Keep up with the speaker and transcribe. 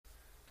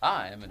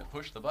I am going to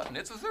push the button.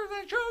 It's the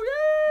Thursday Show.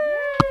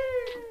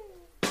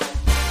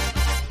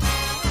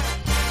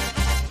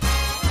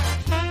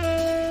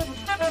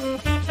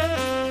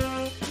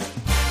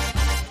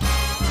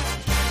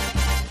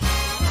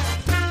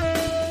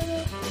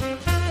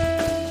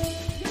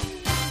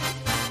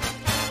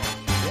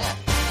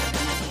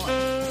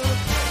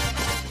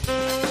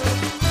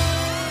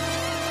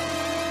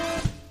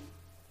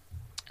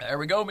 There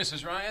we go,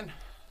 Mrs. Ryan.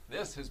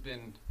 This has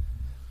been...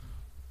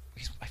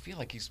 I feel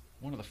like he's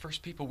one of the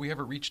first people we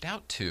ever reached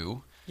out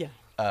to.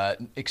 Yeah.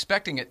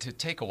 Expecting it to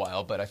take a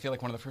while, but I feel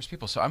like one of the first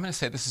people. So I'm going to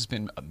say this has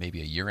been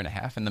maybe a year and a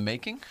half in the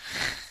making.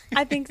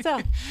 I think so.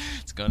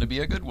 It's going to be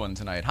a good one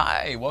tonight.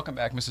 Hi, welcome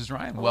back, Mrs.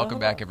 Ryan. Hello, Welcome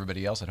back,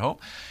 everybody else at home.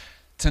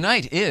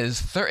 Tonight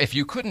is, if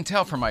you couldn't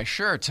tell from my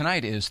shirt,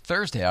 tonight is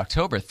Thursday,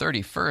 October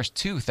 31st,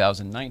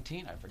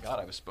 2019. I forgot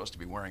I was supposed to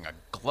be wearing a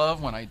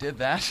glove when I did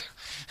that.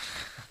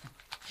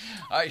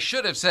 I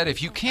should have said,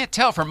 if you can't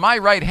tell from my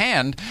right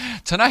hand,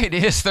 tonight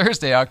is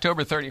Thursday,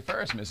 October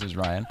 31st, Mrs.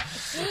 Ryan.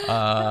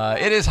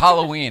 It is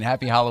Halloween.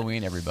 Happy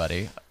Halloween,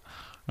 everybody.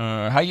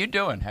 How you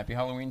doing? Happy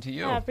Halloween to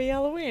you. Happy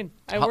Halloween.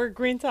 I wear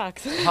green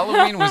socks.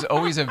 Halloween was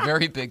always a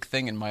very big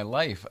thing in my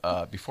life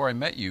before I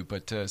met you,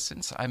 but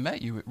since I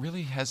met you, it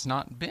really has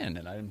not been,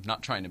 and I'm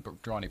not trying to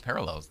draw any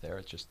parallels there.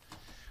 It's just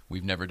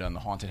we've never done the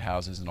haunted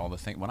houses and all the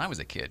things. When I was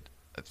a kid,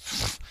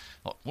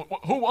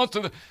 who wants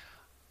to...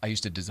 I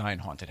used to design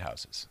haunted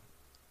houses.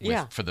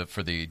 For the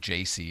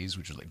JCs,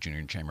 which was like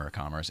Junior Chamber of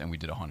Commerce, and we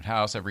did a haunted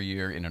house every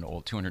year in an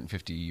old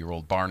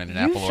 250-year-old barn in an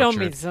apple orchard. You showed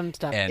me some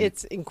stuff.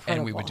 It's incredible.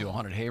 And we would do a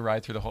haunted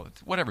hayride through the whole,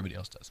 what everybody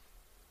else does.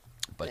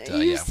 But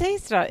you say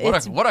stuff.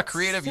 What a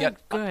creative so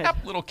yet good.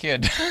 up little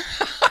kid.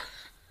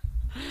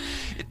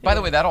 By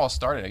the way, that all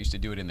started. I used to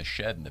do it in the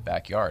shed in the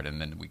backyard, and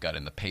then we got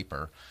in the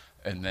paper,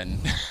 and then.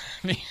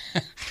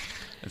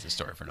 It's a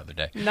story for another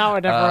day. Not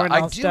what everyone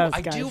else does, I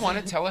guys. do want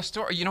to tell a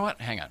story. You know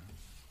what? Hang on.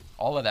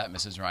 All of that,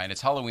 Mrs. Ryan.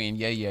 It's Halloween.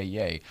 Yay, yay,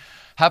 yay.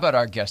 How about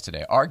our guest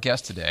today? Our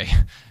guest today,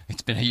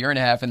 it's been a year and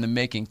a half in the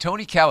making.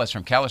 Tony Callis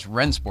from Callis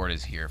Rennsport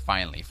is here.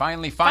 Finally.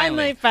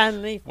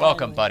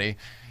 Welcome, buddy.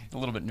 A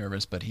little bit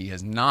nervous, but he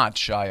is not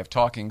shy of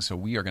talking, so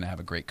we are going to have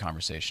a great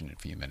conversation in a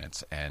few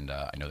minutes. And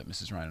I know that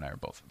Mrs. Ryan and I are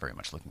both very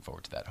much looking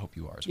forward to that. Hope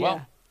you are as well.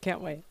 Yeah,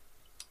 can't wait.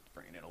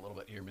 Bringing it a little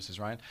bit here,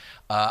 Mrs. Ryan.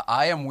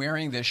 I am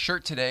wearing this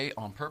shirt today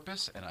on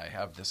purpose, and I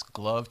have this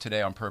glove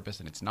today on purpose,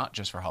 and it's not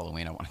just for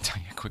Halloween. I want to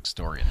tell you a quick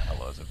story in the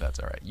hellos, if that's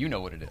all right. You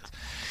know what it is.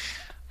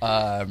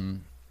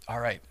 All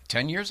right,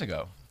 10 years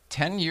ago,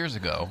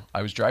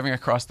 I was driving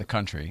across the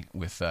country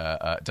with,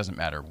 it doesn't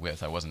matter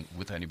with, I wasn't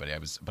with anybody,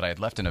 but I had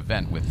left an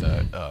event with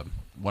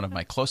one of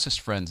my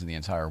closest friends in the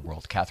entire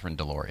world, Catherine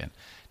DeLorean,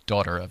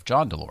 daughter of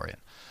John DeLorean,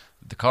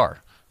 the car.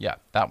 Yeah,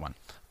 that one.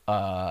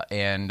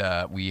 And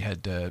we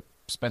had...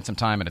 spent some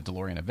time at a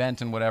DeLorean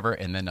event and whatever,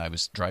 and then I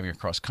was driving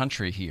across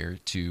country here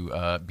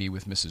to be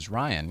with Mrs.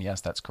 Ryan.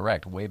 Yes, that's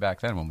correct. Way back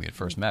then when we had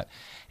first met.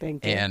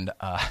 Thank you. And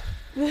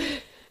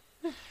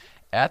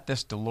at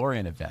this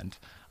DeLorean event,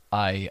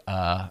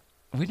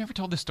 we never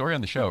told this story on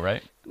the show,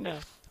 right? No.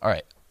 All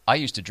right. I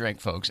used to drink,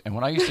 folks, and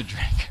when I used to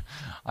drink,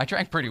 I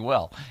drank pretty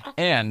well.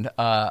 And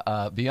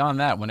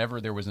beyond that,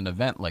 whenever there was an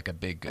event like a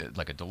big,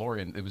 like a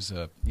DeLorean, it was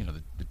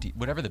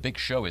whatever the big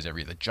show is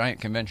the giant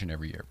convention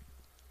every year.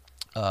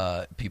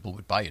 People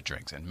would buy you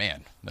drinks, and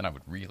man, then I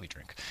would really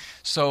drink.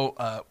 So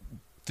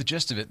the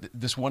gist of it,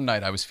 this one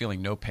night I was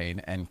feeling no pain,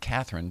 and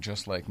Catherine,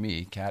 just like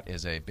me, Kat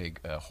is a big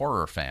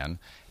horror fan,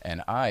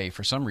 and I,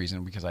 for some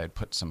reason, because I had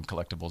put some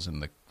collectibles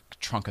in the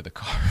trunk of the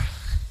car,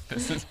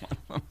 this is one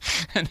of them,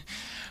 and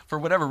for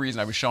whatever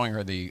reason, I was showing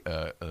her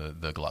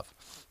the glove.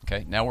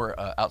 Okay, now we're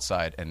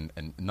outside,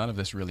 and none of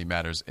this really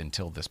matters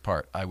until this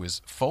part. I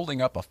was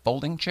folding up a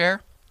folding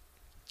chair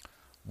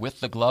with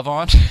the glove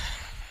on.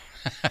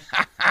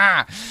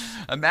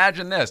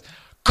 Imagine this.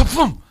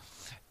 Kaboom!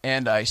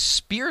 And I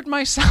speared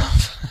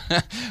myself,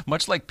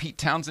 much like Pete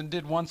Townsend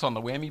did once on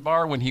the whammy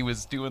bar when he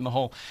was doing the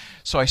whole.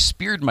 So I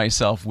speared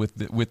myself with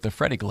the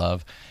Freddy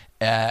glove,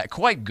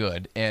 quite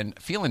good, and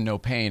feeling no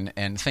pain,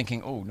 and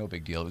thinking, oh, no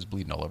big deal. It was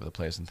bleeding all over the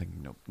place, and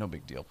thinking, no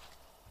big deal.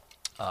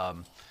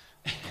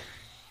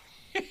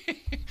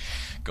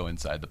 Go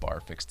inside the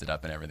bar, fixed it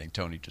up and everything.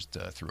 Tony just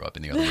threw up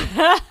in the other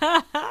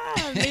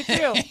room. Me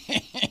too.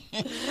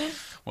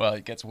 Well,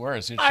 it gets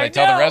worse. Should I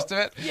tell the rest of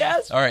it?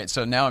 Yes. All right.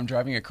 So now I'm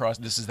driving across.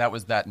 That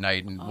was that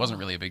night, and it wasn't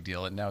really a big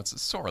deal. And now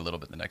it's sore a little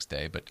bit the next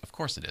day, but of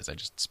course it is. I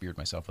just speared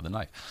myself with a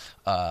knife.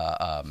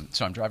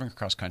 So I'm driving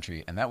across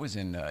country, and that was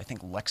in I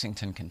think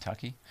Lexington,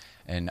 Kentucky.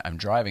 And I'm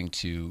driving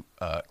to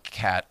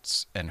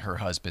Kat's and her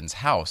husband's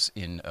house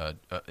in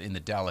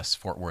the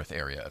Dallas-Fort Worth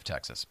area of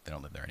Texas. They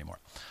don't live there anymore.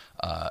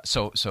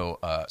 So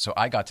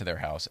I got to their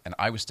house, and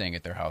I was staying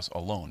at their house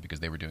alone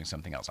because they were doing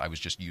something else. I was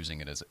just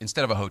using it as,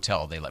 instead of a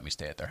hotel, they let me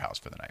stay at their house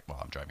for the night while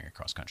I'm driving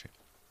across country.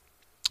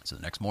 So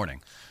the next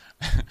morning,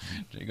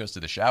 he goes to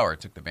the shower,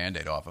 took the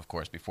Band-Aid off, of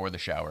course, before the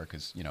shower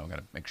because, got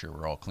to make sure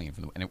we're all clean.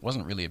 And it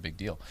wasn't really a big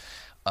deal.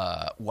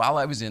 While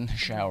I was in the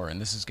shower,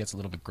 and this gets a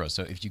little bit gross,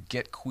 so if you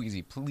get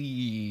queasy,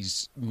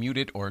 please mute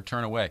it or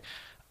turn away.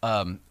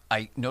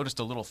 I noticed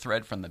a little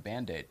thread from the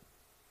Band-Aid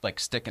like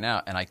sticking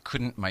out, and I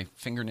couldn't. My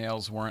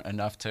fingernails weren't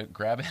enough to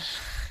grab it.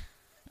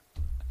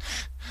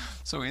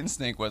 So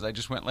instinct was I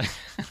just went like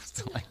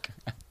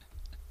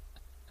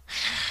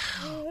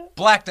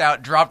blacked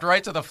out, dropped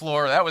right to the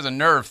floor. That was a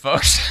nerve,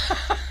 folks.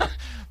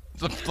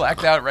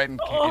 Blacked out right in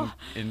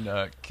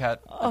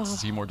Cat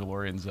Seymour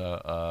DeLorean's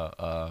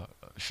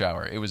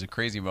shower. It was a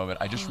crazy moment.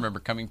 I just remember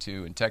coming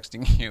to and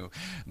texting you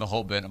the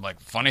whole bit. I'm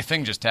like, funny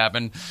thing just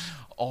happened.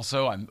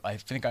 Also, I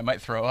think I might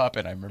throw up,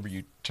 and I remember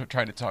you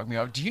trying to talk me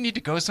out. Do you need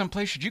to go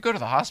someplace? Should you go to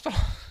the hospital?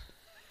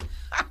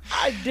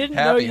 I didn't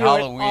know you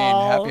Halloween, at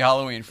all. Happy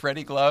Halloween,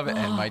 Freddie Glove, and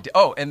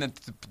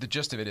and the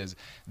gist of it is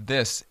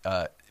this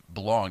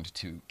belonged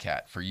to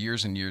Kat for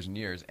years and years and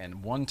years.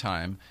 And one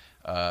time,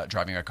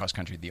 driving across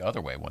country the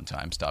other way, one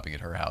time stopping at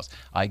her house,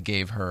 I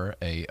gave her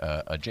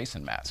a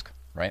Jason mask.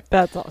 Right,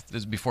 that's awesome.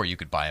 This is before you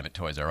could buy them at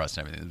Toys R Us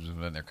and everything. This was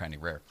when they're kind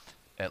of rare.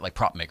 Like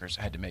prop makers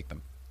had to make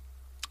them.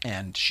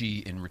 And she,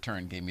 in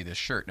return, gave me this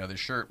shirt. Now, this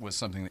shirt was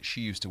something that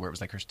she used to wear. It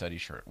was like her study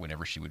shirt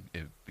whenever she would,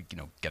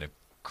 get a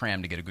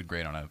cram to get a good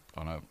grade on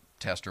a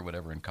test or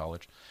whatever in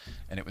college.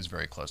 And it was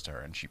very close to her,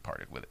 and she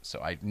parted with it.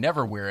 So I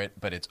never wear it,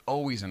 but it's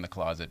always in the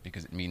closet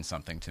because it means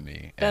something to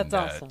me. That's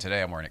and awesome.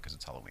 Today I'm wearing it because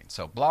it's Halloween.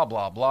 So blah,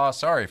 blah, blah.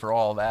 Sorry for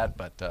all that,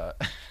 but...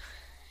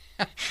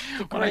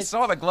 When I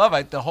saw the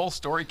glove, the whole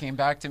story came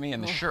back to me,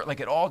 and the shirt,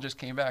 like it all just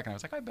came back, and I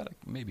was like, I bet I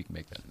maybe can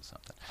make that into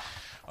something.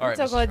 All I'm right,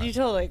 so Mrs. glad Ryan. you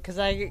told it, because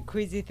I get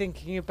queasy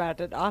thinking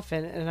about it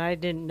often, and I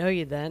didn't know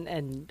you then,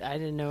 and I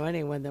didn't know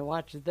anyone that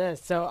watches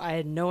this, so I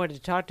had no one to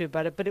talk to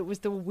about it, but it was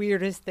the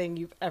weirdest thing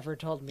you've ever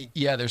told me.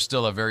 Yeah, there's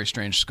still a very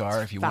strange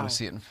scar if you want to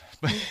see it.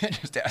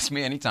 Just ask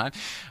me anytime.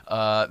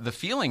 The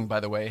feeling,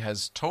 by the way,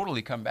 has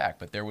totally come back,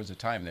 but there was a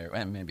time there,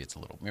 and maybe there's a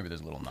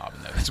little knob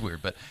in there. It's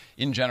weird, but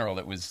in general,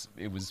 it was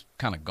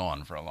kind of gone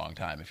for a long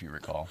time, if you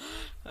recall.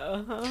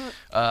 All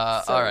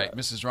right,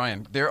 Mrs.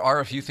 Ryan, there are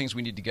a few things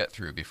we need to get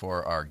through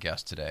before our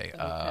guest today.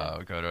 Okay.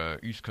 We go to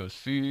East Coast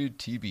Food,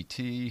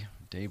 TBT,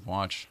 Dave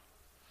Watch.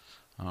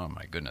 Oh,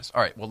 my goodness.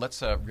 All right, well,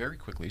 let's very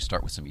quickly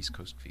start with some East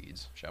Coast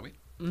feeds, shall we?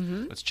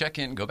 Mm-hmm. Let's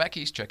go back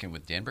east, check in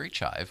with Danbury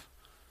Chive,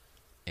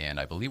 and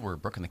I believe we're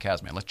Brooke and the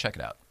Casman. Let's check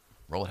it out.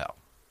 Roll it out.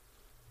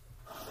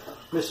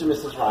 Mr. and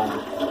Mrs. Ryan,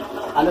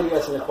 I know you're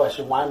asking the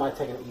question, why am I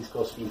taking an East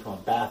Coast feed from a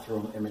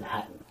bathroom in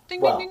Manhattan? I'll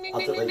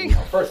let you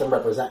know. First, I'm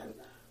representing.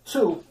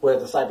 2, we're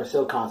at the Cypress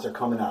Hill concert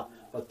coming up.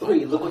 But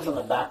 3, look what's on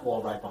the back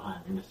wall right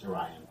behind me, Mr.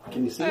 Ryan.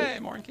 Can you see it? Hey,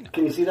 Maureen Kino.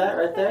 Can you see that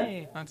right there?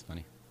 Hey. That's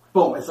funny.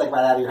 Boom, it's like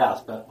right out of your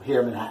house, but here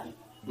in Manhattan.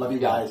 Love you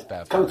guys.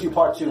 Coming to you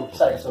part 2,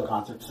 Cypress Hill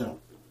concert soon.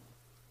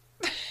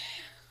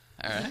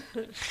 All right.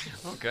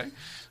 Okay.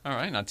 All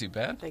right, not too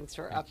bad. Thanks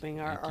for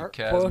upping our Thank you, art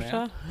Casman.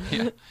 quota.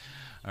 Yeah.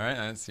 All right,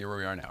 let's see where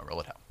we are now.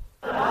 Roll it out.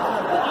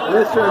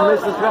 Mr. and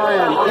Mrs.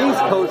 Ryan, East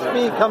Coast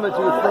Feed coming to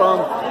you from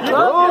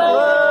Brooklyn.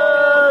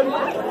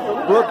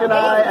 Brooke and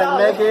I and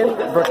Megan.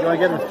 Brooke, you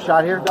want to get a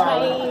shot here?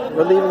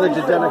 We're leaving the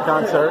Jadena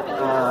concert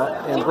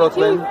in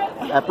Brooklyn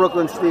at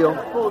Brooklyn Steel.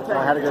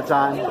 I had a good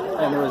time,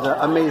 and it was an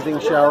amazing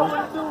show.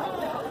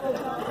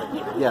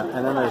 Yeah,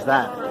 and then there's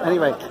that.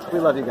 Anyway, we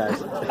love you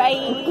guys.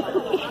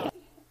 Bye.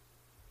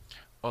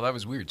 Oh, that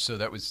was weird. So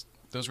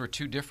those were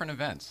 2 different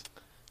events.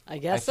 I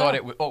guess I thought so.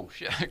 it was. Oh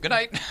shit! Good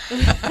night.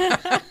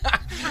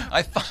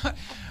 I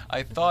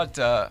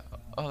thought.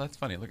 Oh, that's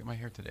funny. Look at my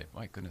hair today.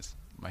 My goodness,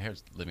 my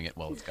hair's living it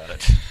well. It's got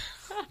it.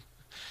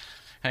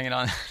 Hanging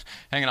on.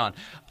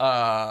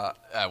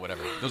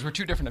 Whatever. Those were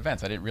 2 different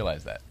events. I didn't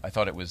realize that. I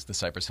thought it was the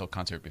Cypress Hill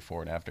concert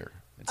before and after.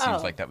 It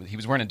seems like he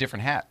was wearing a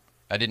different hat.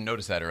 I didn't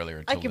notice that earlier.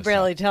 I Until could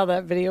barely tell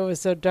that video was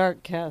so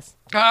dark, Cass.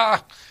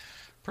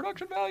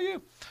 Production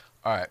value.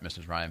 All right,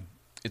 Mrs. Ryan.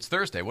 It's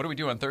Thursday. What do we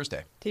do on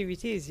Thursday?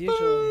 TBTs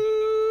usually.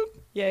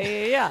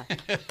 Yeah.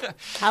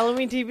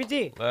 Halloween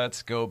TBT.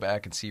 Let's go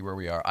back and see where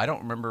we are. I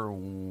don't remember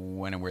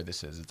when and where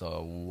this is. It's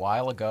a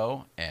while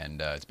ago,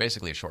 and it's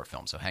basically a short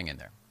film, so hang in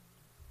there.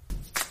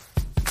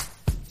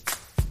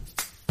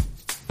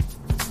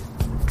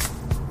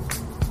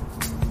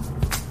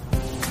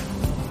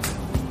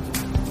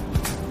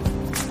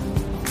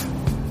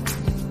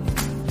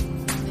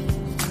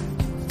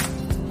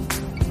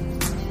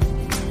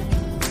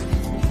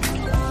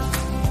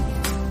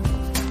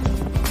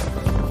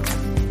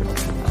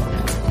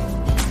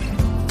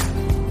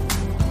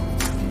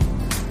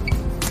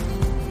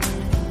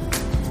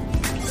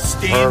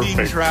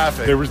 Perfect.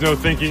 Traffic. There was no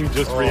thinking,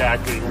 just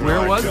reacting.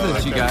 Where was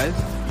this, you guys?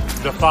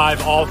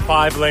 All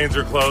 5 lanes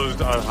are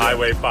closed on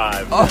Highway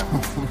 5. Oh,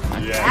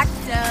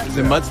 yes. Is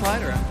it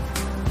mudslide or?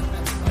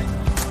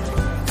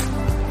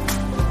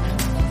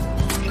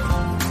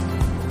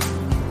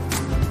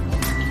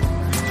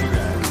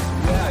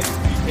 Yeah,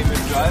 you came in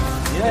drive?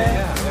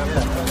 Yeah.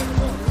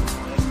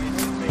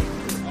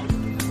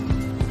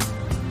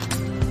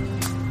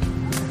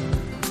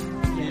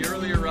 The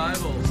early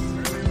arrivals.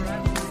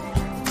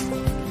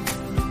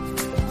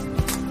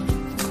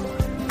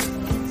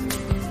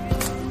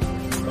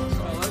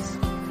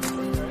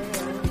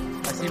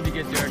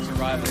 Get Derek's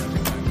arrival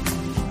every time.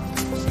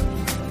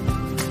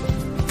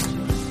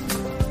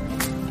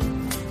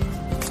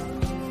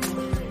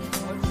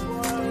 Mud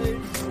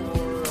slides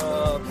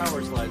or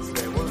power slides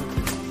today? What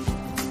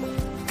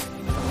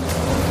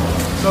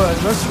So I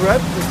just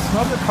read it's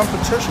not a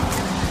competition.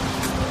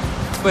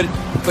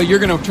 But you're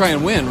going to try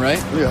and win, right?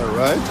 Yeah,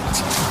 right.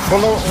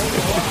 Follow.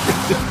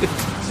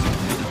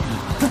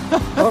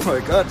 Oh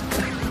my God.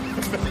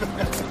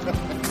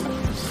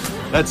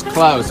 That's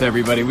Klaus,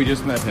 everybody. We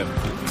just met him.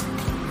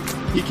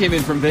 He came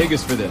in from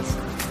Vegas for this.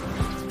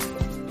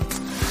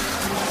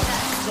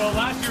 So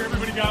last year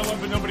everybody got one,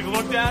 but nobody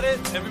looked at it.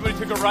 Everybody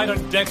took a ride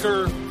on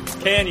Decker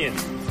Canyon.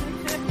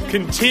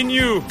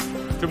 Continue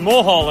to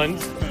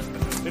Mulholland.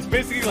 It's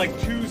basically like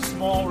two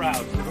small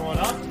routes. We're going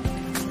up,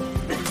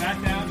 going back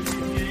down to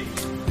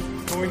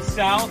PCH, going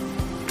south,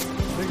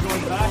 then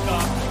going back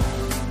up.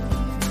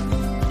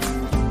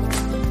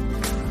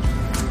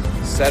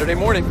 Saturday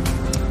morning,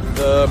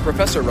 the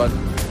Professor Run.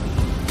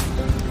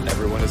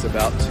 Everyone is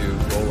about to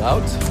roll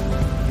out.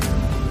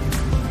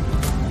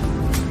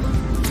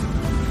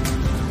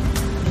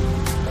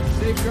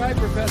 Safe drive,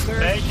 Professor.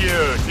 Thank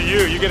you. To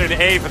you. You get an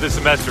A for the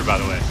semester, by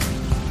the way.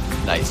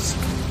 Nice.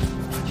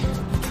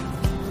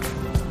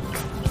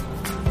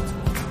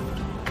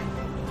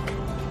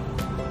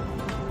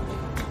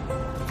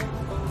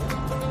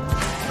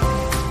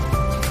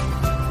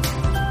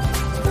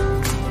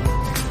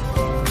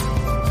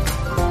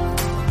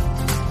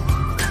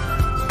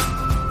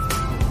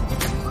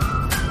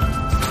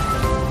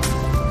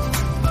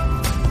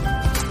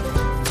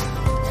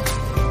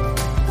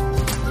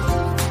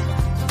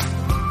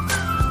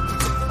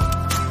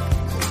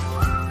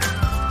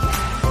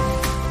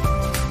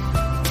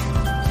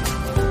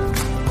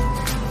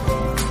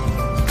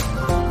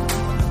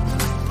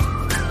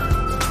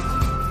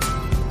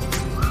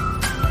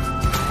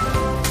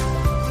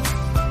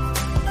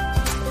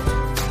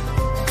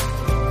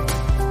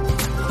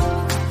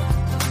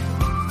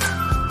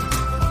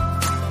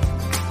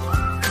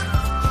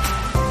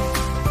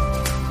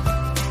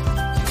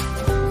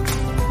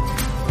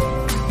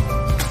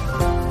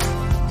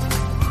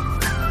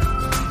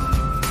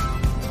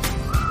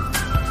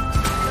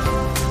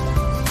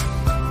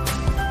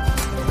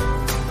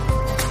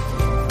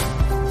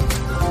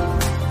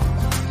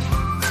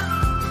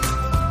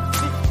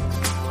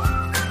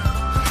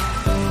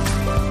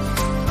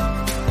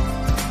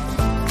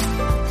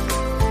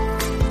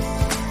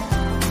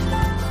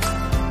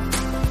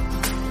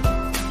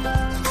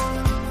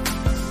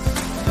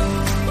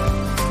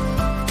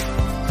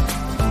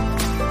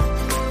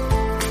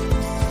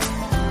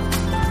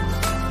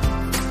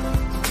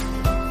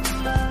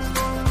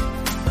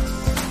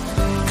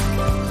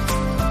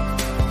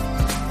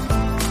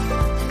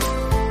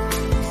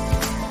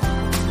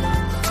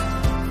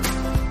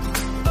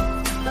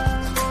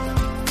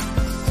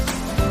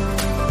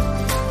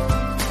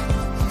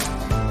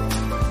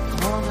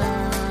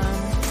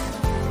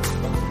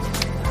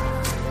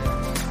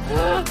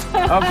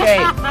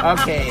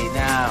 Okay,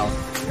 now.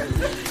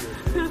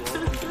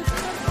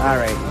 All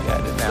right, we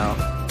got it now.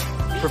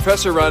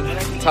 Professor Run,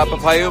 top of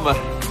Piuma.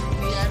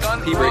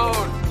 P-break.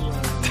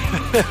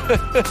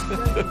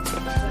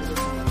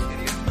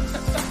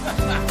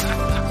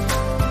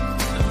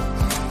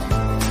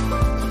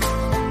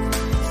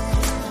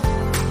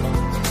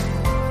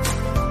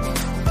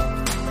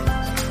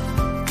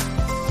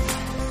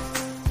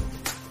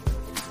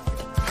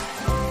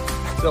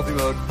 Selfie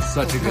mode.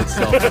 Such a good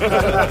selfie.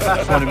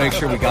 Just want to make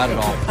sure we got it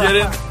all. Get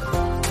it?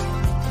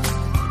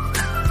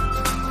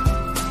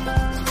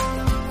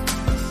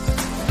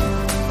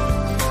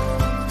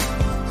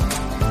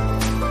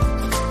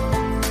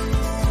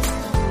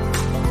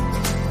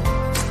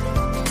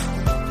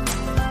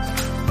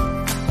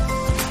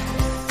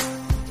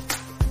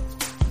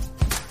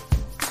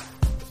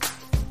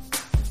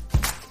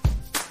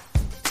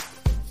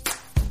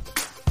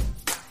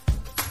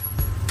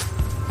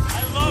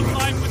 I love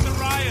Life with the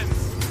Ryans.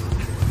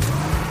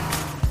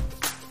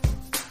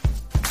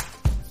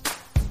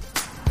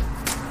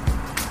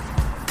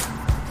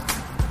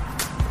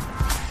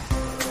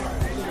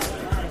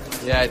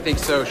 Yeah, I think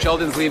so.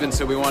 Sheldon's leaving,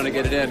 so we want to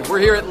get it in. We're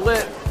here at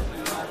Lit.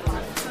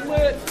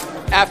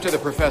 After the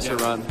Professor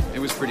Run. It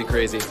was pretty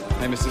crazy.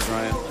 Hi, Mrs.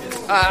 Ryan.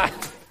 Ah!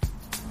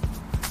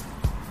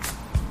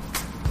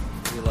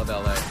 We love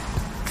LA.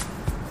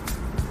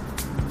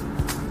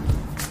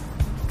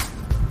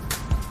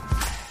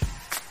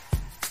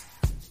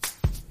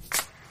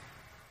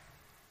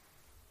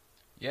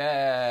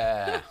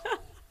 Yeah.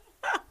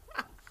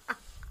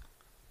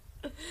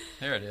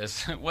 There it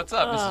is. What's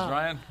up, Mrs.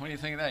 Ryan? What do you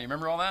think of that? You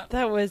remember all that?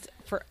 That was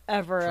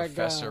forever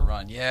Professor ago.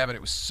 Run. Yeah, but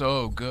it was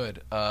so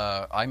good.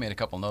 I made a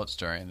couple notes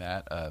during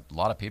that. A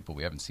lot of people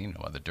we haven't seen in a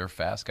while. The Durf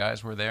Fast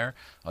guys were there,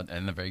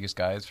 and the Vegas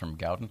guys from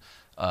Gowden.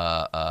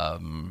 Our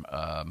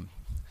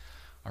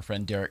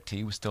friend Derek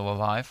T was still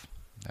alive.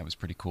 That was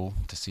pretty cool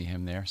to see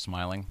him there,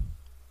 smiling.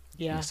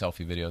 Yeah. Doing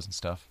selfie videos and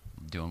stuff,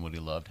 doing what he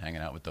loved,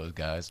 hanging out with those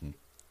guys and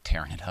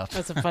tearing it up.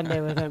 That's a fun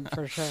day with him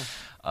for sure.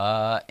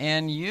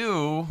 And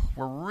you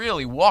were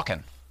really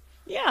walking.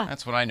 Yeah.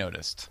 That's what I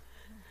noticed.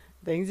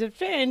 Things have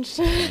changed.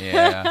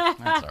 Yeah,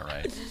 that's all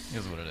right. It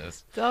is what it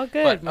is. It's all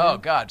good, But, man. oh,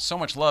 God, so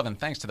much love, and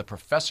thanks to the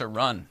Professor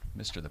Run,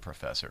 Mr. the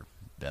Professor,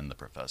 Then the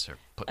professor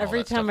put all Every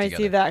that stuff time I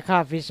together. see that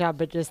coffee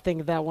shop, I just think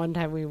of that one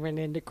time we ran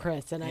into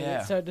Chris, and I Yeah.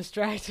 get so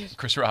distracted.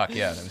 Chris Rock,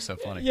 yeah, that was so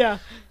funny. Yeah.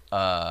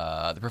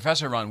 The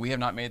professor run. We have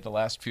not made the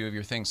last few of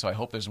your things, so I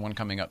hope there's one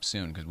coming up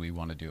soon because we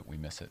want to do it. We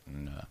miss it,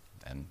 and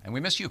we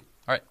miss you.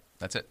 All right,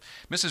 that's it,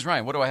 Mrs.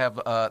 Ryan. What do I have?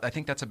 I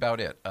think that's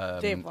about it.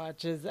 Dave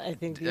watches. I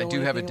think the I only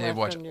do have a thing Dave left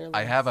watch. on your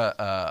I list. have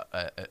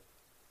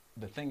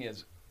the thing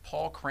is,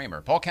 Paul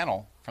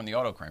Kennel from the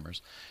Auto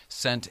Kramers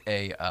sent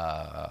a.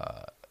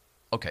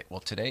 Okay, well,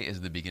 today is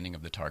the beginning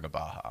of the Targa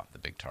Baja, the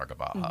big Targa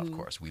Baja, of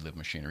course. We Live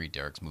Machinery,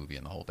 Derek's movie,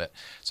 and the whole bit.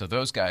 So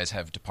those guys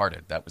have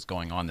departed. That was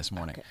going on this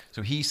morning. Okay.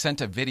 So he sent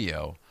a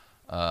video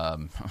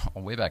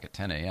way back at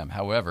 10 a.m.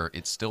 However,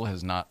 it still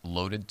has not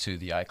loaded to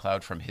the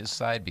iCloud from his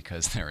side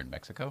because they're in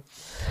Mexico,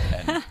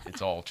 and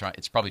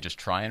it's probably just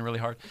trying really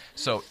hard.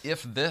 So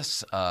if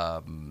this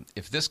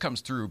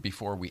comes through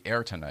before we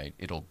air tonight,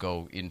 it'll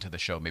go into the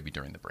show maybe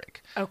during the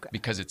break. Okay.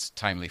 Because it's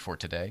timely for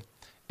today.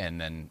 And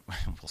then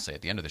we'll say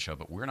at the end of the show,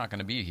 but we're not going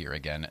to be here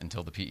again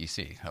until the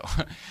PEC.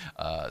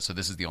 So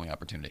this is the only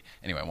opportunity.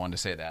 Anyway, I wanted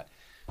to say that.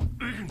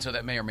 So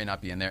that may or may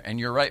not be in there. And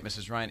you're right,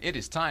 Mrs. Ryan. It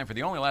is time for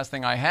the only last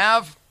thing I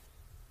have.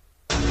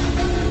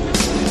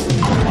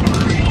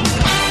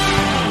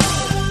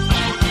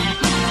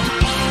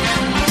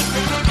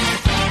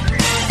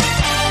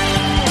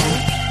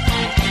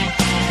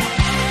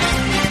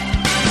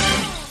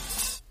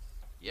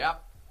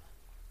 Yep.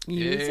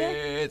 Music?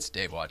 It's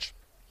Dave Watch.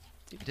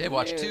 Dave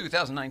Watch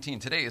 2019.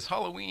 Today is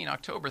Halloween,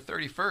 October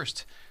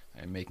 31st.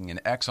 I'm making an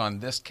X on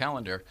this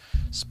calendar,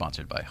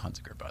 sponsored by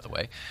Hunziker, by the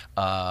way,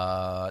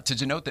 to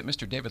denote that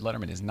Mr. David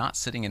Letterman is not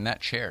sitting in that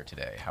chair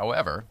today.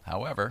 However,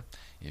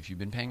 if you've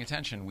been paying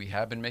attention, we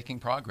have been making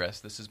progress.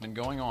 This has been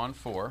going on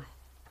for...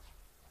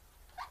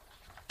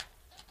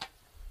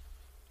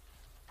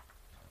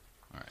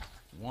 All right,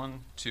 1,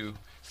 2,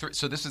 3.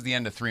 So this is the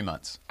end of 3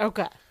 months.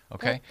 Okay.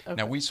 Okay? Okay.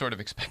 Now, we sort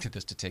of expected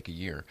this to take a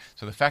year.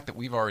 So the fact that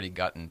we've already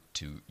gotten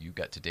to, you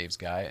got to Dave's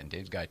guy, and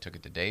Dave's guy took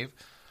it to Dave,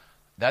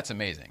 that's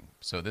amazing.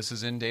 So this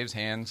is in Dave's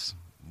hands.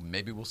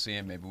 Maybe we'll see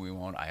him, maybe we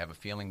won't. I have a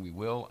feeling we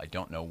will. I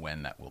don't know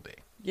when that will be.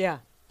 Yeah.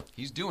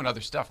 He's doing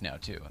other stuff now,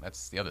 too.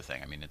 That's the other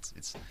thing. I mean,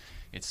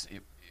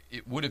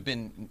 it would have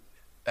been,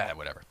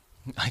 whatever.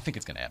 I think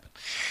it's going to happen.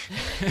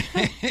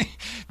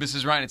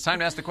 Mrs. Ryan, it's time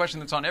to ask the question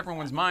that's on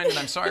everyone's mind, and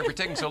I'm sorry for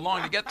taking so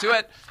long to get to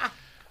it.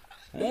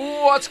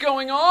 What's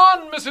going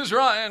on, Mrs.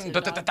 Ryan?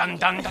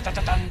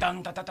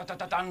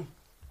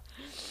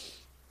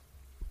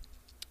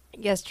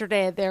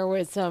 Yesterday, there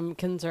was some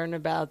concern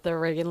about the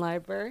Reagan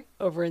Library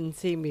over in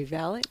Simi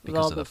Valley with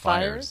Because all of the the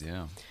fires,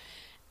 yeah.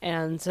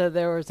 And so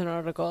there was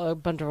a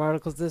bunch of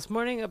articles this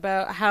morning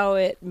about how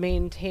it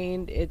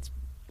maintained its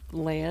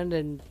land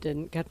and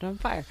didn't catch on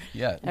fire.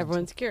 Yeah.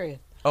 Everyone's curious.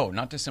 Oh,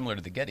 not dissimilar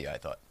to the Getty, I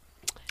thought.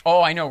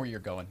 Oh, I know where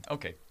you're going.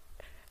 Okay.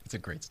 It's a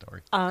great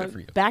story. Good for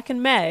you. Back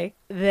in May,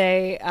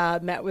 they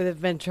met with the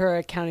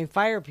Ventura County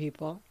fire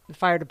people, the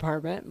fire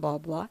department, blah,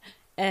 blah,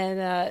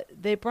 and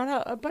they brought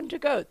out a bunch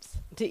of goats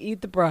to eat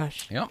the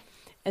brush. Yeah.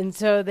 And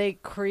so they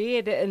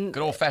created...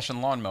 Good old-fashioned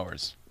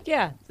lawnmowers.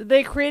 Yeah,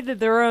 they created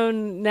their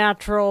own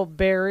natural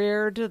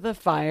barrier to the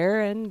fire,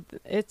 and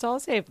it's all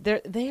safe.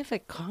 They have a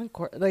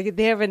Concorde, like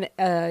they have an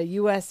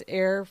U.S.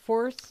 Air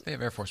Force. They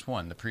have Air Force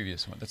One, the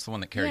previous one. That's the one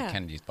that carried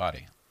Kennedy's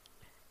body.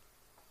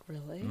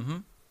 Really? Mm-hmm.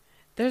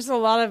 There's a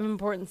lot of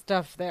important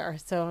stuff there,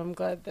 so I'm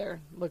glad they're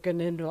looking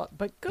into it.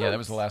 But goats. Yeah, that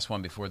was the last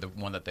one before the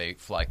one that they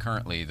fly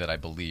currently that I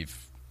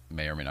believe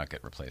may or may not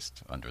get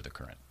replaced under the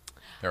current.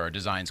 There are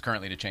designs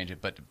currently to change it,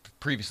 but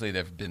previously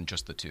there have been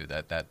just the two.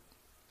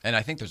 And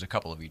I think there's a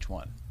couple of each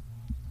one.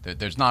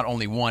 There's not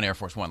only one Air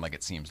Force One like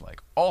it seems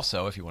like.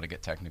 Also, if you want to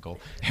get technical,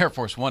 Air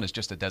Force One is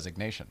just a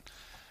designation.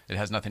 It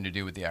has nothing to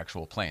do with the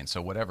actual plane.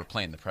 So whatever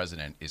plane the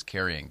president is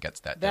carrying gets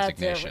that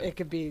designation. It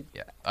could be...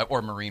 Yeah,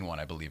 or Marine One,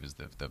 I believe, is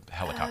the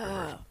helicopter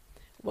version.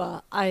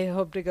 Well, I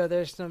hope to go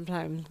there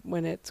sometime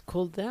when it's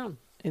cooled down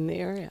in the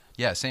area.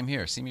 Yeah, same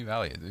here. Simi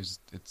Valley.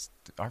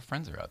 Our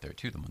friends are out there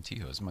too. The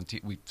Montijos.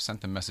 We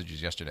sent them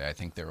messages yesterday. I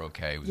think they're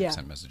okay. We've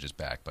sent messages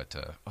back, but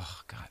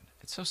oh god,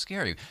 it's so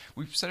scary.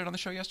 We said it on the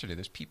show yesterday.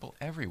 There's people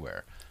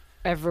everywhere.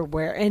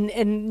 Everywhere, and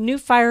new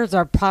fires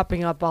are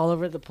popping up all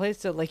over the place.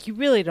 So like you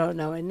really don't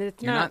know, and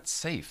You're not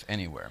safe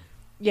anywhere.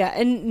 Yeah,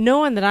 and no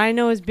one that I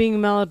know is being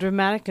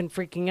melodramatic and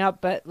freaking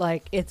out, but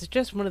like it's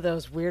just one of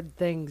those weird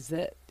things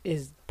that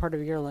is part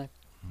of your life.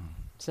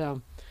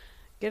 So,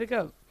 get a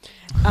goat.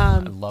 I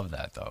love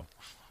that though.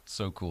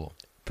 So cool.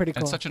 Pretty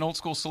cool. And such an old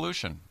school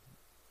solution.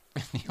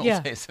 In the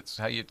old days, that's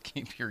how you'd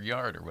keep your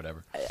yard or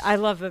whatever. I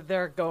love that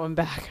they're going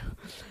back.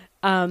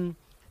 In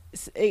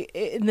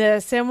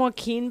the San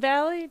Joaquin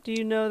Valley, do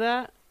you know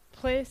that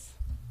place?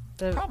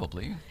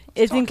 Probably.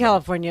 It's in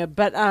California,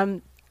 but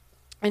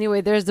anyway,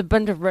 there's a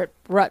bunch of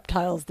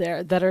reptiles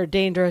there that are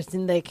dangerous,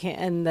 and they can't.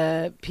 And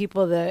the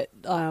people that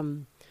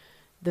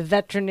the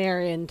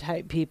veterinarian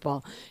type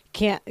people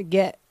can't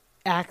get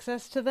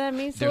access to them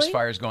easily. There's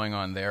fires going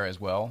on there as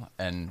well,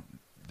 and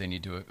they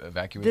need to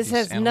evacuate. This these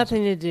has animals?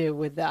 nothing to do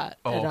with that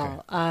at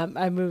all.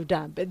 I moved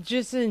on, but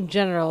just in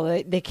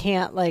general, they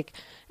can't like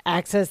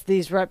access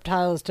these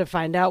reptiles to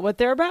find out what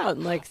they're about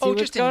and like see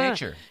what's just in going on.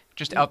 nature.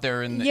 Just out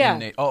there in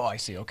oh, I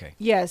see. Okay.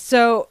 Yeah.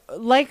 So,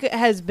 like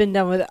has been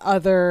done with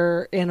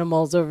other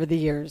animals over the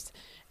years,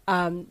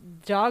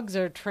 dogs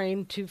are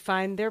trained to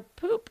find their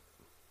poop.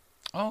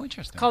 Oh,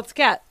 interesting. It's called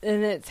scat,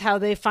 and it's how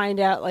they find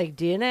out like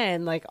DNA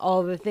and like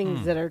all the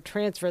things that are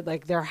transferred,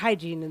 like their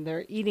hygiene and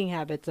their eating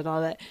habits and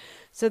all that.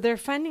 So they're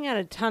finding out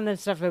a ton of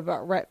stuff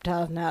about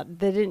reptiles now.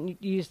 They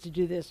didn't used to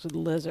do this with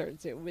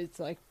lizards. It was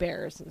like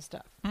bears and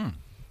stuff.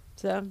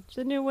 So it's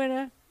a new way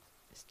to.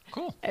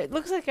 Cool. It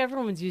looks like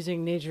everyone's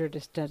using nature to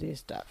study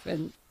stuff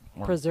and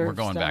preserve. We're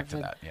going stuff back to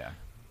that. Yeah.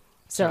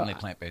 So, Certainly,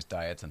 plant-based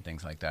diets and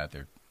things like that.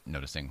 They're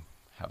noticing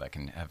how that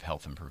can have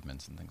health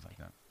improvements and things like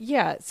that.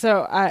 Yeah,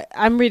 so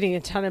I'm reading a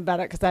ton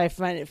about it because I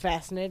find it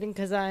fascinating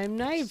because I'm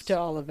naive to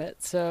all of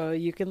it. So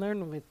you can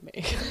learn with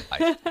me.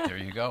 There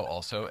you go.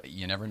 Also,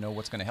 you never know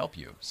what's going to help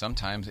you.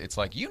 Sometimes it's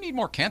like, you need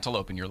more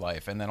cantaloupe in your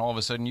life. And then all of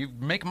a sudden you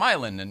make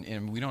myelin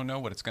and we don't know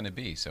what it's going to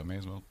be. So may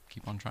as well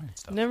keep on trying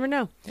stuff. Never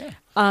know. Yeah.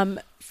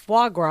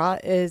 Foie gras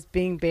is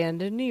being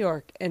banned in New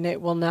York and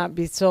it will not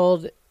be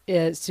sold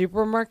at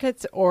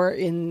supermarkets or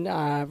in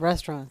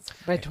restaurants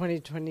by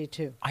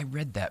 2022. I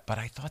read that, but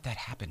I thought that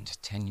happened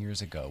 10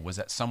 years ago. Was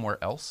that somewhere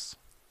else?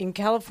 In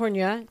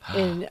California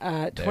in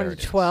There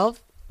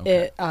 2012,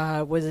 it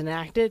was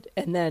enacted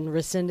and then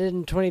rescinded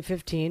in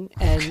 2015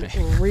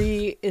 and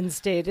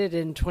reinstated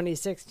in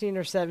 2016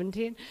 or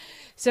 17.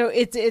 So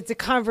it's a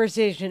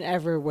conversation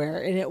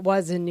everywhere, and it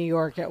was in New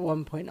York at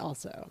one point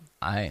also.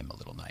 I am a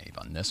little naive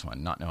on this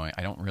one, not knowing.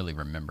 I don't really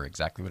remember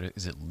exactly what it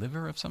is. Is it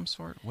liver of some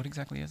sort? What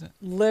exactly is it?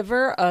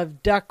 Liver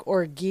of duck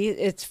or geese.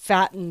 It's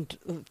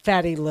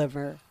fatty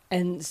liver.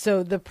 And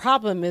so the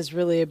problem is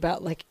really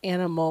about like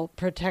animal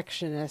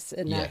protectionists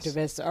and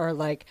activists are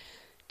like,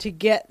 to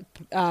get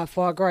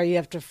foie gras, you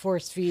have to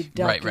force feed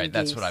duck and Right.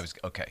 That's geese. what I was.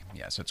 Okay,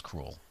 yeah. So it's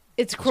cruel.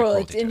 It's cruel.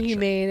 It's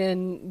inhumane,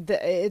 and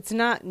it's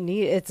not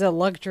neat. It's a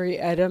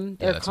luxury item.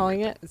 They're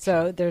calling it,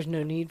 so there's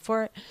no need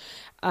for it.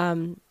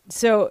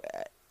 So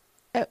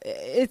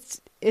it's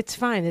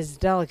fine. It's a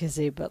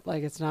delicacy, but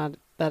like it's not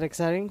that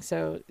exciting.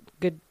 So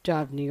good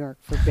job, New York,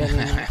 for banning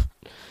that.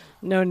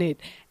 No need.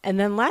 And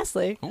then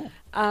lastly,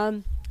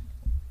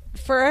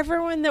 for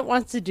everyone that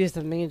wants to do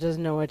something and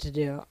doesn't know what to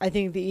do, I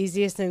think the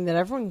easiest thing that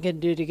everyone can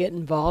do to get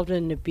involved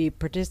and to be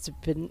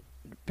participatory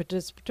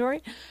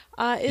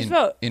is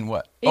vote. In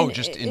what?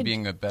 Just in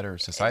being a better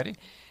society?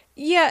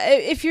 Yeah,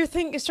 if you're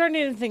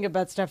starting to think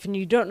about stuff and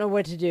you don't know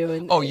what to do.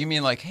 And you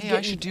mean like, hey,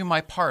 I should do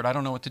my part. I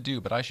don't know what to do,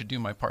 but I should do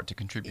my part to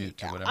contribute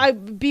to whatever.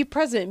 Be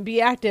present,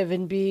 be active,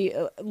 and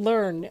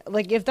learn.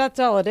 Like if that's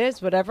all it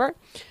is, whatever.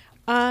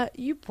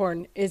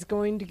 YouPorn is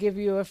going to give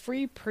you a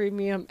free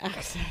premium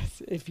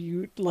access if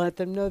you let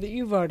them know that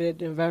you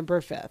voted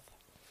November 5th.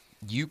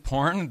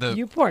 YouPorn?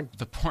 YouPorn.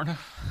 The porno?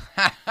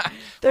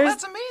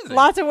 That's amazing.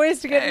 Lots of ways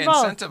to get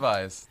involved.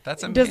 Incentivize.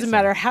 That's amazing. It doesn't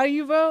matter how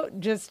you vote,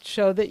 just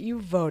show that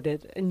you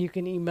voted, and you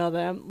can email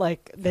them.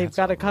 Like they've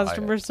got a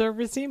customer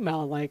service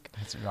email. Like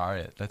that's a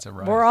riot. That's a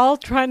riot. We're all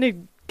trying to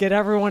get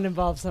everyone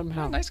involved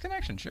somehow. Nice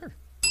connection, sure.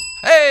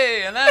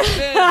 Hey, and that's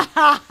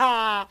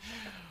it.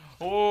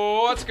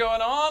 What's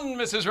going on,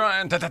 Mrs.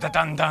 Ryan?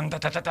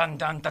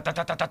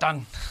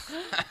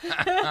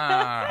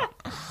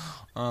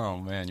 Oh,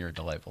 man, you're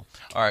delightful.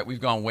 All right, we've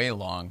gone way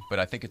long, but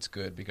I think it's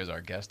good because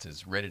our guest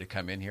is ready to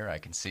come in here. I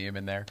can see him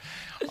in there.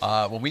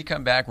 When we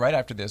come back right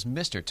after this,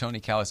 Mr. Tony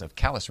Callis of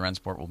Callis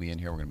Rennsport will be in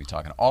here. We're going to be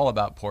talking all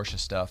about Porsche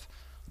stuff.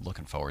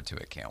 Looking forward to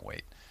it. Can't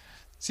wait.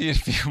 See a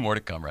few more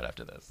to come right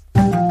after this.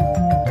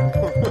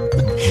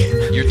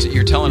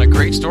 You're telling a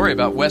great story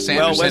about Wes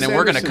Anderson, and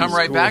we're going to come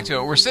right back to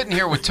it. We're sitting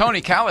here with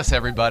Tony Callis,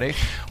 everybody.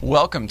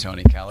 Welcome,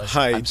 Tony Callis.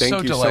 Hi, I'm thank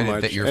so you delighted so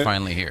much. that you're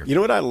finally here. You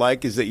know what I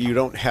like is that you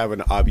don't have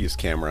an obvious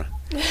camera.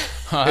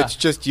 It's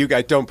just you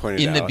guys don't point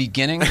it out. In the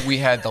beginning, we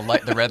had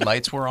the red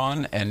lights were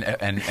on, and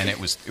it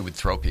would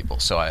throw people,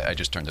 so I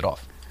just turned it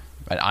off.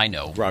 But I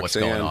know what's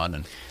going on.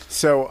 And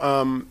so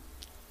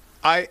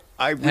I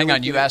really hang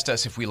on. You asked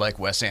us if we like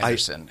Wes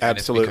Anderson.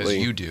 Absolutely. And it's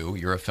because you do.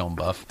 You're a film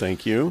buff.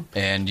 Thank you.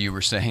 And you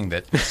were saying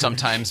that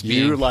sometimes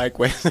you like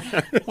Wes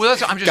Anderson. Well,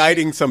 I'm just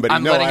guiding somebody.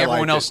 I'm letting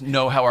everyone else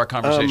know how our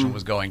conversation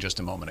was going just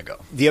a moment ago.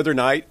 The other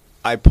night,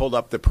 I pulled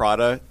up the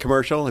Prada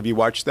commercial. Have you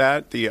watched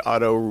that? The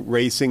auto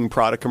racing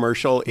Prada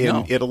commercial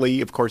in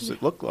Italy. Of course,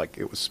 it looked like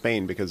it was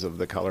Spain because of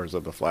the colors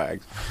of the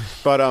flags.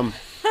 But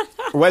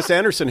Wes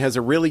Anderson has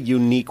a really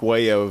unique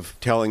way of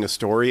telling a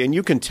story, and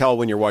you can tell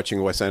when you're watching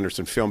a Wes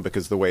Anderson film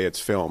because of the way it's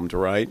filmed,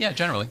 right? Yeah,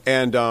 generally.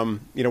 And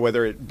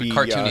whether it be the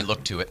cartoony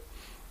look to it.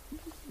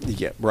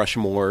 Yeah,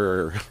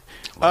 Rushmore,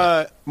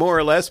 or, more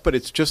or less. But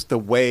it's just the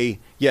way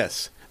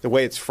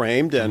it's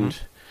framed and.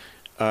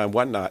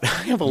 Whatnot.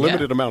 I have a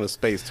limited amount of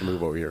space to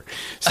move over here.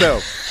 So,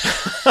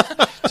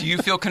 do you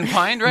feel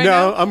confined right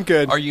now? No, I'm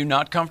good. Are you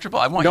not comfortable?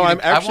 I want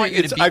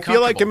you to be I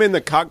feel like I'm in the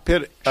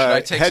cockpit. Should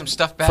I take some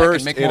stuff back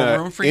and make more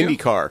room for you? Indy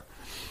car.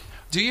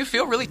 Do you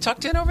feel really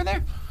tucked in over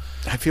there?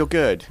 I feel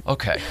good.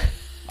 Okay.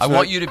 I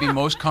want you to be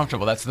most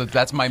comfortable.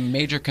 That's my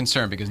major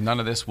concern because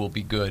none of this will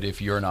be good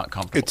if you're not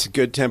comfortable. It's a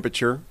good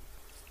temperature.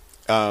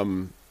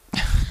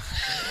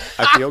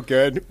 I feel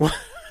good.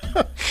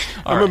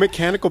 I'm a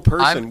mechanical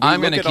person.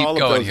 I'm going to keep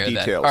going here.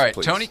 Details, then. All right,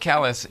 please. Tony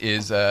Callis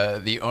is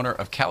the owner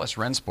of Callis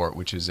Rennsport,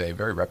 which is a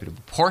very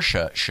reputable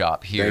Porsche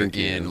shop here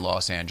in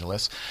Los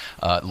Angeles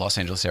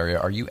area.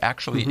 Are you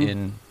actually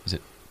in? Is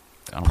it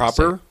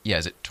proper? Yeah,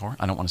 is it Torrance?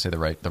 I don't want to say the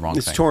wrong thing.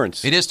 It's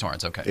Torrance. It is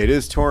Torrance. Okay, it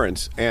is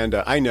Torrance, and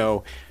I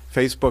know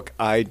Facebook.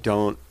 I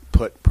don't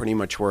put pretty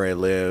much where I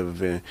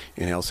live in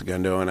El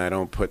Segundo, and I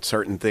don't put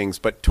certain things,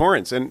 but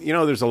Torrance, and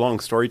there's a long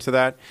story to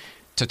that.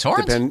 To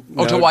Torrance?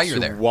 To why you're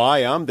there. Why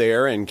I'm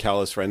there in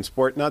Callis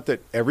Rennsport. Not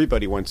that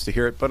everybody wants to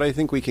hear it, but I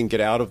think we can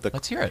get out of the...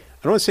 Let's hear it.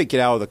 I don't want to say get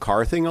out of the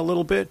car thing a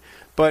little bit,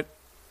 but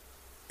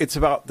it's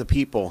about the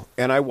people.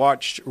 And I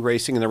watched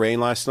Racing in the Rain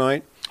last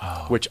night,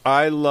 which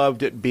I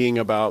loved it being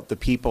about the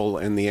people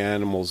and the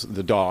animals,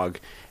 the dog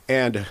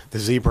and the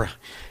zebra.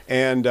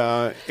 And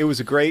it was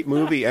a great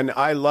movie. And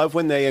I love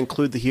when they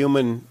include the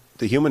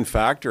human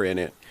factor in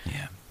it.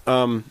 Yeah.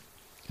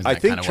 I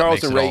think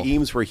Charles and Ray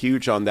Eames were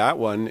huge on that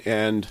one,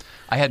 and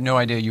I had no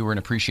idea you were an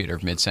appreciator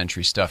of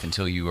mid-century stuff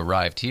until you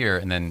arrived here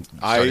and then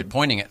started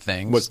pointing at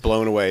things. I was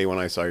blown away when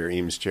I saw your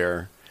Eames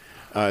chair,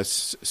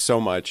 so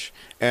much.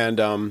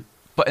 And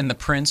but in the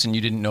Prince, and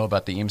you didn't know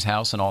about the Eames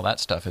house and all that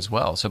stuff as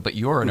well. So, but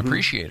you're an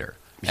appreciator,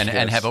 and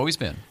have always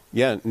been.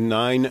 Yeah,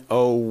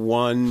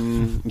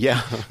 901.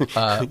 Yeah, this.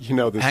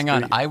 Hang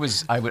on, I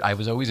was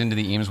always into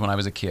the Eames when I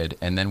was a kid,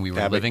 and then we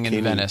were living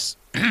in Venice.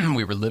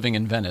 We were living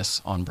in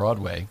Venice on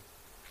Broadway.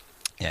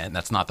 Yeah, and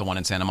that's not the one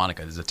in Santa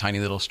Monica. There's a tiny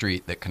little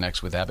street that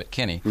connects with Abbot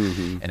Kinney.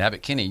 Mm-hmm. And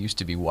Abbot Kinney used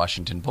to be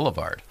Washington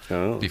Boulevard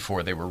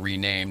before they were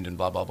renamed and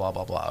blah, blah, blah,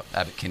 blah, blah.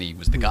 Abbot Kinney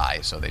was the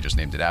guy, so they just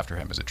named it after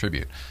him as a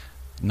tribute.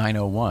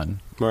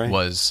 901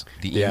 was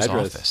the Eames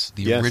office,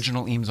 the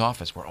original Eames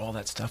office, where all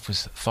that stuff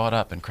was thought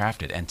up and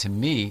crafted. And to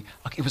me,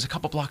 it was a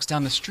couple blocks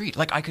down the street.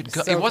 Like I could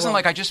go. It wasn't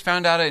like I just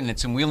found out it and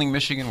it's in Wheeling,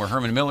 Michigan, where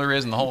Herman Miller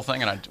is and the whole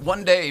thing. And I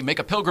one day make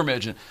a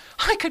pilgrimage and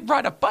I could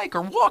ride a bike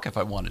or walk if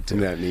I wanted to.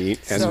 Isn't that neat?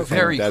 And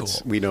very cool.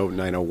 We know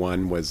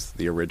 901 was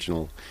the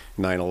original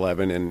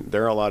 911, and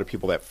there are a lot of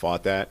people that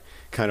fought that,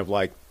 kind of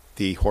like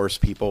the horse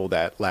people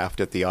that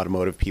laughed at the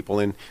automotive people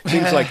and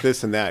things like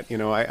this and that.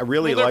 I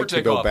really like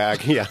to go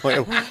back. Yeah.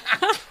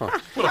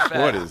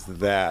 What is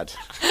that?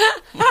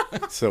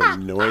 So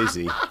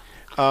noisy.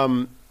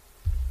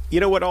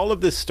 What? All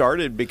of this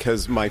started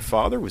because my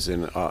father was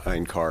in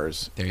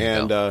cars. There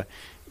you go.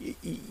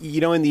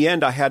 In the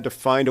end, I had to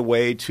find a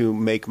way to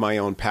make my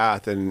own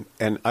path. And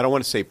I don't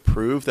want to say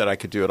prove that I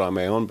could do it on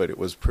my own, but it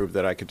was prove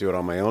that I could do it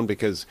on my own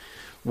because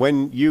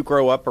when you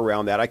grow up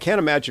around that, I can't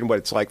imagine what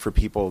it's like for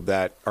people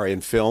that are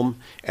in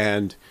film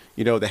and,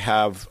 they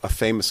have a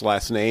famous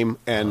last name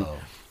and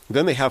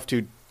then they have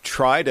to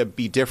try to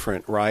be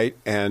different, right?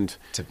 And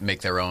to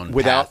make their own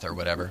path or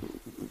whatever.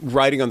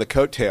 Riding on the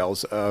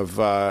coattails of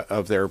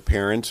their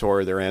parents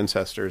or their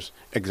ancestors.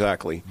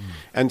 Exactly. Mm.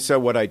 And so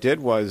what I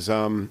did was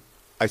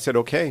I said,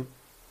 okay,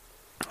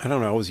 I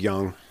don't know, I was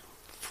young,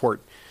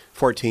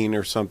 14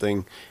 or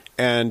something,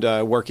 and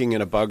working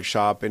in a bug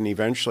shop. And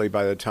eventually,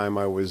 by the time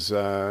I was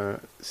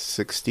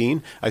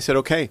 16, I said,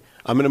 okay,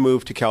 I'm going to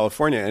move to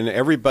California. And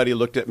everybody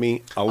looked at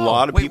me. A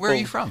lot of people. Where are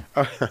you from?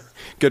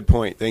 Good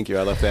point. Thank you.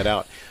 I left that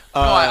out.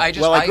 I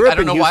grew up I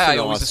don't know why I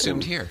always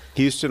assumed here.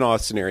 Houston,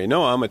 Austin area.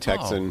 No, I'm a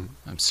Texan.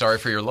 I'm sorry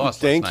for your loss.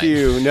 Thank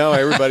you. No,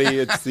 everybody,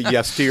 it's the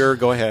yes dear.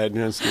 Go ahead.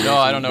 No,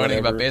 I don't know anything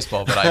about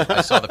baseball, but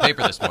I saw the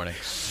paper this morning.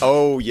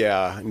 Oh,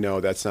 yeah.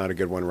 No, that's not a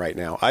good one right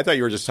now. I thought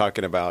you were just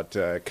talking about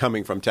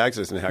coming from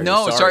Texas and how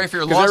you're sorry for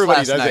your loss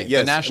last night.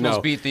 Yes, the Nationals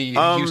beat the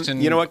Houston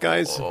you know what,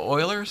 guys?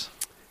 Oilers?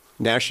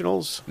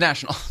 Nationals?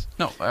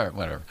 No,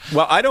 whatever.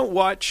 Well, I don't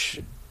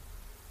watch...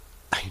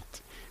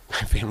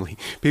 My family,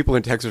 people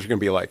in Texas are going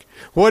to be like,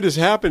 what has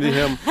happened to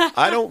him?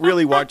 I don't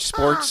really watch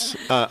sports.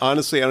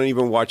 Honestly, I don't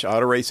even watch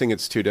auto racing.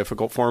 It's too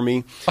difficult for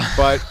me.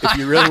 But if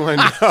you really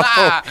want to know,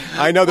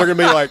 I know they're going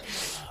to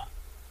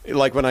be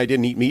like when I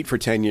didn't eat meat for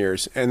 10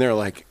 years. And they're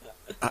like,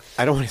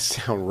 I don't want to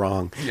sound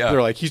wrong. Yeah.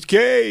 They're like, he's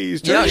gay.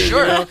 He's dirty, yeah,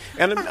 sure.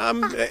 And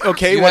I'm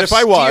okay, what if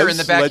I was? In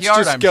the backyard,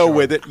 let's just go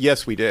with it.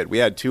 Yes, we did. We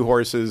had 2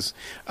 horses,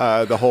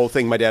 the whole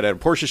thing. My dad had a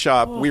Porsche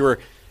shop. Oh. We were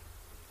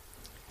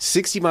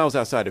 60 miles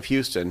outside of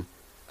Houston.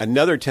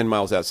 Another 10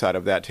 miles outside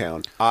of that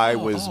town. I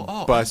was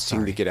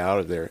busting to get out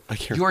of there.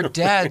 Your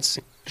dad's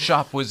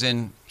shop was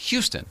in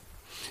Houston.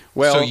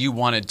 Well, so you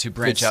wanted to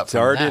branch out from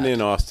that. It started in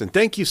Austin.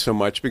 Thank you so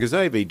much, because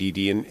I have ADD,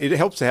 and it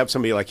helps to have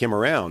somebody like him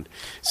around.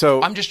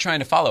 So I'm just trying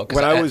to follow,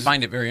 because I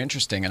find it very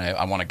interesting, and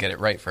I want to get it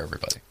right for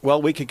everybody. Well,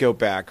 we could go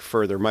back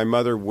further. My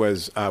mother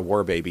was a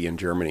war baby in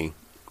Germany.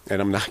 And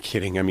I'm not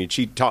kidding. I mean,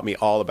 she taught me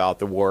all about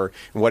the war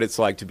and what it's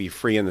like to be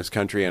free in this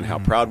country and how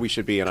proud we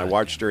should be. And I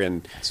watched her,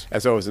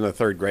 as I was in the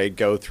 3rd grade,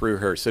 go through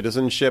her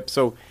citizenship.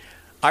 So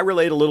I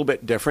relate a little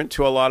bit different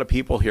to a lot of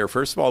people here.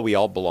 First of all, we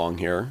all belong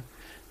here.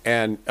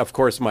 And, of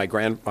course, my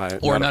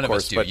or none of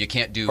us do. You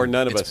can't do. Or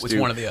none of us do. It's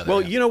one or the other.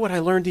 Well, you know what I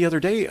learned the other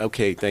day?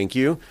 Okay, thank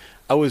you.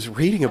 I was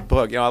reading a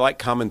book. I like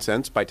Common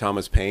Sense by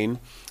Thomas Paine,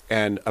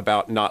 and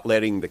about not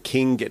letting the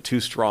king get too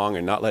strong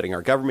and not letting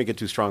our government get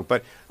too strong.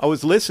 But I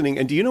was listening,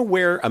 and do you know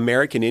where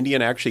American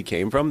Indian actually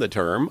came from, the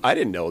term? I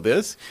didn't know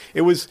this.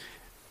 It was...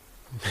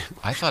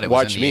 I thought it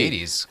was in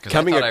the 80s because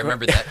I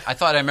remembered that. I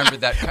thought I remembered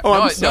that.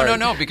 I'm sorry.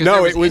 No, because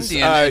there was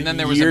Indian and then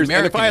there was American.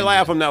 And if I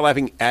laugh, I'm not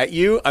laughing at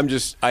you.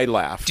 I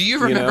laugh. Do you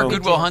remember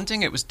Good Will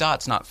Hunting? It was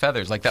dots, not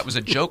feathers. Like that was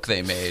a joke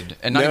they made,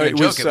 and not even a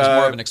joke. It was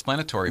more of an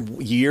explanatory.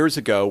 Years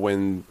ago,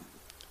 when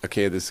this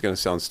is going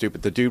to sound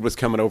stupid. The dude was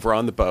coming over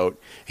on the boat.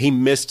 He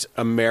missed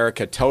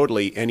America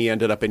totally, and he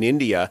ended up in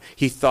India.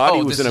 He thought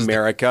he was in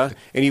America,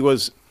 and he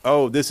was,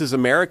 this is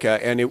America,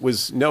 and it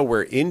was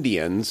we're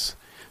Indians.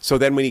 So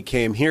then when he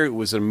came here, it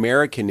was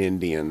American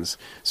Indians.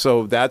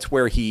 So that's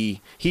where he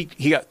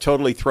got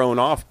totally thrown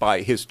off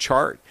by his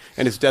chart.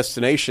 And his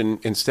destination,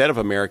 instead of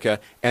America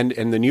and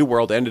the New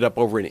World, ended up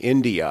over in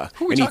India.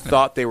 Who are we and he talking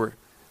thought about? they were...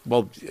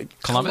 Well,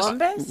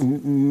 Columbus?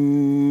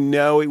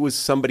 No, it was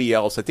somebody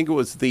else. I think it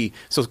was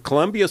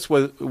Columbus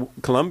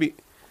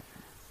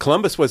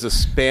was a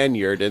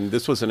Spaniard, and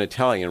this was an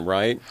Italian,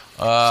 right?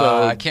 So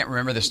I can't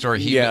remember the story.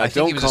 I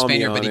think he was a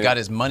Spaniard, but he got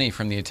his money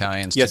from the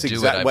Italians to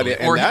do it. I believe.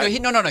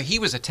 He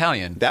was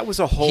Italian. That was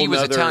a whole. He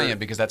was Italian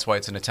because that's why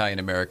it's an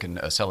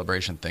Italian-American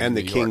celebration thing. And in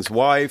the New king's York.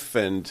 wife,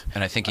 and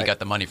I think he got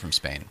the money from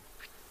Spain.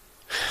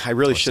 I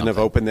really shouldn't have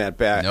opened that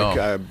that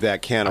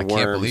can of worms. I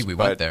can't believe we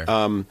went there.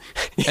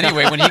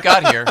 Anyway, when he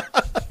got here,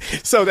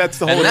 so that's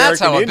the whole. And that's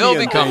American how a bill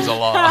Indian becomes a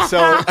law.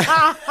 So.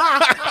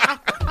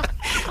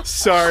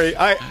 Sorry,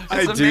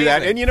 I do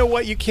that. And you know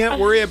what? You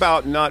can't worry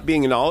about not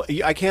being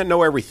I can't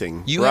know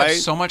everything. You right? have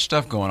so much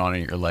stuff going on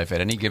in your life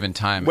at any given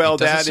time. Well,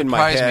 it doesn't that in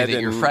my surprise head me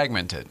that you're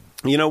fragmented.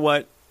 You know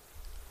what?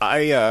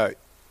 I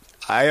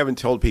haven't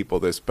told people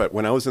this, but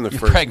when I was in the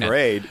first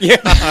grade,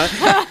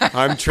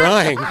 I'm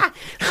trying.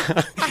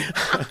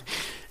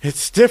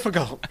 It's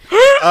difficult.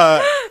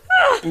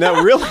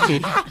 No, really.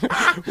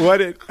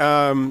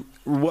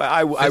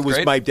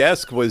 My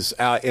desk was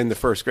in the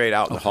first grade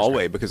out in the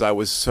hallway because I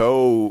was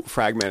so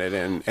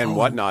fragmented and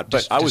whatnot.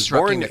 But I was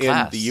born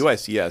in the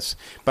U.S., yes.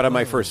 But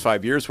my first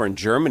 5 years were in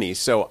Germany,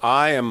 so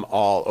I am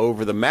all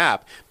over the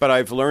map. But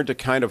I've learned to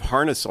kind of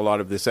harness a lot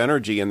of this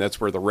energy, and that's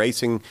where the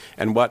racing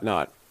and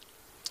whatnot.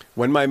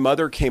 When my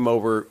mother came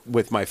over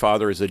with my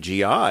father as a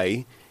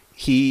GI,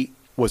 he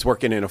was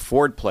working in a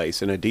Ford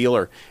place, in a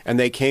dealer, and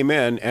they came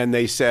in and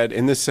they said,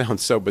 and this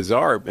sounds so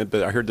bizarre, but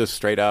I heard this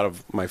straight out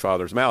of my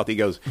father's mouth. He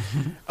goes,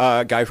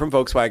 a guy from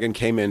Volkswagen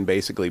came in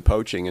basically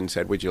poaching and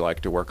said, would you like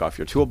to work off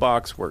your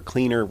toolbox, work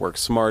cleaner, work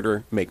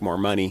smarter, make more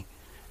money?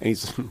 And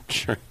he's,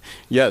 sure,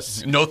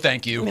 yes. No,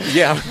 thank you.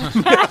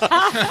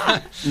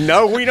 Yeah.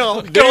 No, we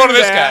don't Go to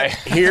this that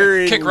guy. here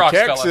in Kick rocks,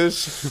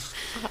 Texas.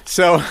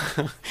 So...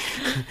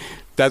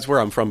 That's where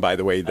I'm from, by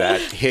the way. That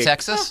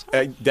Texas,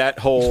 that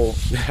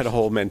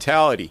whole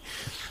mentality.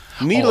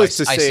 Needless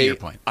to say, I see your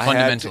point.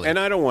 Fundamentally, and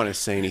I don't want to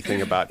say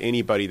anything about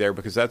anybody there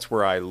because that's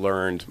where I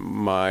learned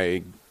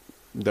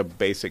the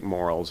basic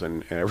morals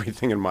and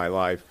everything in my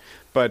life.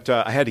 But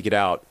I had to get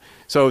out,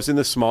 so I was in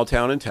this small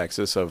town in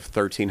Texas of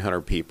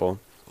 1,300 people.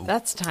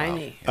 That's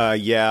tiny.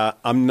 Yeah,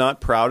 I'm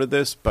not proud of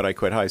this, but I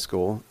quit high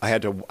school. I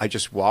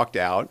just walked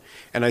out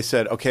and I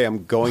said, "Okay,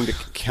 I'm going to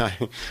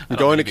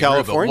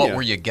California." What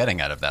were you getting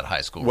out of that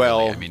high school? Well,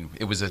 really? I mean,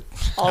 it was a.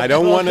 I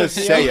don't want to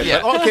say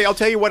it, but okay, I'll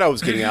tell you what I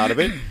was getting out of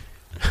it.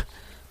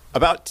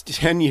 About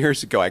 10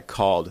 years ago, I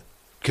called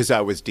because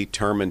I was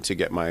determined to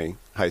get my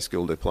high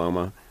school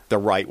diploma the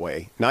right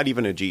way, not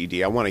even a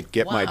GED. I want to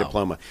get my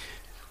diploma.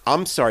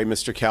 I'm sorry,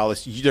 Mr.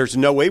 Callis, there's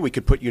no way we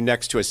could put you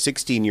next to a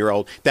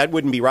 16-year-old. That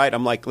wouldn't be right.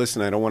 I'm like,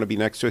 listen, I don't want to be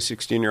next to a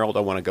 16-year-old.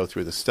 I want to go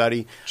through the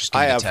study. Just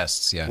give the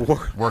tests,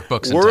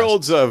 workbooks and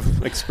worlds tests.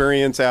 of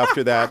experience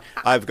after that.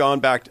 I've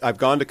gone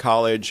to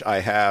college.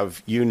 I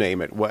have, you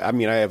name it. I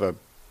mean, I have a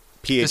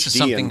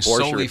PhD in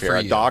abortion repair,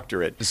 a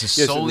doctorate. This is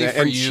solely for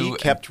you. And she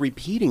kept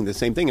repeating the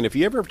same thing. And if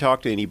you ever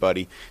talk to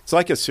anybody, it's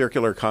like a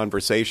circular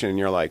conversation, and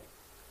you're like,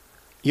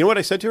 you know what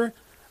I said to her?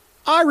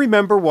 I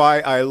remember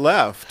why I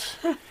left.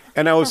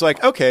 And I was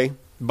like, okay,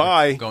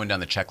 bye. Going down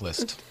the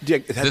checklist. Yeah,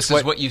 this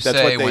is what you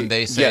say when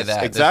they say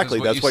that. Exactly.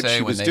 That's what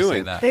she was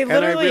doing. They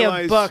literally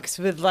have books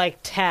with like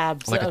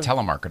tabs. Like a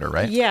telemarketer,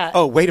 right? Yeah.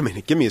 Oh, wait a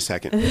minute. Give me a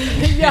second.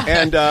 Yeah.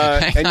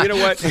 And you know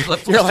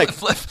what? You're like,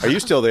 are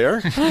you still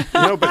there?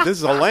 No, but this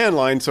is a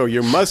landline, so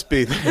you must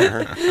be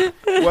there.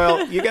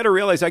 Well, you got to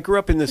realize I grew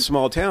up in this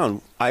small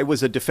town. I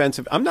was a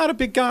defensive. I'm not a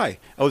big guy.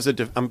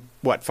 I'm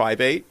what,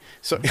 5'8"?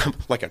 So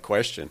like a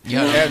question.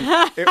 Yeah.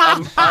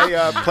 And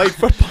I played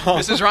football.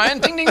 This is Ryan.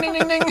 Ding, ding, ding,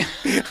 ding, ding.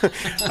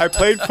 I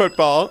played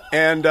football,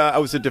 and I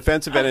was a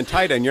defensive end and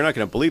tight end. You're not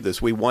going to believe this.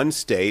 We won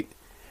state.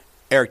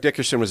 Eric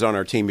Dickerson was on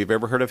our team. You've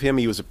ever heard of him?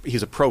 He's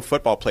a pro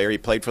football player. He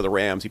played for the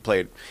Rams.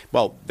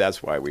 Well,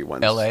 that's why we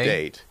won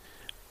state.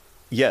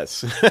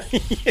 Yes.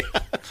 Yeah.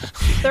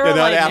 They're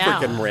not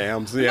African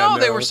Rams. Yeah, no,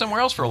 they were somewhere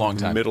else for a long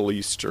time. Middle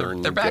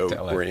Eastern they're back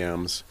to LA.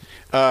 Rams.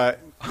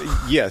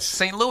 Yes.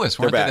 St. Louis.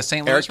 They're Weren't they back. the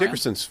St. Louis Eric Rams?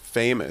 Dickerson's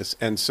famous,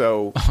 and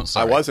so I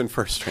sorry. wasn't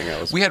first string.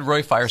 We had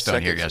Roy Firestone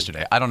second here string.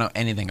 yesterday. I don't know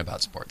anything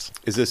about sports.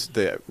 Is this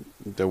the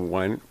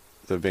one,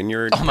 the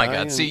vineyard? Oh, my guy?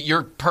 God. See,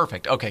 you're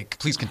perfect. Okay,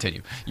 please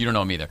continue. You don't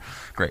know him either.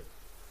 Great.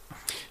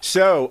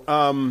 So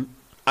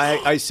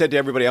I said to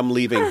everybody, I'm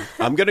leaving.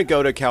 I'm going to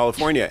go to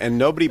California, and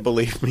nobody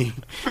believed me.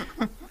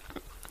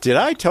 Did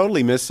I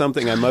totally miss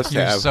something? I must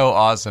You're have. so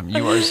awesome.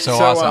 You are so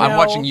awesome. I'm No.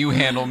 watching you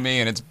handle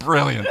me, and it's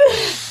brilliant.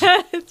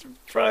 It's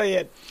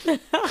brilliant.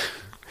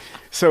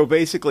 So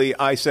basically,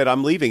 I said,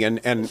 I'm leaving.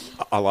 And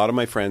a lot of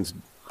my friends,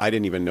 I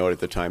didn't even know it at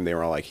the time. They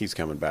were all like, he's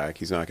coming back.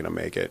 He's not going to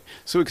make it.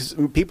 So because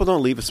people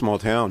don't leave a small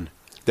town.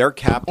 They're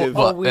captive.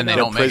 Well, and they they're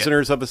don't make it.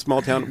 prisoners of a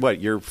small town.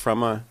 What, you're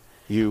from a...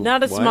 You,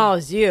 Not as what? small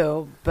as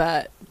you,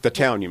 but The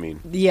town, you mean?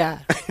 yeah.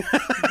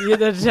 You're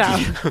the town.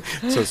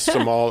 It's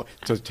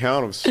a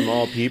town of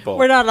small people.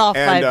 We're not all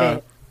And,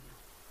 5'8".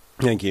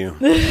 Thank you.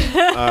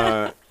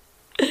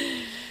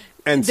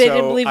 And They so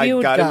didn't believe you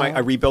would go. I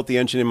rebuilt the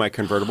engine in my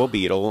convertible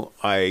Beetle.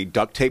 I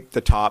duct taped the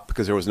top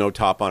because there was no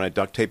top on it.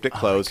 Duct taped it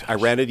closed. I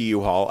rented a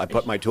U-Haul. I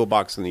put my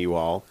toolbox in the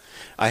U-Haul.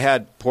 I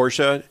had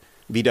Porsche,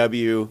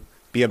 VW,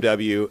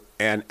 BMW,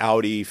 and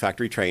Audi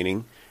factory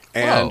training.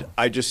 And Whoa.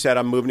 I just said,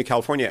 I'm moving to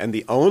California. And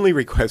the only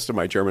request of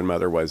my German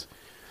mother was,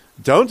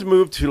 don't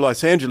move to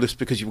Los Angeles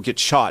because you will get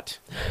shot.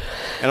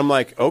 And I'm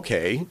like,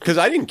 okay. Because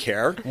I didn't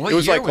care. What It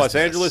was year like was Los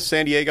this? Angeles,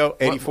 San Diego,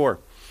 84.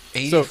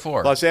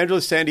 84. So Los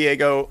Angeles, San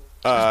Diego.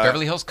 It was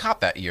Beverly Hills Cop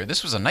that year.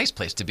 This was a nice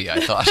place to be, I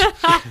thought.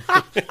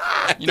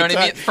 You know what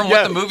I mean? From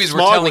Yeah, what the movies were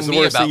smog telling was the me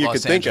worst about thing you Los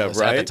could think of,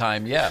 Angeles at the right?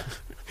 time, yeah.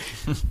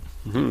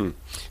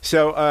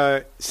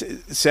 So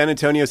San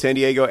Antonio, San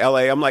Diego,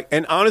 LA, I'm like,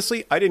 and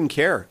honestly, I didn't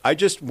care. I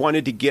just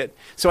wanted to get,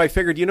 so I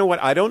figured, you know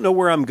what, I don't know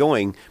where I'm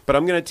going, but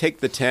I'm going to take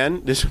the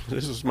 10. This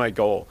was my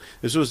goal.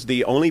 This was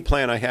the only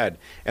plan I had.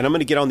 And I'm going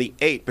to get on the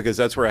 8 because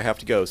that's where I have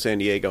to go, San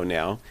Diego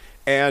now.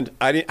 And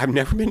I've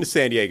never been to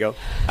San Diego.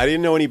 I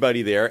didn't know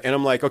anybody there. And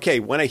I'm like, okay,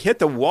 when I hit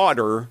the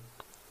water,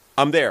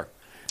 I'm there.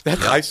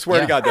 I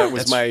swear to God, that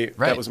was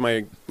that was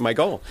my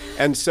goal.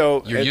 And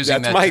so You're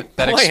using that's my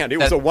that plan. It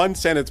was a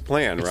one-sentence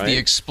plan, It's right? the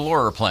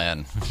explorer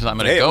plan. I'm going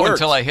to Hey, it go worked.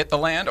 until I hit the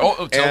land.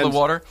 Oh, till And the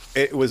water.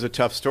 It was a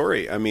tough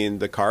story. I mean,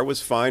 the car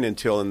was fine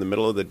until in the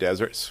middle of the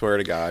desert, swear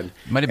to God.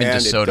 Might have been And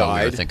it DeSoto we were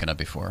died. thinking of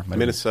before.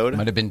 Minnesota?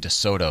 Might have been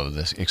DeSoto,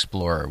 this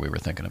explorer we were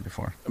thinking of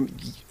before.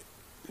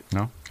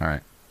 No? All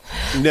right.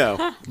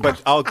 No,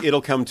 but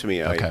it'll come to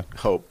me, Okay. I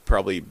hope,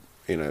 probably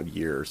in a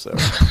year or so.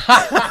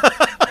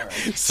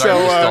 Sorry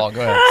to stall.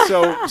 Go ahead.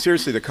 So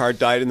seriously, the car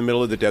died in the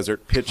middle of the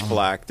desert, pitch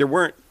black. There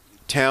weren't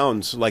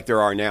towns like there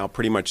are now,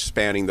 pretty much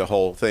spanning the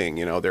whole thing.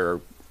 You know, they're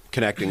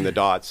connecting the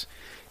dots.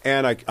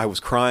 And I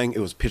was crying. It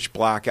was pitch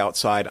black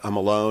outside. I'm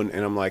alone,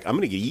 and I'm like, I'm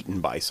going to get eaten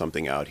by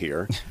something out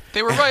here.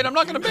 They were right. I'm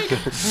not going to make it.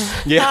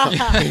 Yeah,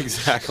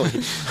 exactly.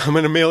 I'm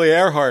an Amelia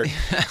Earhart,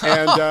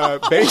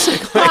 and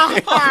basically,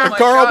 the my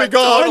car will be God,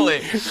 gone. totally.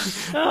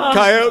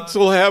 Coyotes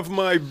will have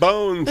my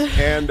bones,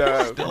 and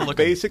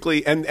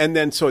basically, and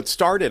then so it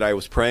started. I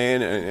was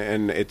praying,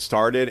 and it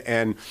started,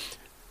 and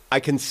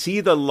I can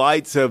see the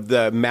lights of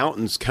the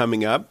mountains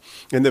coming up.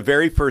 And the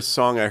very first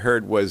song I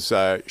heard was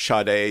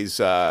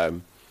Sade's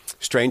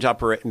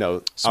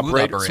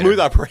Smooth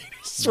Operator.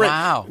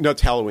 Wow. No,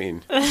 it's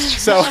Halloween.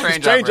 So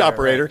Strange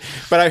Operator. right.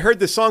 But I heard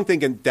the song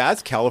thinking,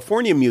 that's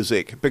California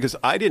music, because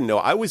I didn't know.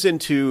 I was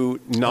into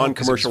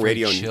non-commercial very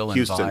radio chill in and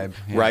Houston, vibe,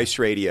 yeah. Rice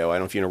Radio. I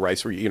don't know if you know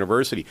Rice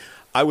University.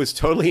 I was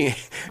totally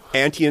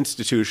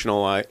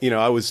anti-institutional.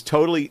 I was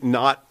totally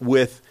not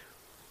with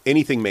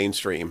anything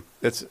mainstream.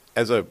 That's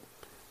as a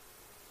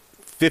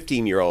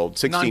 15-year-old,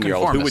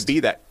 16-year-old, who would Nonconformist. be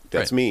that?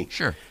 That's Right. me.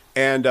 Sure.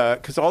 And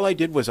because all I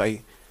did was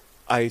I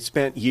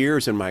spent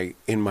years in my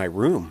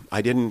room.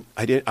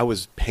 I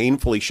was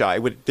painfully shy.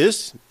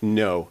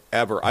 No,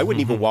 ever. I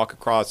wouldn't even walk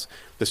across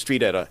the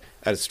street at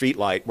a street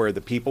light where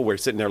the people were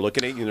sitting there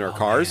looking at you in their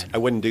cars. man. I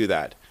wouldn't do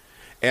that.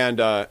 And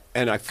I 'Cause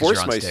you're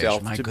forced on stage.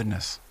 myself My to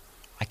goodness.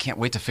 I can't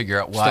wait to figure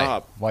out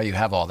why you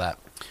have all that.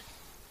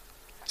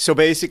 So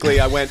basically,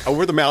 I went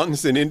over the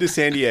mountains and into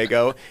San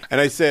Diego,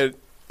 and I said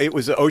it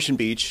was Ocean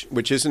Beach,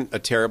 which isn't a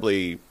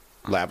terribly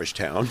lavish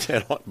town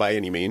by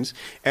any means,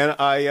 and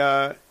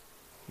I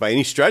by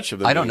any stretch of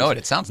the I don't means. know it.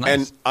 It sounds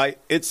nice. And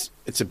it's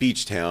a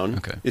beach town.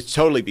 Okay. It's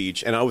totally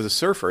beach, and I was a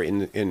surfer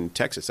in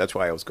Texas. That's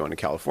why I was going to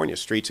California.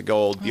 Streets of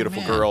gold,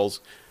 beautiful man. girls,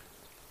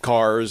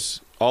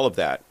 cars, all of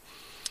that.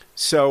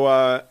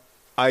 So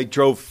I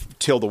drove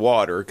till the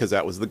water because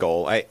that was the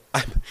goal.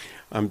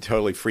 I'm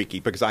totally freaky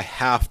because I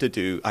have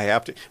to.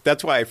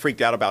 That's why I freaked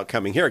out about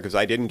coming here, because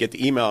I didn't get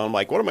the email. I'm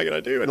like, what am I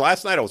going to do? And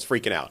last night I was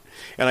freaking out.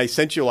 And I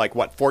sent you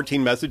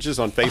 14 messages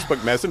on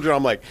Facebook Messenger.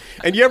 I'm like,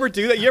 and you ever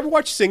do that? You ever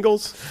watch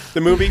Singles, the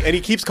movie? And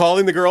he keeps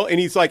calling the girl and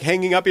he's like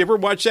hanging up. You ever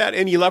watch that?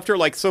 And he left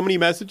her so many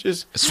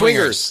messages.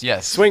 Swingers,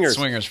 yes. Swingers.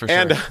 Swingers for sure.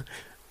 And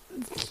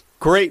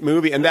great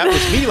movie. And that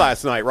was me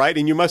last night, right?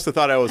 And you must have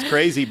thought I was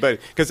crazy,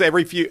 but because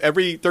every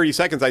 30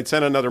 seconds I'd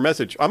send another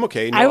message. I'm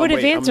okay. No, I would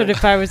have wait, answered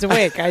if I was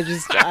awake. I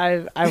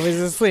was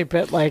asleep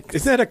at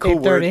Isn't that a cool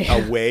 8:30. word?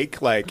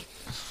 Awake?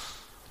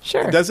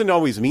 Sure. It doesn't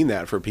always mean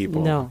that for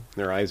people. No.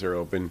 Their eyes are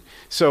open.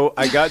 So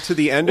I got to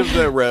the end of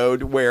the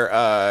road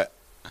where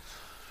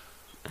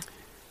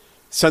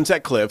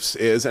Sunset Cliffs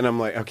is, and I'm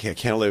like, okay, I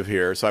can't live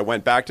here. So I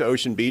went back to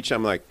Ocean Beach.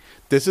 I'm like,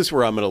 this is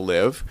where I'm going to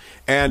live.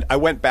 And I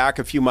went back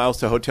a few miles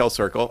to Hotel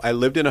Circle. I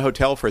lived in a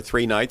hotel for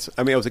 3 nights.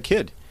 I mean, I was a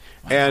kid.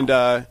 Wow.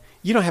 And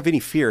you don't have any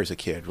fear as a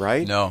kid,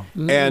 right? No.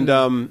 And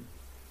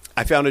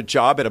I found a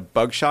job at a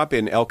bug shop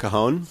in El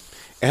Cajon,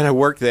 and I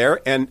worked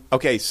there. And,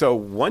 okay, so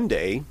one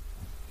day,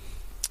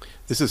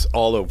 this is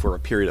all over a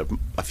period of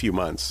a few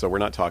months, so we're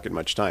not talking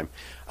much time.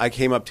 I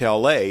came up to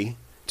L.A.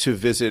 to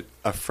visit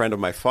a friend of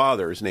my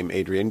father's named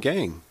Adrian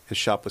Gang. His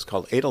shop was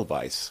called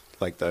Edelweiss,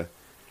 like the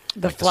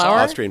flower?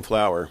 Austrian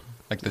flower.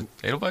 Like the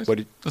Edelweiss?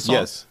 The song?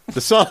 Yes.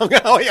 The song.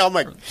 Oh, yeah. I'm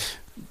like,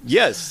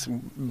 yes.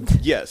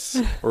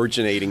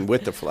 Originating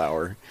with the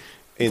flower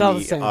in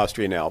the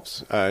Austrian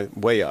Alps,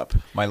 way up.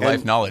 My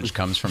life knowledge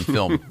comes from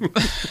film.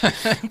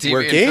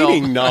 We're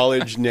gaining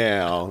knowledge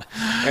now.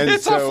 And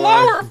it's a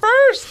flower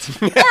first.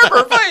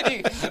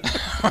 Arborvitae.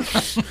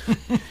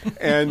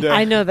 And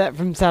I know that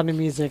from Sound of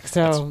Music.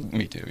 So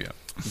me too. Yeah.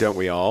 Don't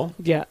we all?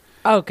 Yeah.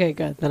 Okay.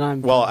 Good. Then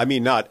I'm. Well, I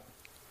mean, not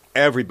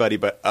everybody,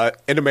 but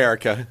in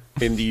America,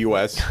 in the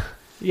U.S.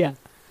 Yeah.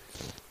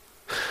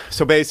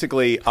 So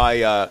basically,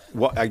 I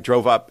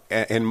drove up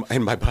in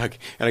my bug,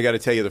 and I got to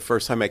tell you, the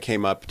first time I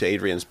came up to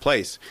Adrian's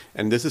place,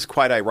 and this is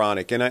quite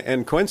ironic,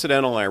 and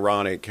coincidental and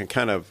ironic, and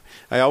kind of,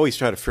 I always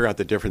try to figure out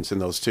the difference in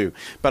those two.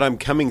 But I'm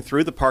coming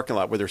through the parking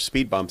lot where there's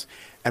speed bumps,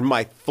 and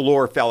my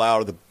floor fell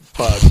out of the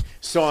bug.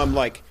 So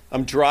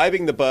I'm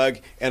driving the bug,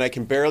 and I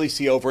can barely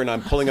see over, and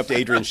I'm pulling up to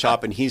Adrian's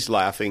shop, and he's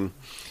laughing.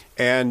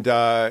 And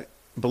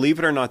believe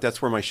it or not,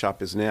 that's where my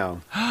shop is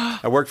now.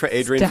 I worked for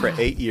Adrian for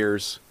 8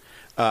 years.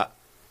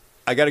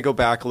 I got to go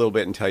back a little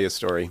bit and tell you a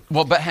story.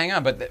 Well, but hang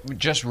on. But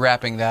just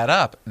wrapping that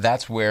up,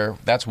 that's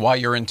why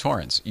you're in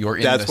Torrance. You're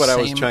in that's the what same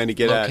I was trying to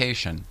get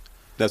location.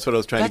 At. That's what I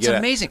was trying to get at. That's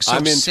amazing. So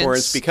I'm in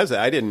Torrance because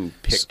I didn't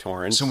pick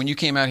Torrance. So when you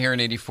came out here in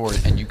 '84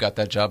 and you got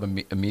that job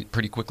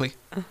pretty quickly?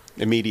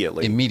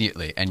 Immediately.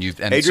 And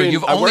you've Adrian,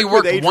 you've only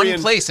worked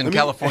one place in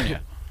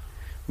California.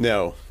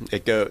 No,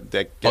 there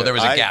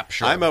was a gap.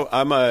 Sure.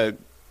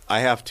 I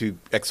have to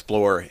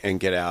explore and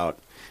get out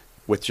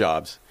with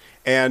jobs.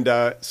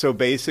 And so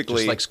basically...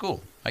 Just like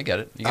school. I get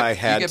it. I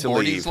had to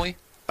bored leave. Easily?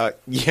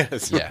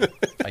 Yes. Yeah,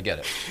 I get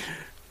it.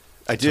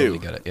 I do. Totally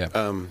get it,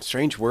 yeah.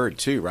 Strange word,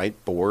 too, right?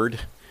 Bored.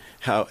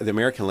 How the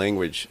American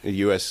language,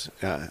 U.S.,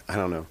 I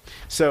don't know.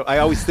 So I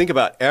always think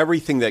about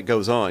everything that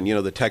goes on. You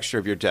know, the texture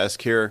of your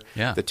desk here,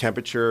 the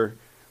temperature,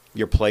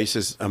 your place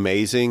is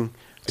amazing.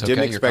 I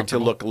didn't expect to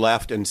look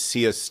left and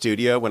see a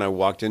studio when I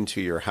walked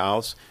into your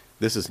house.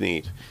 This is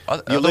neat.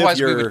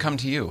 Otherwise, we would come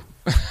to you.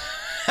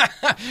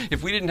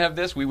 If we didn't have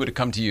this, we would have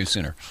come to you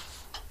sooner.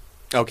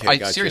 Okay,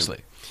 gotcha.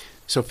 Seriously.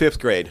 So 5th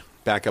grade,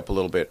 back up a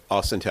little bit,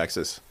 Austin,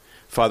 Texas.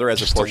 Father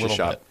has a Porsche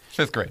shop.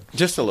 Bit. 5th grade.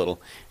 Just a little.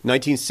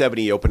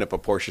 1970, he opened up a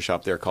Porsche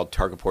shop there called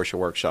Targa Porsche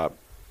Workshop.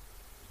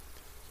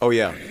 Oh,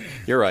 yeah,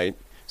 you're right.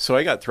 So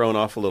I got thrown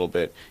off a little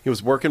bit. He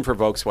was working for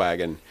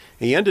Volkswagen.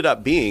 He ended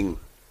up being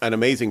an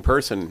amazing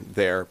person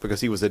there because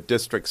he was a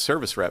district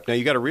service rep. Now,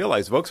 you got to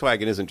realize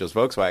Volkswagen isn't just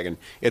Volkswagen.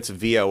 It's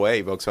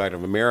VOA, Volkswagen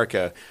of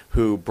America,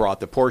 who brought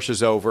the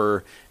Porsches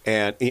over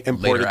and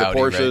imported the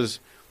Porsches. Right?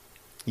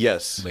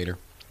 Yes. Later.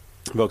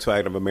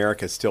 Volkswagen of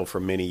America still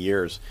for many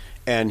years.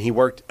 And he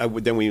worked,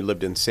 then we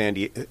lived in San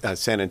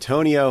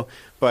Antonio.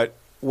 But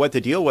what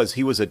the deal was,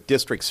 he was a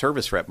district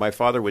service rep. My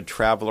father would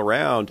travel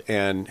around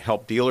and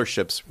help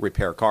dealerships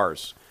repair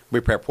cars.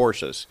 Repair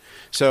Porsches.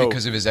 So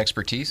because of his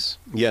expertise?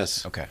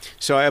 Yes. Okay.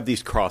 So I have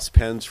these cross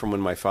pens from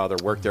when my father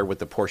worked there with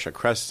the Porsche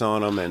crests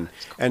on them.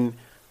 And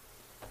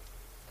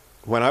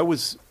when I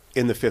was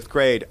in the 5th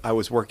grade, I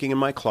was working in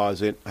my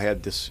closet. I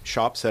had this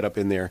shop set up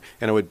in there,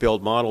 and I would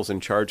build models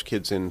and charge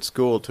kids in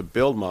school to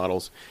build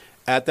models.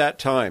 At that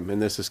time, and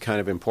this is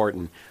kind of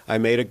important, I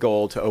made a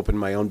goal to open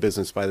my own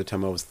business by the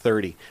time I was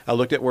 30. I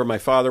looked at where my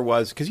father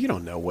was, because you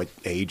don't know what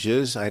age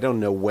is. I don't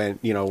know when,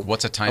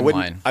 What's a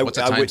timeline? What's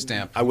a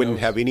timestamp? I wouldn't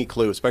have any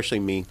clue, especially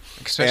me.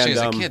 Especially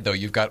as a kid, though.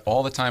 You've got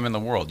all the time in the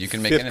world. You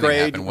can make anything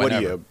happen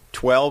whenever. What are you,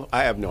 12?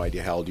 I have no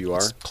idea how old you are.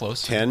 It's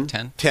close. 10?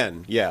 10.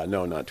 10, yeah.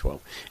 No, not 12.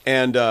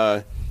 And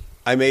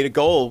I made a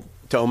goal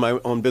to own my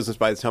own business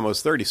by the time I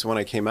was 30. So when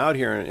I came out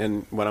here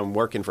and when I'm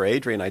working for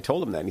Adrian, I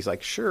told him that. And he's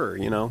like, sure,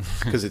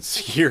 because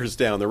it's years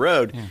down the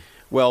road. Yeah.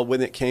 Well,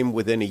 when it came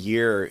within a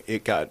year,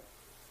 it got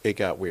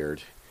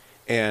weird.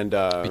 And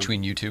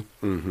between you two?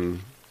 Mm-hmm.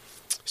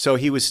 So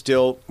he was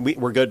still,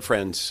 we're good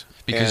friends.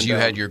 Because you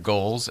had your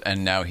goals,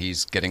 and now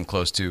he's getting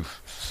close to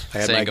I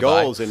had saying my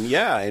goodbye. goals,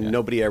 and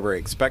nobody ever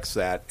expects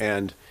that.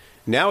 And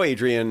now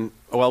Adrian,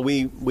 well,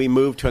 we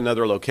moved to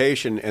another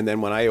location, and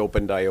then when I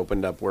opened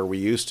up where we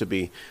used to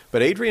be.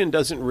 But Adrian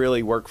doesn't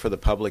really work for the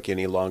public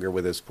any longer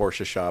with his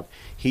Porsche shop.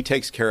 He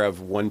takes care of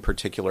one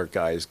particular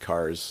guy's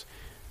cars.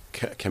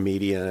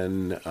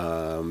 comedian,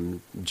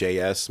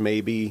 JS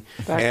maybe,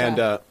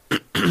 and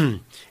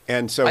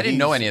and so I didn't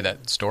know any of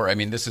that story. I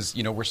mean, this is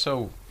we're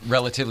so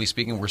relatively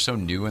speaking, we're so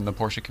new in the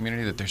Porsche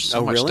community that there's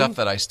so much stuff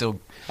that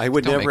I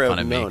would don't never make fun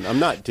have of me. known. I'm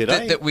not. Did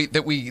I?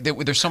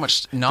 That there's so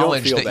much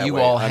knowledge feel that that you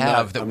way. all I'm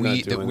have not- I'm that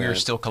not doing we are that.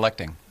 still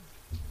collecting.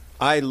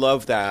 I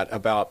love that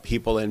about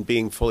people and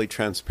being fully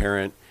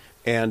transparent,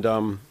 and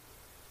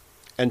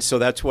so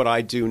that's what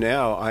I do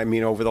now. I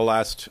mean, over the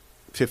last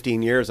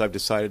 15 years, I've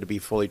decided to be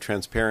fully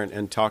transparent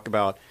and talk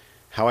about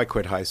how I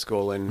quit high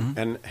school.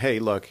 And hey,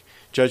 look,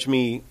 judge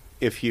me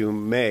if you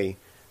may,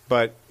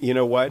 but you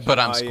know what? But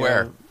I'm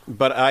square.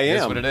 But I am. It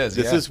is what it is.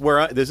 This yeah. is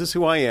where this is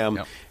who I am.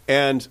 Yep.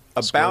 And Square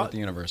with about the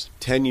universe.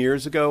 10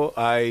 years ago,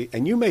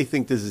 and you may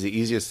think this is the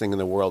easiest thing in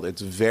the world.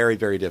 It's very,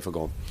 very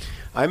difficult.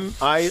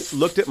 I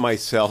looked at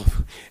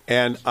myself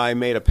and I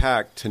made a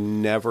pact to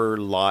never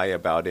lie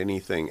about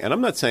anything. And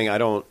I'm not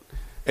saying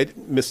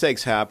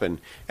mistakes happen.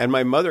 And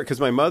my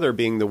mother,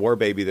 being the war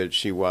baby that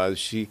she was,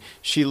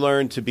 she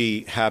learned to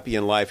be happy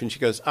in life. And she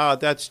goes,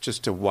 that's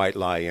just a white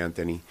lie,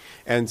 Anthony.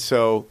 And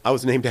so I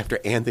was named after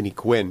Anthony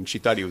Quinn. She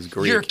thought he was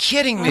Greek. You're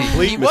kidding me.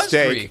 Complete He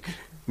mistake. was Greek.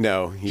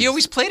 No, He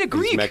always played a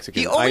Greek. He's Mexican.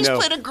 He always I know.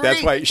 played a Greek.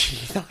 That's why she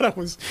thought I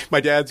was. My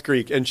dad's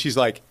Greek, and she's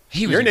like,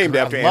 He was "You're named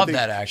incredible. after I love Anthony."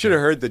 that actor. Should have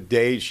heard the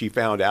day she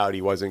found out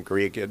he wasn't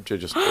Greek. It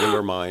just blew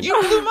her mind. You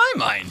blew my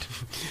mind.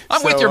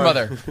 I'm with So, your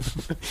mother.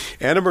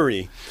 Anna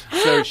Marie.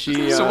 So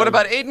she. So what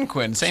about Aiden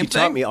Quinn? Same she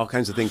thing. taught me all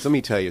kinds of things. Let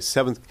me tell you,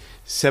 7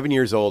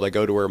 years old, I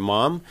go to her,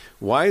 Mom,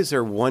 why is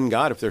there one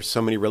God if there's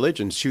so many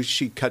religions?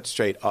 She cut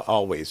straight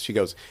always. She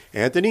goes,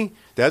 Anthony,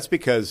 that's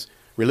because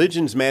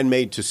religion's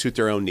man-made to suit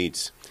their own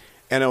needs.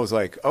 And I was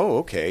like, oh,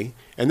 okay.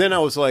 And then I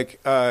was like,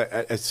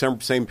 at some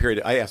same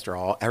period, I asked her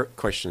all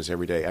questions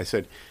every day. I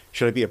said,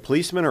 should I be a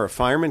policeman or a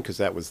fireman? Because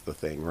that was the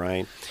thing,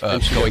 right?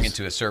 And she Going goes,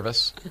 into a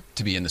service?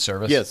 To be in the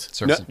service? Yes.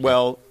 Service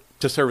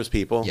To service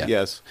people, Yeah.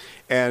 yes.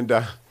 And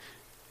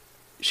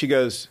she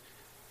goes,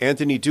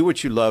 Anthony, do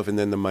what you love and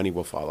then the money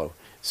will follow.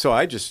 So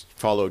I just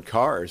followed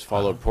cars,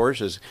 followed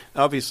Porsches.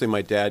 Obviously,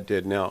 my dad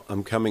did. Now,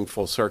 I'm coming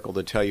full circle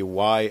to tell you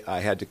why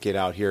I had to get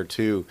out here,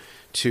 too,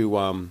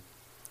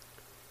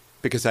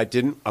 because I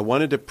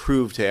wanted to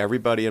prove to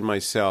everybody and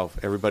myself,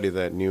 everybody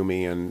that knew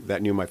me and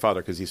that knew my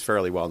father, because he's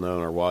fairly well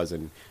known, or was,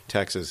 in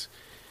Texas.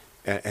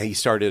 And he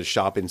started a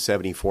shop in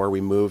 74.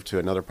 We moved to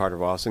another part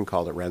of Austin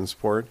called it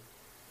Rensport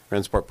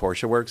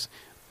Porsche Works.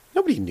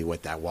 Nobody knew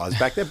what that was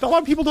back then. A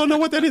lot of people don't know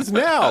what that is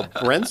now.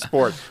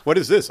 Rensport. What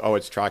is this? Oh,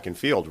 it's track and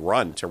field,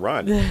 run.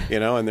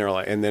 And they're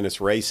like, and then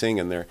it's racing,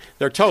 and they're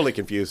totally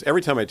confused.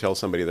 Every time I tell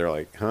somebody, they're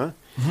like, huh?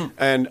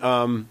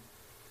 And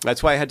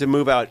that's why I had to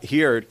move out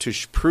here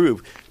to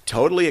prove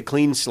totally a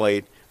clean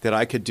slate that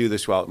I could do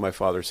this with my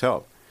father's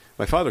help.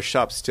 My father's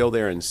shop's still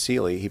there in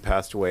Sealy. He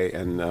passed away,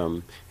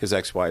 and his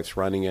ex-wife's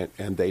running it,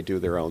 and they do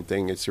their own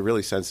thing. It's a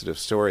really sensitive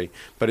story,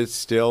 but it's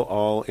still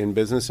all in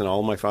business and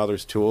all my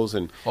father's tools.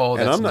 And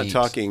I'm not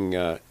talking.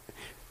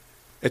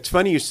 It's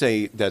funny you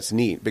say that's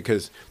neat,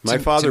 because my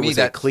father was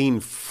a clean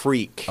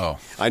freak. Oh.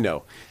 I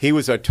know. He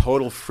was a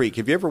total freak.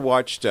 Have you ever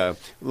watched, I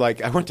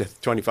went to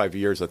 25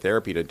 years of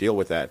therapy to deal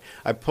with that.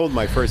 I pulled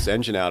my first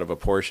engine out of a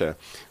Porsche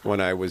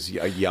when I was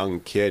a young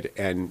kid,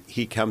 and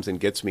he comes and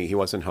gets me. He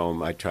wasn't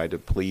home. I tried to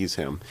please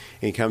him.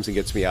 And he comes and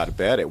gets me out of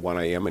bed at 1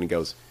 a.m. and he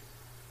goes,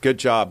 good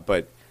job,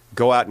 but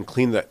go out and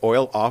clean the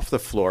oil off the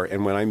floor.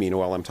 And when I mean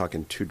oil, I'm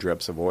talking 2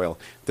 drips of oil.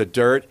 The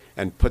dirt,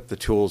 and put the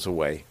tools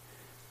away.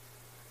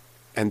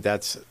 And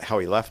that's how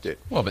he left it.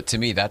 Well, but to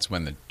me, that's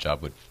when the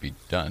job would be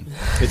done.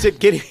 Is it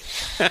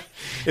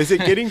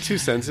getting too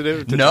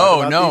sensitive? To No.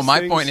 talk about these My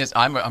things? point is,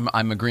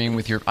 I'm agreeing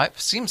with your. It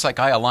seems like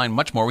I align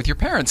much more with your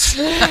parents.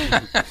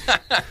 Isn't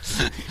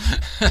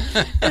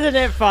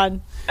it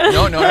fun?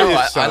 No.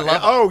 I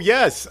love. Oh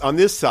yes, on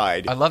this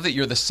side. I love that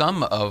you're the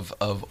sum of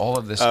all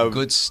of this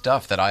good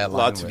stuff that I align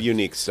with. Lots of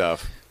unique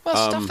stuff.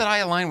 Well, stuff that I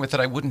align with that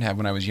I wouldn't have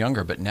when I was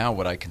younger, but now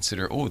what I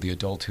consider, the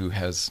adult who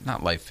has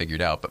not life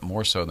figured out, but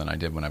more so than I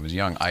did when I was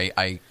young.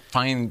 I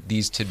find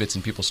these tidbits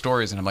in people's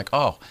stories, and I'm like,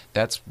 oh,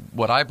 that's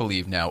what I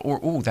believe now,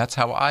 or that's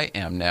how I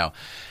am now.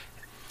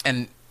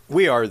 And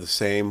we are the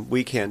same.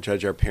 We can't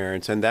judge our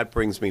parents, and that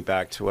brings me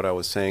back to what I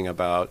was saying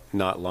about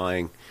not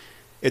lying.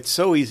 It's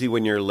so easy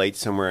when you're late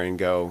somewhere and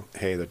go,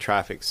 hey, the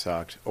traffic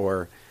sucked,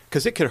 or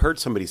because it could hurt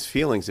somebody's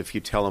feelings if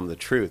you tell them the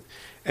truth.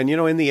 And,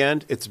 in the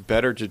end, it's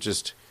better to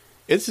just...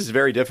 This is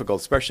very difficult,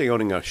 especially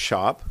owning a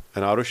shop,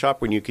 an auto shop,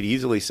 when you could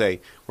easily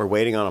say, we're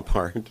waiting on a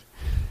part,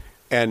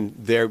 and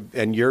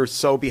you're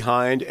so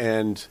behind,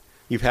 and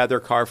you've had their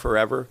car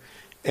forever.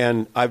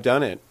 And I've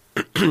done it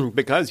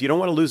because you don't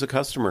want to lose a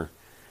customer.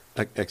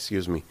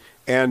 Excuse me.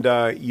 And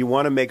you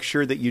want to make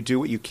sure that you do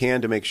what you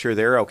can to make sure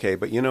they're okay.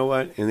 But you know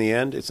what? In the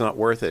end, it's not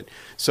worth it.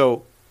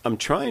 So I'm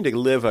trying to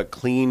live a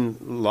clean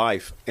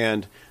life.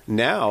 And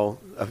now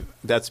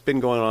that's been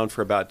going on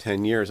for about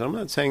 10 years. I'm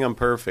not saying I'm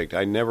perfect.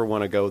 I never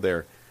want to go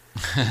there.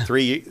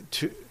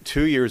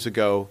 2 years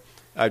ago,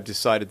 I've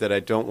decided that I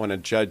don't want to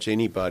judge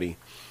anybody.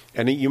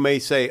 And you may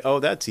say, oh,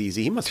 that's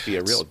easy. He must be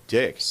a real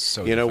dick.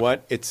 So you know difficult.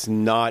 what? It's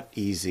not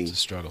easy. It's a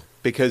struggle.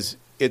 Because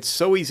it's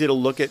so easy to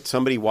look at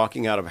somebody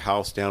walking out of a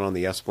house down on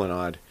the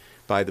Esplanade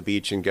by the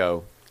beach and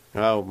go,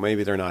 oh,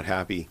 maybe they're not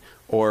happy.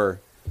 Or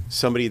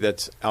somebody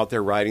that's out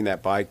there riding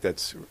that bike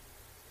that's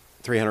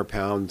 300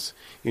 pounds.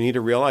 You need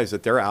to realize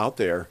that they're out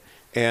there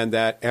and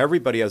that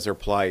everybody has their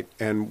plight,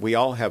 and we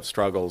all have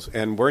struggles,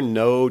 and we're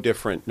no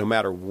different. No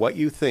matter what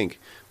you think,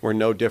 we're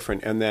no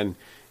different. And then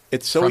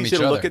it's so From easy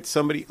each to look other. at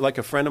somebody like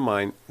a friend of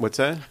mine. What's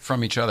that?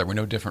 From each other. We're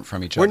no different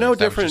from each other. We're no Is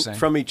that what you're different saying?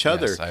 from each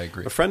other. Yes, I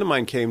agree. A friend of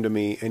mine came to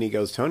me and he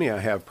goes, Tony, I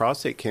have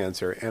prostate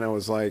cancer. And I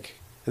was like,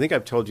 I think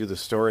I've told you the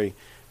story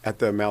at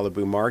the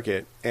Malibu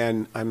market.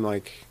 And I'm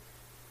like,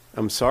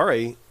 I'm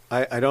sorry.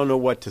 I don't know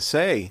what to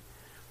say.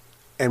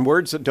 And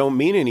words that don't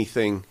mean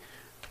anything.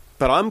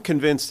 But I'm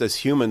convinced as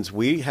humans,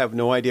 we have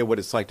no idea what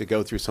it's like to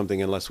go through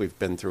something unless we've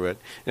been through it.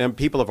 And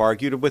people have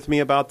argued with me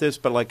about this,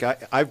 but like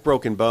I've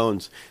broken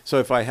bones. So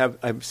if I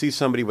see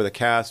somebody with a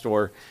cast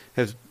or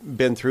has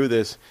been through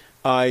this,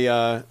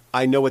 I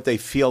know what they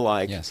feel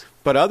like. Yes.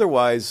 But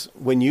otherwise,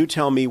 when you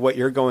tell me what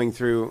you're going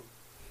through,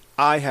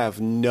 I have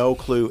no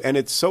clue. And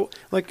it's so,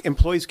 like,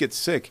 employees get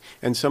sick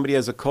and somebody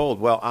has a cold.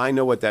 Well, I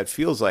know what that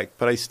feels like,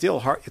 but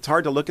it's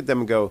hard to look at them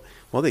and go,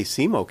 well, they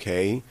seem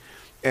okay.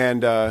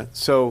 And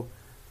so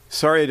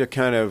sorry to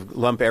kind of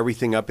lump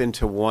everything up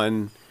into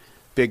one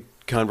big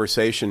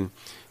conversation.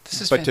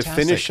 This is but fantastic.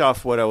 To finish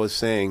off what I was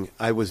saying,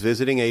 I was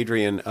visiting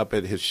Adrian up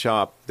at his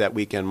shop that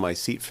weekend. My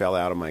seat fell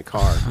out of my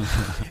car.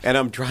 And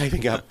I'm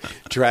driving up,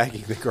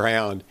 dragging the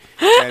ground.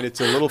 And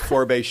it's a little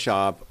 4-bay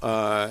shop.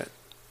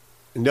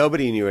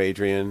 Nobody knew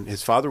Adrian.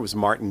 His father was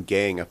Martin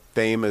Gang, a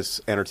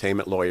famous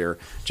entertainment lawyer.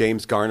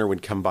 James Garner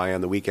would come by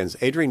on the weekends.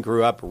 Adrian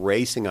grew up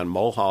racing on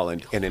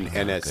Mulholland in an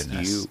NSU.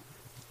 goodness.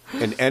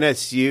 An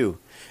NSU.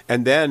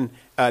 And then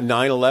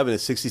 9/11, a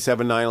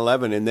 67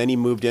 9/11, and then he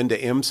moved into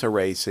IMSA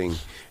racing.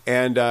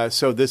 And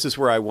so this is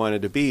where I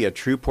wanted to be, a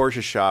true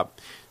Porsche shop.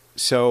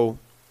 So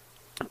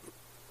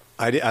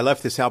I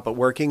left this out, but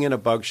working in a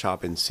bug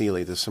shop in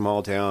Sealy, the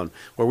small town,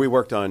 where we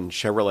worked on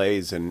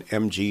Chevrolets and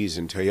MGs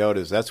and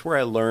Toyotas, that's where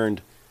I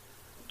learned.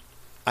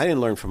 I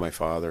didn't learn from my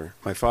father.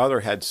 My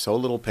father had so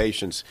little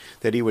patience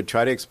that he would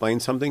try to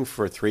explain something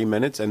for 3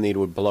 minutes and he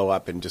would blow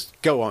up and just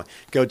go on,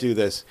 go do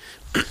this.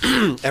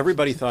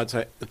 Everybody thought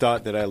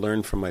that I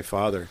learned from my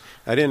father.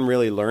 I didn't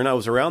really learn. I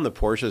was around the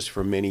Porsches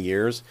for many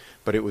years,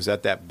 but it was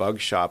at that bug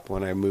shop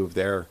when I moved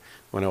there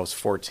when I was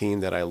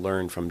 14 that I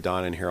learned from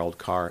Don and Harold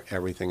Carr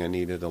everything I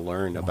needed to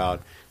learn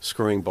about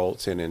screwing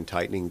bolts in and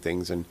tightening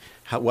things and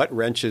what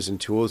wrenches and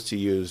tools to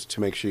use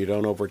to make sure you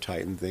don't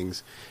over-tighten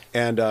things.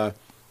 And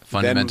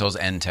fundamentals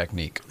and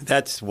technique.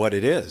 That's what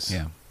it is.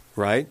 Yeah.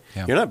 Right?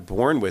 Yeah. You're not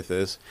born with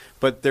this,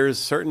 but there's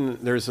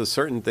a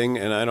certain thing,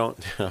 and I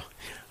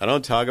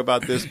don't talk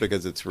about this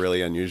because it's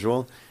really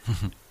unusual.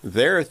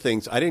 There are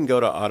things I didn't go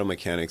to auto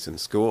mechanics in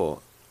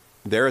school.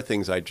 There are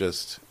things I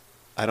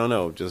don't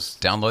know, just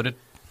downloaded.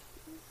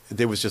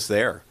 It was just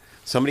there.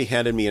 Somebody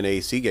handed me an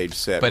AC gauge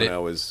set when I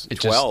was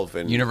 12,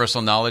 and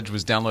universal knowledge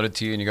was downloaded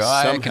to you, and you go,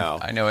 somehow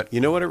I know it.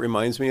 You know what it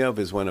reminds me of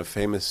is when a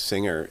famous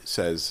singer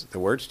says, "The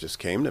words just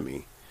came to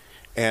me."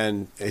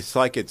 And it's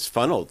like it's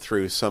funneled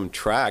through some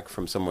track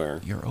from somewhere.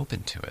 You're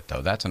open to it,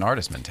 though. That's an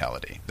artist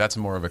mentality. That's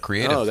more of a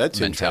creative Oh, that's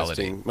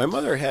mentality. interesting. My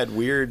mother had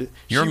weird.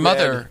 Your she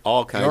mother, read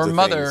all kinds your of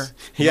mother, things.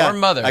 Yeah, your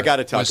mother. I got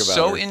to talk was about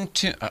so her. in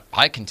tune.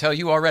 I can tell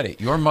you already.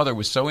 Your mother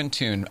was so in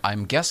tune.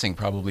 I'm guessing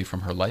probably from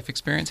her life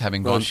experience,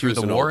 having gone she through was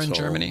the an war old in soul.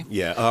 Germany.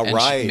 Yeah, And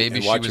right. maybe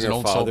and she watching was an her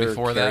old soul father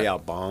before carry that.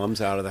 out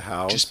bombs out of the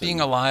house. Just being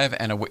alive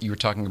and what you were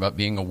talking about,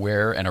 being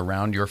aware and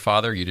around your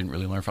father, you didn't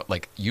really learn from.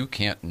 Like you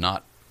can't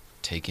not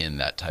take in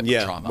that type of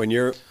trauma. When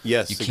you're you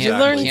exactly.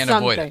 can't, you can't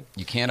avoid it.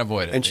 You can't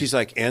avoid it. And she's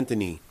like,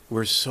 Anthony,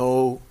 we're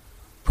so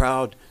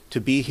proud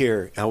to be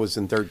here. I was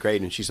in 3rd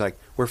grade, and she's like,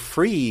 we're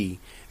free,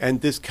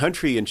 and this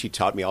country, and she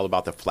taught me all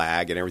about the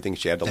flag and everything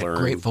she had to that learn.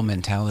 grateful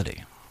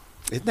mentality.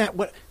 Isn't that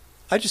what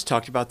I just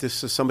talked about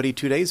this to somebody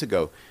 2 days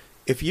ago?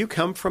 If you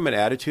come from an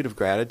attitude of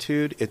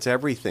gratitude, it's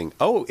everything.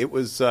 Oh, it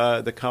was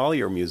the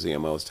Collier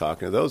Museum. I was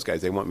talking to those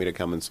guys. They want me to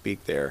come and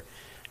speak there.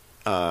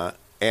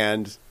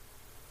 And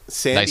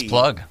Sandy. Nice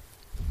plug.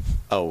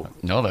 Oh.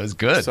 No, that was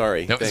good.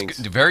 Sorry. That was thanks.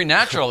 very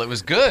natural. It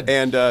was good.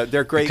 And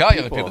they're great the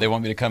Collier people. people. They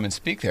want me to come and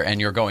speak there,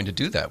 and you're going to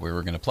do that. We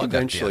were going to plug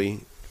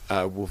Eventually,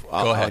 that.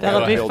 Go ahead.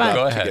 That'll be fun.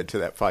 Go To ahead. get to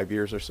that 5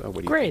 years or so. What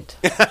do you Great.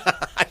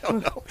 I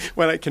don't know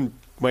when I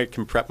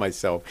can prep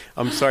myself.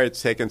 I'm sorry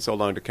it's taken so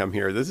long to come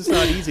here. This is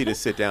not easy to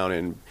sit down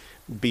and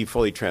be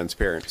fully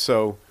transparent.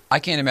 So I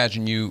can't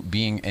imagine you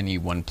being any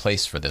one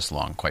place for this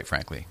long, quite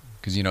frankly.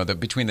 Because, you know,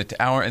 between the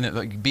hour and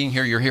like, being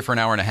here, you're here for an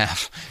hour and a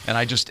half. And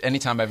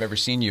anytime I've ever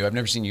seen you, I've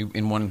never seen you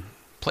in one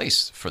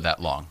place for that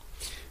long.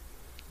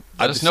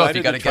 Let us know if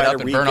you got to get up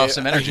and burn off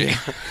some energy.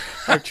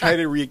 I've tried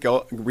to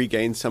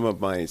regain some of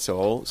my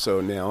soul.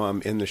 So now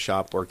I'm in the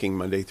shop working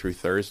Monday through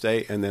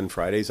Thursday, and then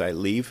Fridays I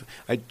leave.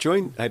 I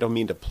don't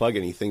mean to plug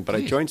anything, but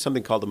I joined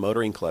something called the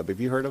Motoring Club. Have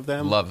you heard of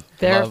them?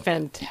 They're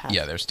fantastic.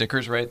 Yeah, their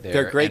stickers right there.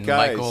 They're great and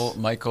guys.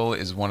 Michael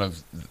is one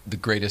of the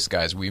greatest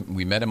guys.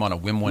 We met him on a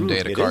whim one day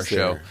at a it car is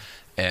show, there.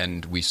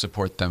 and we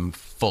support them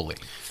fully.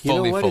 You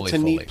know what? Fully, it's a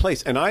fully. neat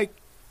place. And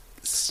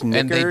snickered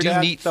And they do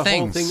at neat the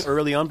things. whole thing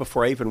early on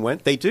before I even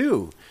went. They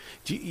do.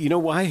 You know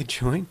why I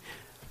joined?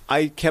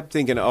 I kept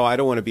thinking, I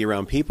don't want to be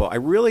around people. I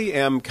really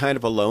am kind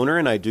of a loner,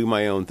 and I do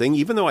my own thing.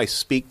 Even though I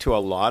speak to a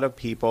lot of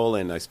people,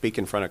 and I speak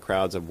in front of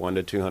crowds of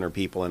 100 to 200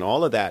 people, and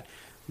all of that,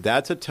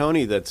 that's a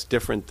Tony that's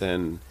different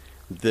than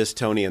this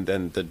Tony, and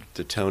then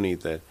the Tony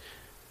that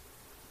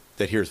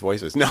hears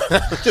voices. No,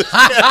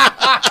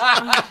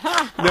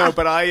 no,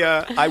 but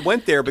I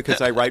went there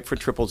because I write for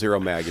 000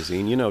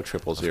 magazine. You know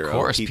 000. Of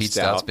course, Pete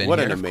Stout's been what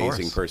here, an of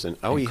amazing course. person.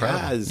 Oh, Incredible.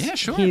 he has. Yeah,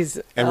 sure. He's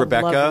And a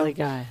Rebecca. lovely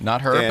guy.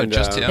 Not her, but And,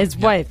 just him. His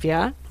wife,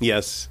 yeah?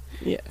 Yes.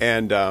 Yeah.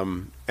 And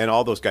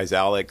all those guys,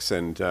 Alex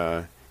and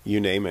you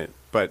name it.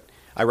 But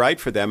I write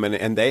for them,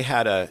 and they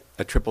had a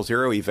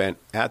 000 event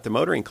at the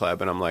Motoring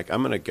Club, and I'm like,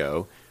 I'm going to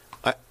go.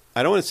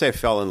 I don't want to say I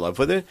fell in love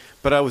with it,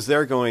 but I was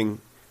there going,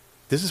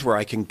 this is where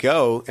I can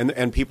go.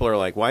 And people are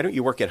like, why don't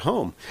you work at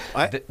home?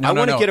 I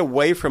want to get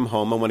away from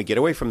home. I want to get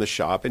away from the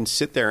shop and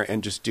sit there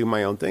and just do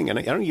my own thing. And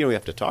I don't even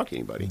have to talk to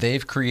anybody.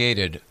 They've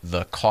created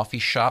the coffee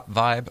shop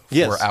vibe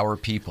Yes. for our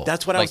people.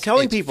 That's what I was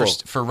telling it's people.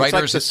 For It's like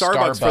writers, the it's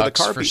Starbucks for the Starbucks.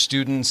 coffee. For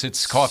students,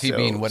 it's Coffee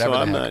Bean, whatever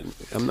So the heck.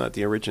 I'm not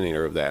the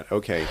originator of that.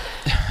 Okay.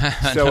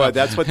 So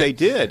that's what they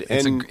did.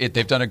 And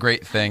They've done a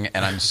great thing,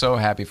 and I'm so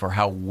happy for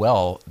how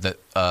well that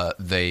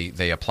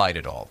they applied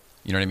it all.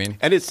 You know what I mean?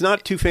 And it's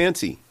not too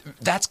fancy.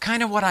 That's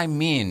kind of what I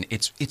mean.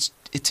 It's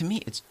to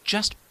me, it's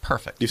just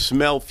perfect. You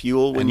smell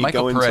fuel when And you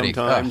Michael go in Peretti,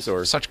 sometimes,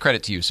 or such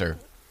credit to you, sir.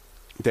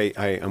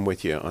 I'm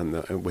with you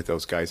with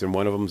those guys, and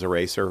one of them's a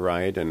racer,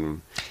 right?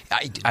 And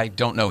I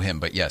don't know him,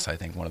 but yes, I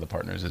think one of the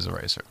partners is a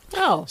racer.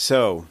 Oh,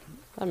 so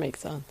that makes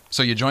sense.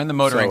 So you joined the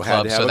motoring So had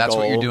club. to have So a that's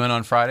what you're goal. doing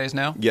on Fridays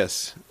now.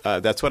 yes,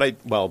 that's what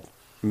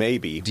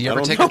maybe. Do you I ever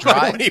don't take know. a drive? I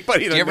don't want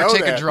anybody Do to you ever know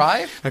take a that.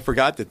 drive? I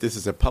forgot that this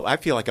is I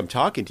feel like I'm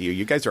talking to you.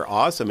 You guys are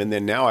awesome, and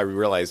then now I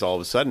realize all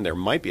of a sudden there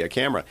might be a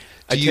camera.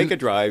 I take a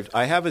drive.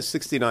 I have a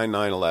 '69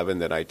 911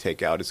 that I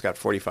take out. It's got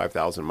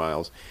 45,000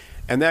 miles,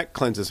 and that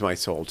cleanses my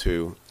soul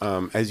too.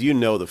 As you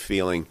know, the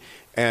feeling.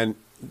 And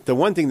the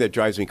one thing that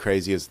drives me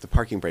crazy is the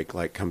parking brake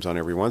light comes on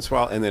every once in a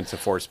while, and then it's a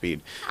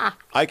 4-speed.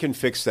 I can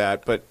fix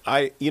that, but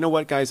you know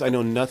what, guys? I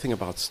know nothing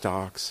about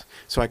stocks,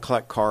 so I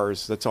collect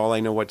cars. That's all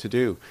I know what to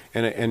do,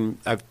 and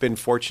I've been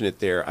fortunate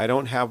there. I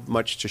don't have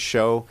much to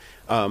show.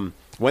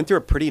 Went through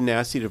a pretty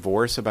nasty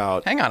divorce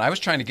about. Hang on, I was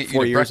trying to get you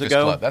 4 to years Breakfast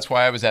ago. Club. That's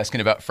why I was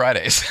asking about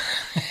Fridays.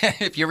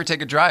 If you ever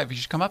take a drive, you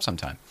should come up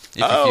sometime. If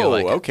you feel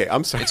like it. Okay.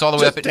 I'm sorry. It's all the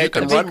way Just up at take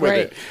and Newcomb's. run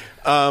with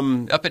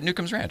it. Up at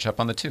Newcomb's Ranch,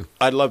 up on the 2.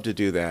 I'd love to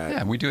do that.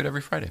 Yeah, we do it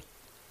every Friday.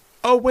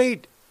 Oh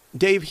wait,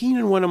 Dave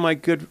Heenan, one of my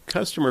good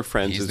customer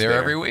friends, He's is there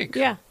every week.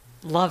 Yeah.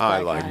 Love that I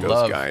like guy. those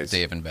Love guys.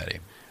 Dave and Betty.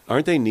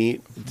 Aren't they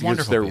neat? Because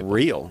Wonderful they're people.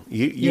 real.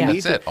 You Yeah.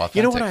 need That's to, it,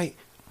 You know what?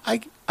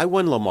 authentic. I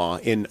won Le Mans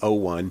in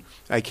 01.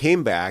 I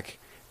came back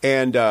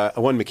and I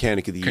won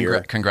Mechanic of the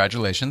Year.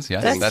 Congratulations!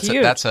 Yes, That's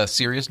huge. that's a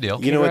serious deal.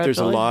 You know what? There's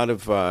a lot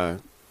of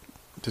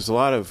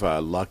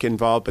luck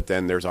involved, but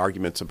then there's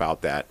arguments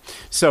about that.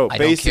 So I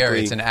don't basically, care.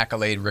 It's an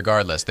accolade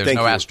regardless. There's Thank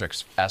no you.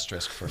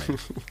 asterisk for me.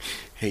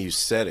 hey, you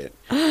said it.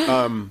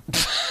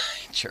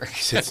 Sure.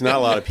 It's not a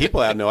lot of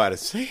people that know how to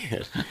say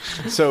it.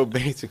 So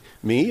basically,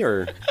 me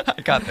or I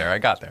got there.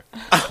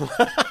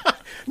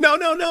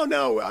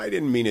 No. I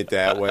didn't mean it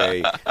that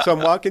way. So I'm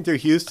walking through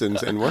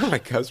Houston's, and one of my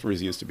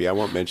customers used to be, I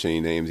won't mention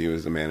any names, he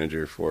was the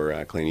manager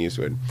for Clint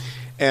Eastwood.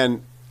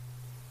 And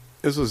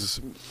this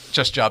was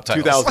Just job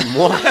titles.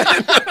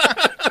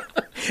 2001.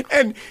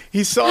 And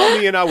he saw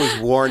me, and I was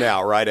worn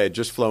out, right? I had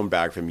just flown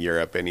back from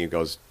Europe, and he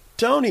goes,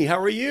 Tony, how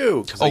are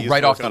you? 'Cause I Oh, used to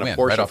right work off the on a win.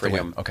 Porsche Right off for the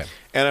him. win. Okay.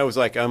 And I was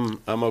like, I'm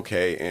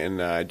okay. And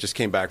I just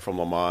came back from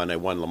Le Mans, and I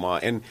won Le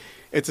Mans. And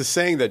it's a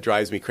saying that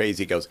drives me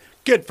crazy. He goes,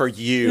 good for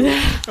you.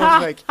 I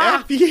was like,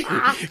 F you.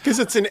 Because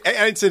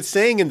it's a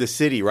saying in the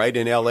city, right?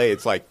 In L.A.,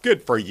 it's like,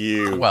 good for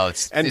you. Well,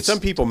 and some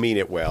people mean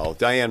it well.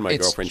 Diane, my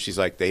girlfriend, she's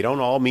like, they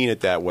don't all mean it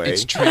that way.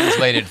 It's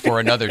translated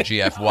for another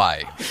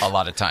GFY a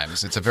lot of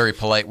times. It's a very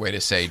polite way to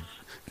say,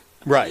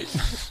 right.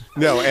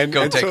 No, and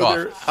Go and take so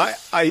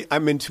off.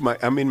 I'm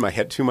in my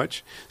head too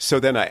much. So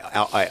then I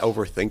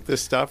overthink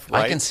this stuff.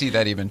 Right? I can see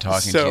that even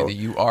talking to So- you, that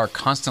you are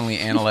constantly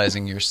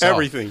analyzing yourself.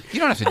 Everything. You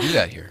don't have to do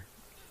that here.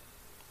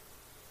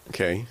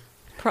 Okay.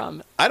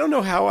 Promise. I don't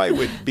know how I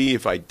would be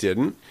if I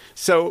didn't.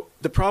 So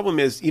the problem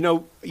is,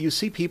 you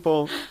see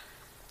people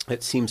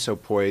that seem so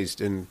poised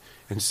and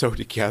so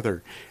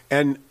together.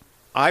 And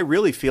I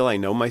really feel I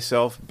know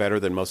myself better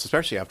than most,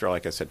 especially after,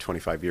 like I said,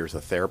 25 years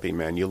of therapy,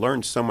 man. You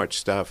learn so much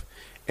stuff.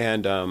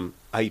 And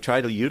I try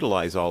to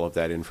utilize all of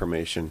that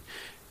information.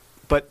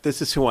 But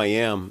this is who I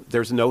am.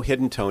 There's no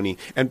hidden Tony.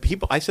 And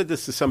I said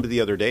this to somebody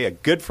the other day, a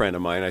good friend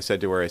of mine. I said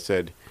to her,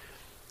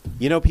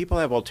 people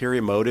have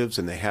ulterior motives,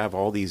 and they have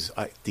all these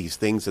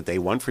things that they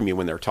want from you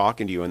when they're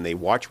talking to you, and they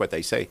watch what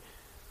they say.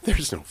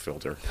 There's no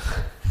filter.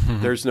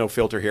 There's no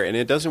filter here. And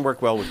it doesn't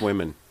work well with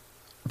women.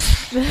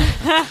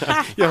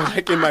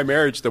 Like in my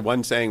marriage, the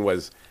one saying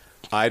was,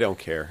 I don't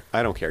care.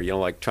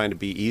 Like trying to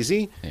be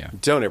easy. Yeah.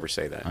 Don't ever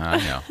say that. I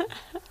know.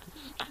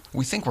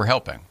 We think we're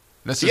helping.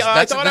 This is Yeah,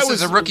 I this thought I is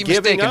was a rookie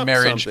giving mistake in up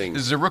marriage. something.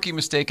 This is a rookie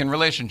mistake in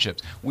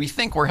relationships. We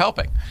think we're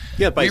helping.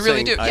 Yeah, by we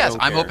really saying, do. "I Yes,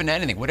 don't I'm care." open to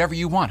anything, whatever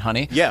you want,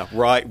 honey. Yeah,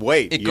 right.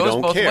 Wait, It you goes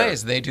don't both care.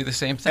 ways. They do the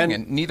same thing,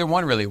 and neither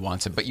one really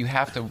wants it. But you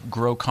have to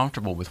grow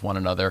comfortable with one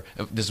another.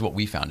 This is what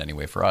we found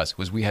anyway for us,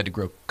 was we had to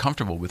grow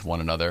comfortable with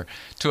one another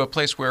to a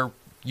place where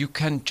you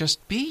can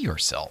just be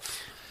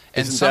yourself.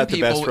 And Isn't some that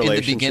the best people in the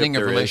relationship beginning of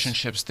there is?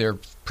 relationships, they're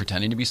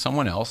pretending to be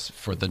someone else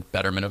for the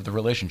betterment of the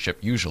relationship.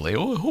 Usually, I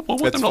hope I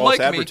want That's them to false like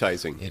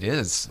advertising. me. It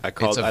is. I It's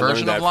a learned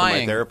version that of from my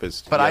lying.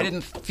 therapist. But I Yeah.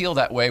 didn't feel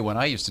that way when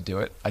I used to do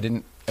it. I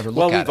didn't ever look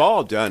Well, at it. we've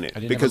all done it I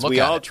didn't because ever look we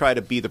at all it. try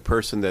to be the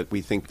person that we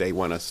think they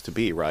want us to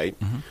be, right?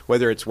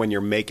 Whether it's when you're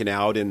making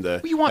out in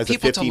the You want as a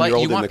people to like.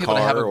 15-year-old You in want the people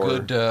car to have a or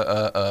good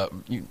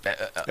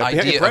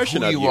idea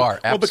impression of who you are.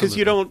 Well, because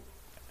you Absolutely. don't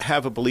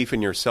have a belief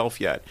in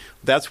yourself yet.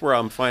 That's where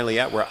I'm finally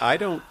at, where I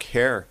don't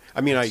care. I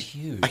mean, I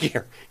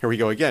care. Here we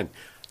go again.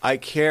 I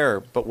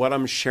care, but what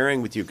I'm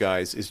sharing with you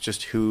guys is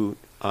just who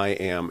I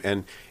am,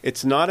 and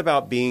it's not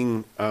about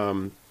being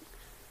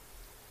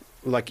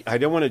like I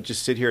don't want to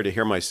just sit here to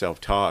hear myself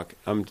talk.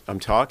 I'm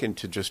talking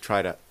to just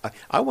try to.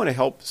 I want to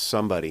help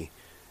somebody.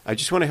 I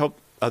just want to help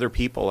other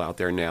people out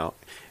there now.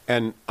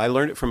 And I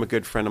learned it from a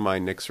good friend of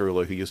mine, Nick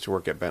Cerullo, who used to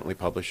work at Bentley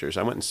Publishers.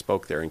 I went and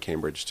spoke there in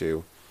Cambridge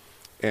too,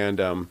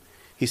 and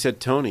he said,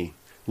 "Tony,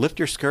 lift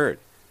your skirt.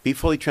 Be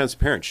fully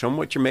transparent. Show them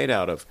what you're made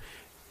out of."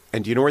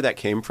 And do you know where that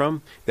came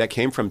from? That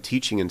came from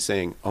teaching and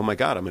saying, "Oh my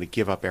God, I'm going to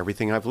give up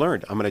everything I've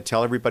learned. I'm going to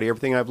tell everybody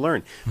everything I've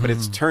learned." But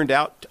it's turned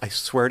out, I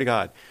swear to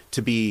God,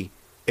 to be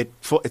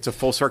it's a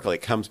full circle.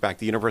 It comes back.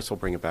 The universe will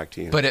bring it back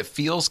to you. But it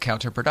feels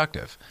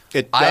counterproductive.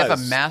 It I have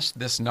does. amassed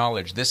this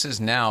knowledge. This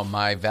is now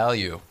my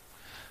value.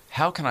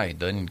 How can I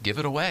then give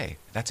it away?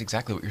 That's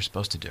exactly what you're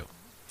supposed to do.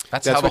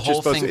 That's how the what you're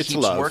whole supposed thing to. It's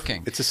keeps love.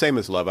 working. It's the same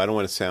as love. I don't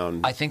want to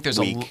sound I think there's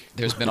weak.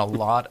 there's been a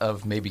lot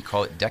of maybe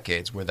call it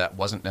decades where that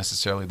wasn't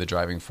necessarily the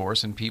driving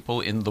force in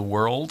people in the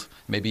world,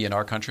 maybe in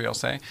our country, I'll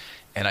say.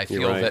 And I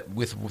feel right. that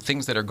with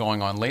things that are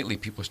going on lately,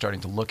 people are starting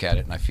to look at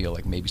it, and I feel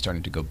like maybe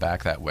starting to go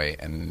back that way.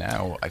 And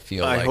now I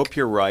feel I like hope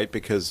you're right,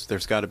 because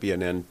there's got to be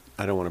an end.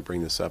 I don't want to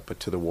bring this up,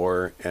 but to the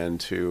war and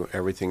to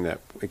everything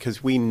that,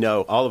 because we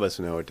know, all of us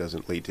know, it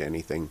doesn't lead to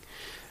anything,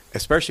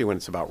 especially when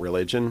it's about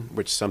religion,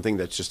 which is something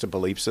that's just a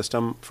belief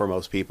system for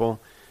most people.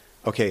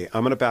 Okay,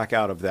 I'm going to back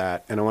out of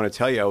that. And I want to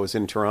tell you, I was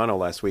in Toronto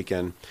last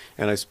weekend,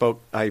 and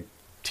I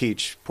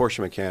teach Porsche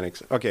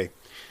mechanics. Okay,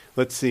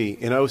 let's see.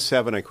 In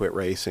 2007, I quit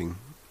racing.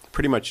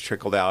 Pretty much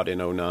trickled out in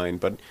 2009,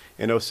 but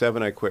in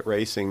 2007 I quit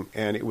racing,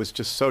 and it was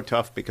just so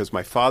tough because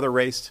my father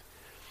raced,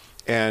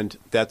 and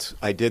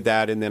I did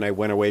that, and then I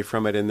went away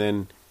from it, and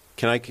then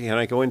can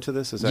I go into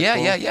this? Is that yeah,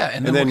 cool? yeah,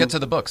 and then we'll get to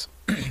the books.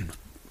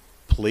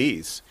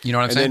 Please, you know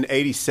what I'm saying? And then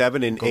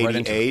 87 and Go right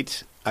into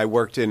 88, I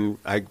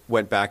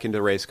went back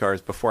into race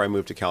cars. Before I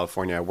moved to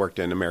California, I worked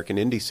in American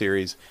Indy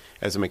Series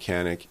as a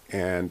mechanic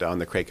and on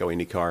the Craco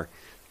Indy car.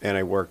 And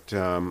I worked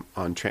in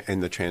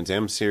the Trans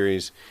Am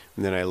series,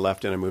 and then I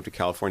left and I moved to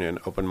California and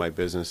opened my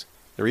business.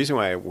 The reason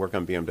why I work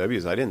on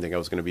BMWs, I didn't think I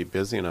was going to be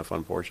busy enough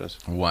on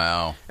Porsches.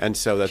 Wow! And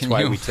so that's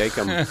why we take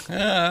them. That's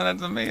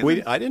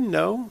amazing. I didn't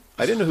know.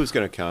 I didn't know who's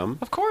going to come.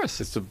 Of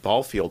course, it's a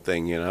ball field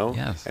thing, you know.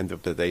 Yes. And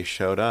they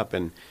showed up,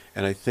 and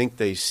I think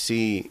they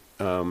see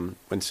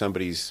when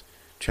somebody's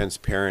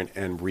transparent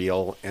and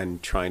real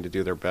and trying to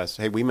do their best.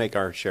 Hey, we make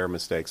our share of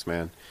mistakes,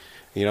 man.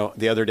 You know,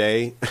 the other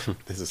day,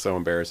 this is so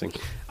embarrassing.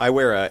 I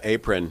wear an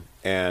apron,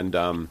 and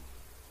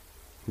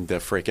the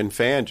freaking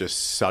fan just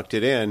sucked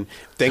it in.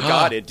 Thank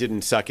God it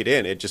didn't suck it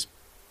in. It just,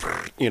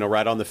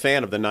 right on the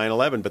fan of the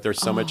 911. But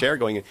there's so much air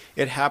going in.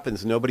 It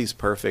happens. Nobody's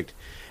perfect.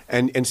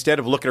 And instead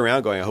of looking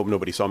around going, I hope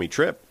nobody saw me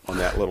trip on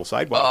that little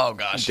sidewalk. Oh,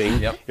 gosh. Ding.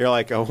 Yep. You're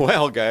like, oh,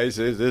 well, guys,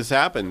 this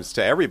happens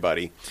to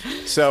everybody.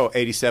 So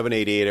 87,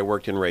 88, I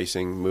worked in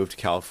racing, moved to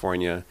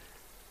California.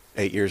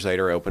 8 years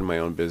later, I opened my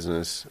own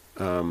business.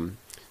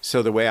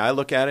 So the way I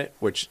look at it,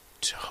 which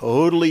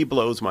totally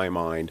blows my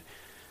mind,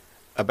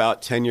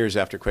 about 10 years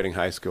after quitting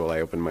high school, I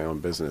opened my own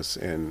business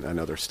in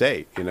another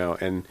state, and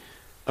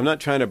I'm not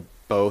trying to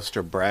boast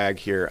or brag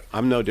here.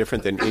 I'm no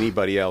different than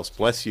anybody else.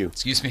 Bless you.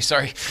 Excuse me,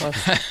 sorry.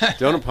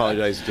 Don't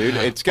apologize, dude.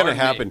 It's going to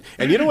happen.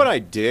 And you know what I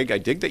dig? I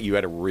dig that you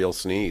had a real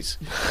sneeze.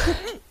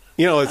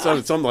 It's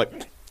something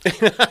like...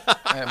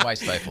 Why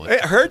stifle it?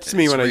 It hurts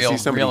me It's when real, I see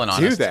somebody real and do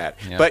honest. that.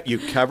 Yeah. But you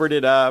covered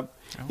it up.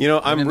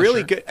 I'm in the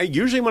really shirt. good.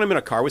 Usually when I'm in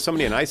a car with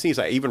somebody and I sneeze,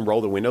 I even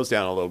roll the windows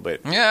down a little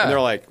bit. Yeah. And they're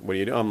like, what do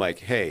you do? I'm like,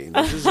 hey,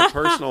 this is a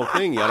personal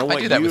thing. I don't want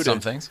I do that you with to... some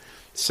things.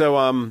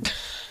 So,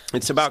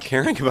 it's about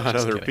caring about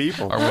other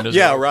people. Our windows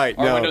yeah, are, right.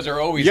 Our no. windows are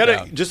always you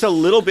down. Just a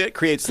little bit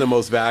creates the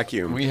most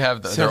vacuum. We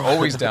have they're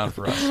always down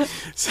for us.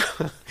 So,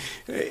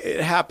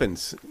 it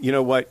happens. You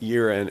know what?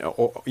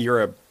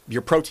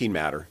 You're protein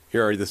matter.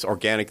 You're this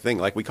organic thing,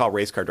 like we call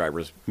race car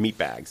drivers meat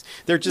bags.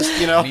 They're just,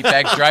 Meat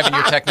bags driving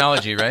your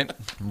technology, right?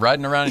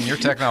 Riding around in your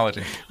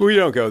technology. We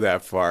don't go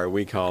that far.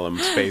 We call them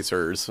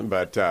spacers,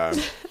 but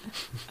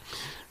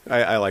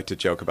I like to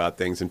joke about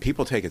things, and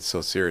people take it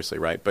so seriously,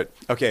 right? But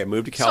okay, I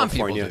moved to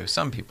California.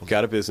 Some people do.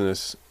 Got a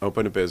business,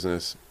 opened a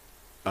business,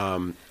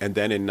 And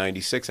then in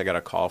 '96, I got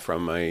a call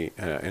from a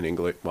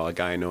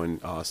guy I know in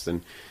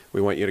Austin.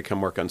 We want you to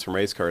come work on some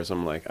race cars.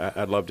 I'm like,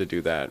 I'd love to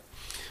do that.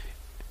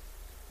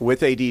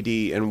 With ADD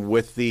and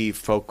with the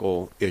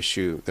focal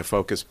issue, the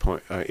focus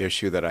point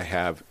issue that I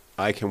have,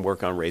 I can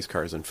work on race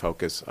cars and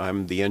focus.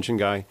 I'm the engine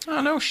guy.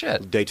 Oh, no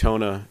shit.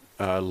 Daytona,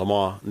 Le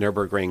Mans,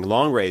 Nürburgring,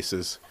 long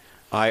races,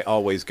 I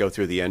always go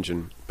through the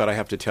engine. But I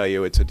have to tell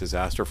you, it's a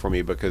disaster for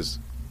me because...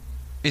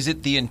 Is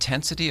it the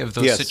intensity of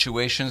those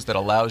situations that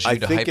allows you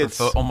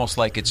to almost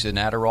like it's an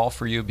Adderall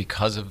for you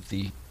because of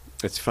the...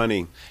 It's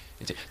funny.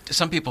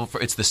 Some people,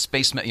 it's the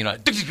space, yes,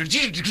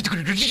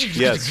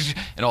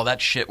 and all that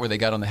shit where they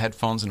got on the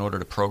headphones in order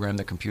to program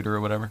the computer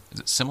or whatever.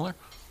 Is it similar?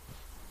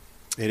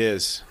 It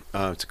is.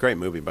 It's a great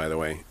movie, by the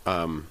way.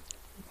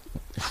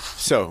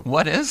 So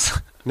what is?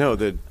 No,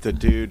 the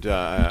dude.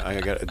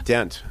 I got a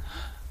Dent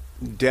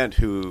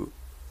who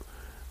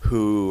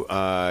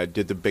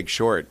did The Big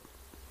Short,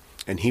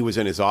 and he was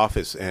in his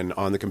office and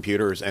on the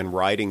computers and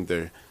writing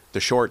the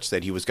shorts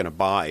that he was going to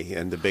buy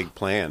and the big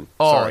plan.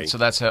 Oh, Sorry. So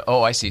that's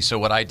I see. So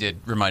what I did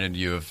reminded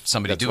you of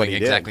somebody doing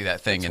exactly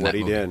that thing in that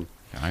movie. That's what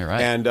he did. All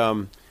right.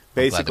 And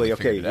basically,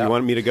 okay, you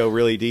want me to go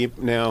really deep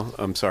now?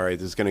 I'm sorry,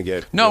 this is going to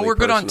get really we're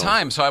good personal. on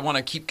time, so I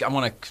want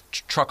to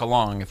truck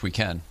along if we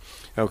can.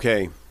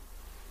 Okay.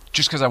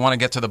 Just because I want to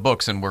get to the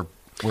books and we're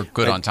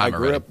good on time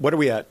already. What are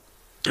we at?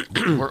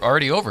 We're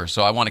already over,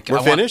 so I want to...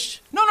 We're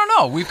finished? No.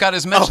 We've got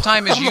as much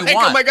time as you want.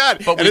 Oh, my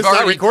God. But and it's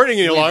not recording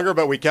any longer,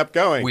 but we kept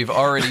going. We've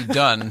already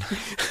done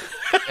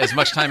as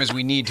much time as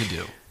we need to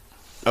do.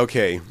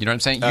 Okay. You know what I'm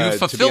saying? You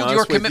fulfilled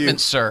your commitment,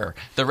 sir.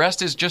 The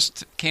rest is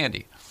just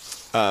candy.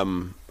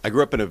 I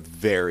grew up in a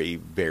very,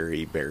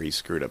 very, very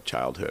screwed up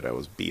childhood. I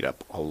was beat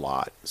up a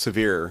lot.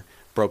 Severe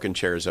broken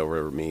chairs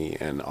over me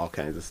and all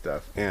kinds of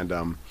stuff.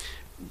 And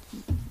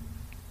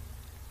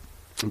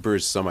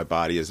bruises on my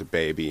body as a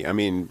baby. I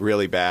mean,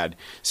 really bad.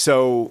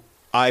 So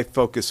I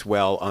focus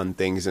well on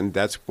things, and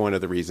that's one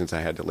of the reasons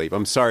I had to leave.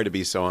 I'm sorry to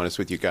be so honest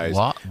with you guys.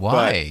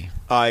 Why?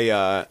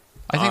 I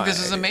think this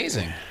is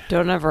amazing.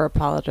 Don't ever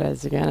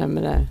apologize again. I'm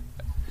going to...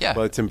 Yeah.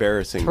 Well, it's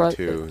embarrassing,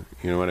 too.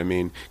 You know what I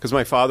mean? Because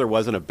my father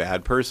wasn't a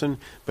bad person,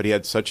 but he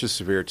had such a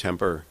severe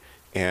temper.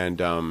 And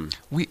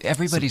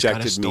everybody's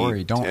got a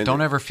story.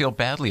 Don't ever feel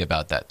badly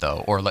about that,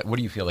 though. Or what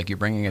do you feel? Like you're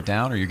bringing it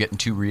down or you're getting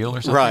too real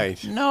or something?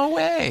 Right. No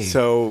way.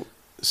 So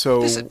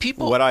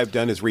what I've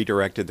done is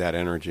redirected that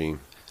energy.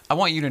 I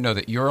want you to know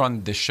that you're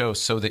on this show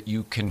so that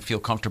you can feel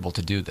comfortable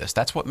to do this.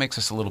 That's what makes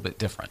us a little bit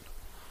different.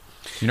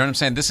 You know what I'm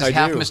saying? This is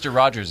half Mr.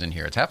 Rogers in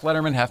here. It's half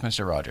Letterman, half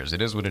Mr. Rogers.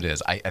 It is what it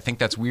is. I think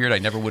that's weird. I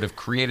never would have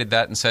created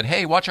that and said,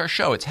 hey, watch our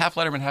show. It's half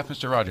Letterman, half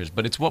Mr. Rogers.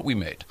 But it's what we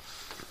made.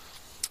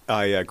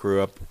 I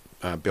grew up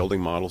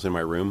building models in my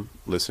room,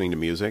 listening to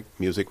music.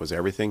 Music was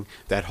everything.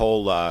 That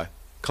whole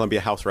Columbia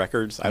House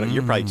Records.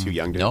 You're probably too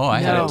young to know. No, I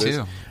had it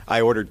too. I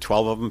ordered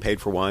 12 of them,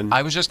 paid for one.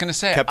 I was just going to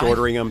say. Kept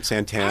ordering them,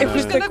 Santana. It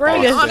was the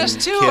greatest.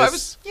 Honest too.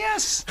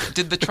 Kiss.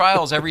 Did the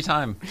trials every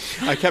time.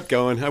 I kept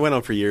going. I went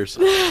on for years.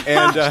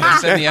 And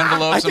sent the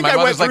envelopes, and my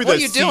mother's like, what are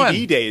you doing? I went through the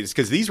CD days,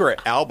 because these were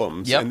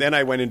albums. Yep. And then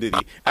I went into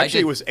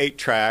it was 8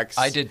 tracks.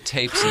 I did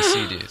tapes and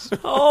CDs.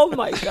 Oh,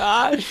 my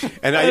gosh.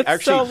 And I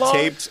actually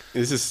taped,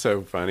 this is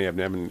so funny, I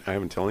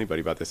haven't told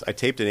anybody about this. I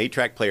taped an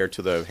 8-track player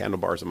to the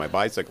handlebars of my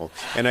bicycle,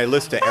 and I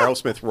listened to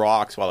Aerosmith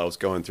Rocks while I was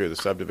going through the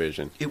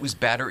subdivision. It was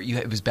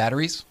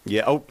batteries?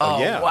 Yeah. Oh,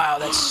 yeah. Wow,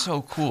 that's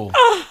so cool.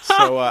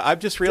 So I've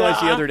just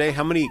realized the other day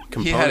how many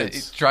components.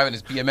 He's driving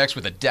his BMX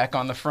with a deck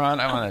on the front.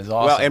 That was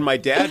awesome. Well, and my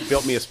dad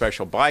built me a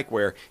special bike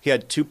where he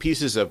had 2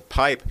 pieces of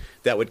pipe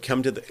that would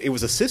come to it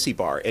was a sissy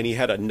bar, and he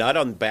had a nut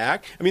on the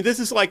back. I mean, this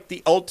is like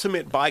the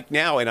ultimate bike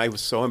now, and I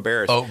was so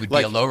embarrassed. Oh, it would be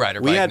a lowrider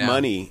bike. We had now.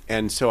 Money,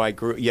 and so I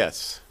grew.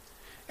 Yes,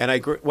 and I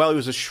grew. Well, it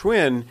was a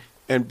Schwinn,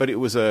 but it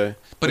was a.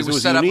 But it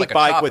was set a up unique like a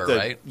bike chopper, with the,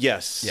 right?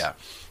 Yes. Yeah.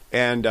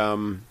 And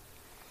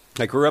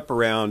I grew up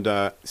around.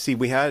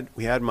 We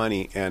had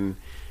money,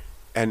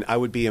 and I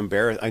would be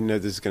embarrassed. I know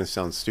this is going to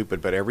sound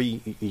stupid, but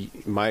we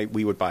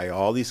would buy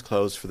all these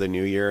clothes for the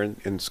new year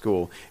in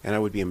school, and I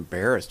would be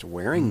embarrassed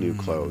wearing new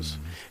clothes.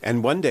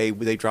 And one day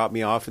they dropped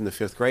me off in the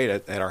 5th grade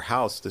at our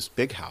house, this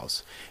big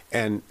house,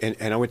 and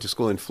I went to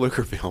school in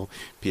Pflugerville,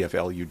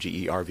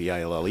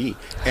 Pflugerville,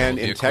 and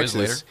in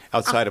Texas,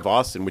 outside of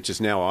Austin, which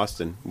is now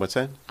Austin. What's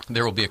that?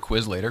 There will be a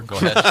quiz later. Go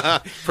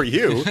ahead. For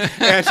you.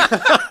 And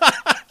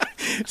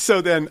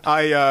so then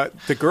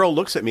the girl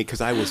looks at me because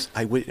I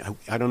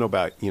don't know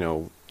about,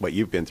 what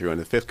you've been through in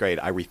the 5th grade.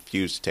 I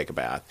refused to take a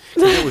bath.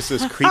 It was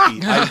this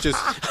creepy,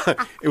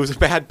 it was a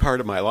bad part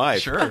of my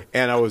life. Sure.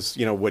 And I was,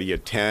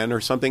 10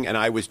 or something? And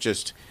I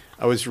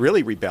was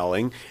really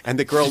rebelling. And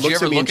the girl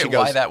looks at me and she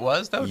goes, why that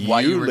was, though?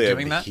 Why you were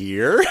doing that?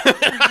 Here?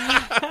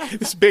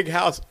 This big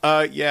house.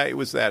 Yeah, it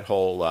was that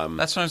whole...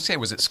 That's what I'm saying.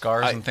 Was it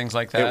scars and things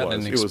like that?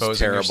 It was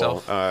terrible.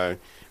 Yourself?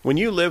 When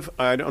you live,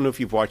 I don't know if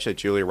you've watched that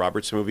Julia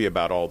Roberts movie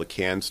about all the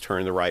cans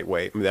turned the right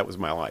way. I mean, that was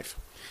my life.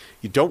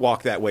 You don't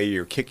walk that way.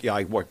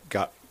 I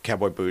got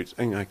cowboy boots.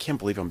 I can't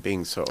believe I'm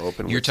being so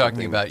open. You're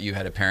talking about you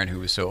had a parent who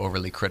was so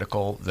overly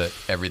critical that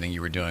everything you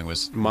were doing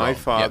was my wrong.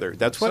 father. Yep.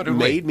 That's what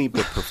made me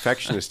the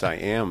perfectionist I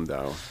am,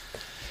 though.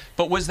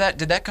 But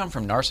did that come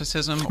from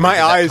narcissism? Or My did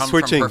that eyes come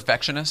switching. From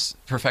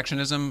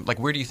perfectionism? Like,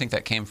 where do you think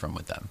that came from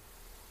with them?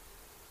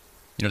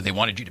 You know, they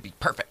wanted you to be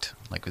perfect.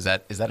 Like, is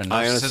that a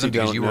narcissism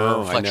because you were a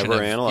reflection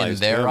in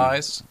their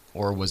eyes,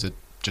 or was it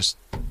just?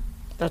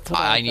 That's what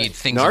I need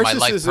things in my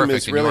life Narcissism perfect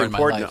is and really you're in my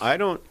important.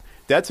 life.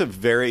 That's a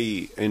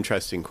very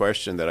interesting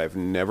question that I've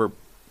never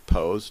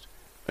posed.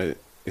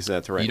 Is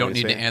that the right? You don't way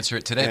need say to it? answer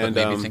it today, but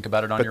maybe think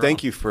about it on your own. But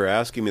thank you for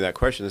asking me that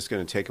question. It's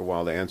going to take a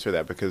while to answer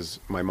that because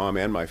my mom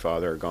and my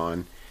father are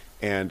gone,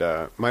 and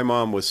my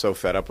mom was so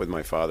fed up with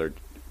my father.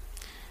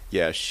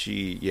 Yeah,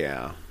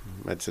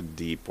 that's a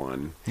deep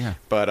one. Yeah,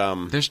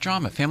 but there's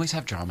drama. Families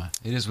have drama.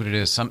 It is what it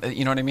is.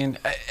 You know what I mean?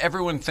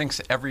 Everyone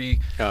thinks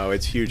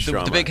it's huge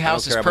drama. The big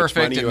house is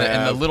perfect,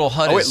 and the little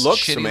hut is it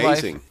looks shitty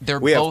amazing. Life. They're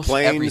we both have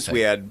planes. Everything. We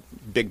had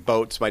big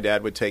boats. My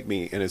dad would take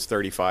me in his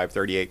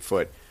 38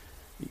 foot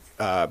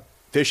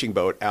fishing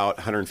boat out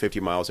 150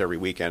 miles every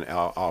weekend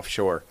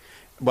offshore.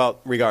 Well,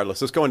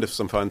 regardless, let's go into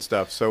some fun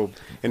stuff. So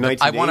in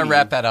 1980... I want to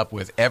wrap that up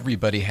with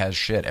everybody has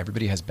shit.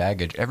 Everybody has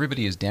baggage.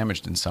 Everybody is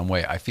damaged in some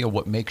way. I feel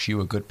what makes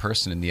you a good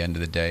person in the end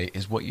of the day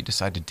is what you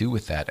decide to do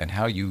with that and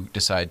how you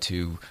decide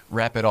to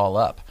wrap it all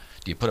up.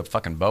 Do you put a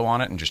fucking bow on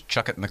it and just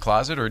chuck it in the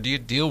closet, or do you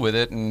deal with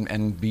it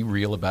and be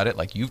real about it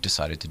like you've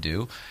decided to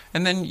do?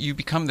 And then you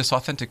become this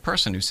authentic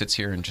person who sits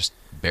here and just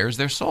bears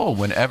their soul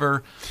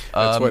whenever...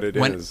 That's what it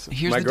is.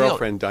 Here's my the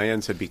girlfriend deal.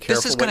 Diane said, be careful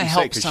this is what you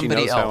say because she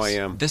knows else. how I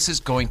am. This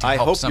is going to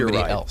help somebody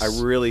else.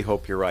 I really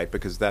hope you're right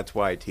because that's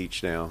why I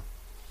teach now.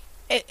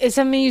 It's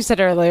something you said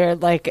earlier,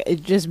 like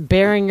just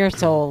bearing your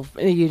soul.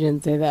 You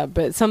didn't say that,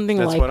 but something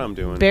that's like what I'm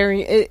doing.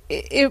 Bearing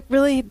it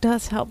really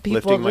does help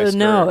people Lifting my to skirt,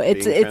 know. being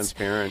It's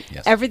transparent.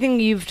 Yes. Everything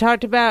you've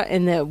talked about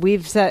and that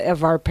we've said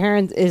of our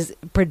parents is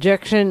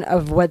projection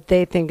of what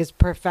they think is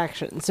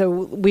perfection. So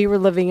we were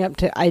living up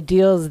to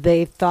ideals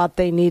they thought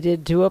they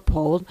needed to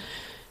uphold.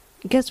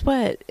 Guess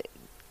what?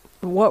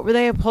 What were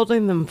they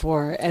upholding them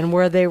for? And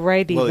were they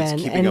right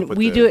even? And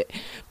we do it,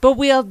 but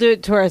we all do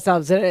it to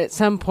ourselves. And at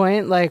some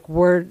point, like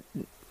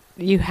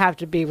you have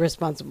to be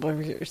responsible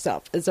for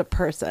yourself as a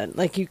person.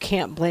 Like you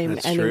can't blame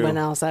anyone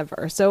else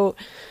ever. So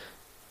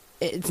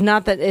it's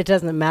not that it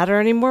doesn't matter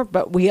anymore,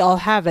 but we all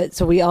have it.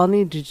 So we all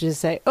need to just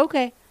say,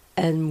 okay,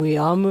 and we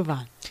all move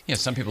on. Yeah,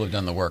 some people have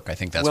done the work. I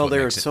think that's well, what there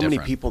are makes it so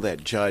different. many people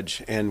that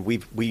judge, and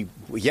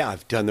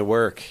I've done the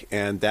work,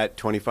 and that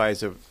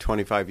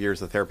 25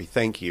 years of therapy.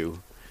 Thank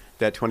you.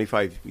 That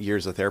 25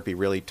 years of therapy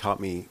really taught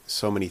me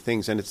so many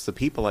things, and it's the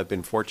people I've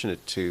been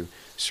fortunate to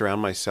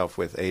surround myself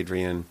with.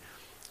 Adrian,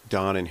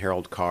 Don, and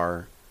Harold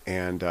Carr,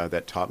 and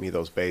that taught me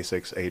those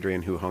basics.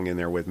 Adrian, who hung in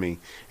there with me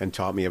and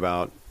taught me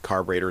about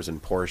carburetors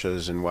and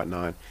Porsches and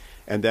whatnot,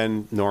 and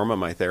then Norma,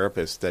 my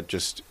therapist, that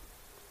just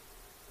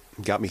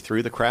got me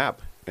through the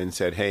crap and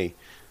said, "Hey,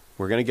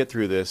 we're going to get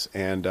through this."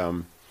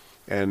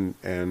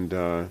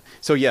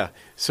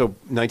 So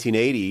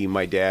 1980,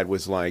 my dad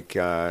was like,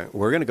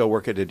 "We're going to go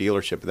work at a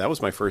dealership." That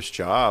was my first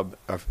job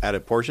at a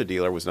Porsche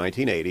dealer. Was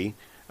 1980.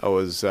 I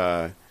was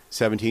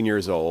 17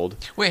 years old.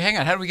 Wait, hang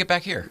on. How do we get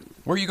back here?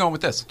 Where are you going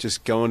with this?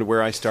 Just going to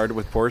where I started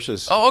with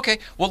Porsches. Oh, okay.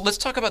 Well, let's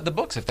talk about the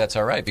books if that's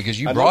all right, because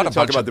you I'd brought love a to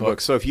bunch talk about of the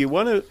books. So if you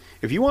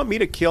want me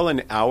to kill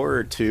an hour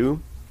or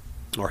two,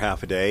 or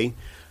half a day,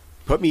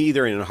 put me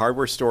either in a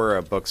hardware store or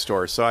a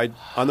bookstore. So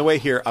on the way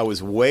here, I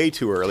was way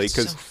too early It's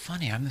because so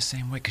funny. I'm the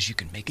same way because you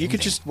can make. You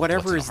could just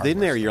whatever is in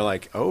there. You're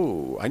like,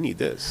 oh, I need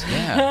this.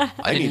 Yeah,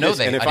 I didn't know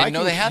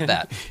they had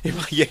that.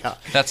 Yeah,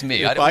 that's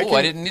me.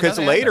 I didn't because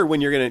later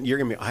when you're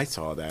gonna be, I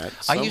saw that.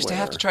 I used to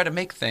have to try to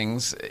make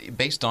things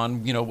based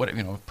on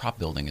prop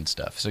building and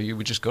stuff. So you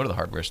would just go to the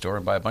hardware store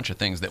and buy a bunch of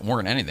things that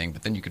weren't anything,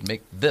 but then you could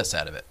make this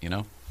out of it.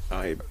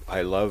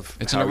 I love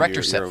it's an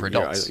erector set for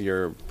adults.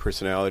 Your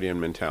personality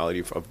and mentality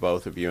of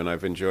both of you, and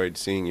I've enjoyed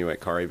seeing you at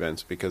car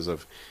events because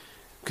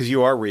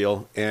you are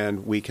real,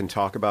 and we can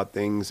talk about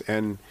things,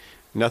 and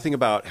nothing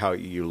about how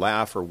you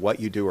laugh or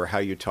what you do or how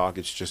you talk.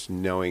 It's just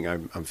knowing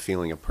I'm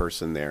feeling a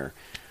person there.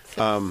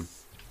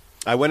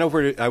 I went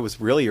over. I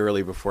was really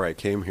early before I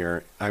came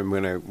here.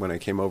 When I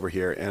came over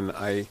here, and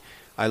I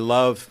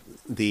love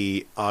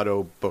the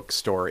Auto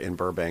bookstore in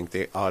Burbank.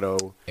 The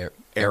Auto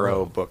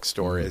Arrow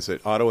bookstore. Mm-hmm. Is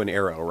it Auto and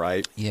Arrow,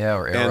 right? Yeah,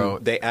 or Arrow.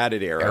 And they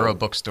added Arrow. Arrow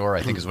bookstore,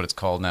 I think, is what it's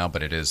called now,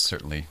 but it is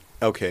certainly.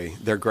 Okay,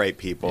 they're great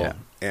people. Yeah.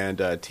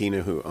 And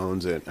Tina, who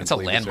owns it, it's a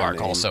landmark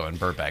also in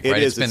Burbank, right?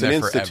 It is. It's been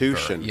an there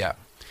institution. Forever. Yeah.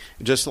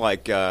 Just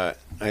like at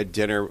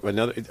dinner,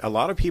 a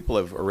lot of people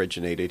have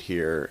originated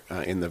here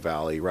in the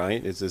Valley,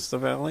 right? Is this the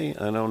Valley?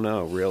 I don't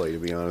know, really, to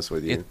be honest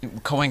with you.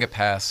 Coanga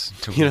Pass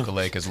to Luka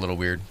Lake is a little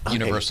weird. Okay.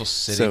 Universal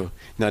City. So,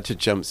 not to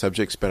jump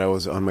subjects, but I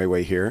was on my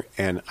way here,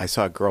 and I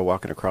saw a girl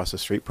walking across the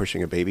street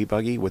pushing a baby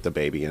buggy with a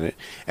baby in it,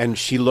 and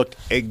she looked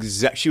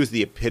she was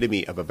the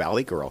epitome of a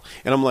Valley girl,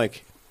 and I'm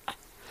like,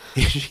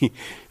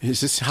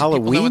 is this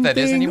Halloween know what that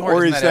thing, is anymore?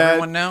 or Isn't is that that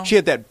everyone now? She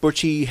had that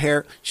butchy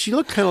hair. She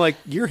looked kind of like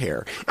your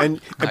hair. And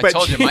I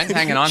told you, mine's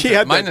hanging on to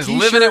it. Mine is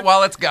living it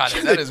while it's got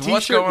it. That is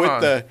what's going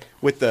on.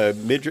 With the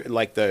midriff,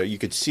 you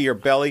could see her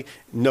belly,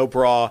 no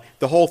bra,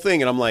 the whole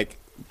thing. And I'm like,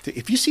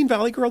 have you seen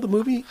Valley Girl, the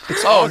movie?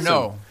 It's awesome.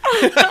 No.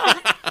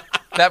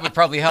 That would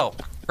probably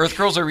help. Earth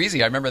Girls Are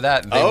Easy. I remember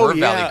that. They Oh were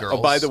yeah. Valley Girls.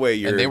 Oh, by the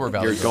way, and they were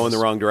Valley you're going the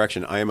Girls. wrong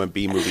direction. I am a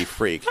B movie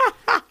freak,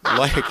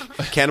 like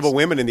Cannibal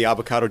Women in the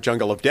Avocado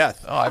Jungle of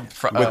Death. Oh, I'm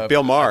with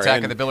Bill Maher.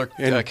 Attack and- of the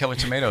and- Killer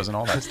Tomatoes and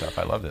all that stuff.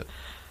 I loved it.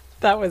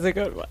 That was a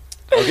good one.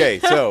 Okay,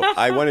 so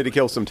I wanted to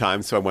kill some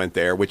time, so I went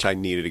there, which I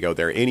needed to go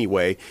there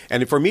anyway.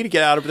 And for me to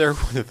get out of there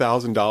with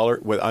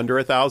 $1,000, with under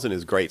 1,000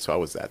 is great. So I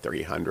was at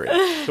 300.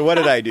 So what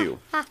did I do?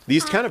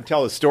 These kind of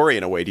tell a story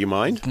in a way. Do you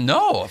mind?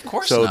 No, of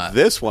course So not.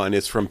 this one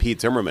is from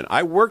Pete Zimmerman.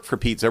 I worked for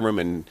Pete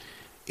Zimmerman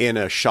in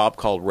a shop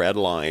called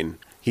Redline.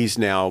 He's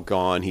now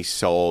gone. He's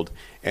sold.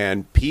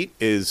 And Pete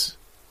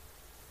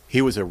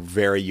he was a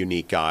very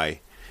unique guy.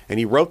 And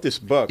he wrote this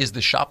book. Is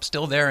the shop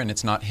still there and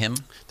it's not him?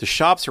 The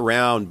shop's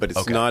around, but it's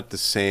Okay. not the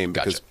same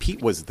because Gotcha.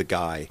 Pete was the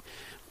guy.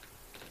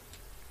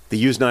 The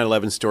used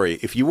 911 story.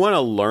 If you want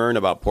to learn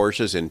about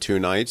Porsches in 2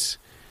 nights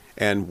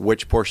and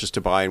which Porsches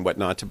to buy and what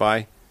not to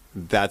buy,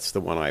 that's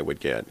the one I would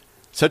get.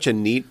 Such a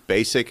neat,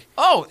 basic.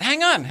 Oh,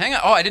 hang on.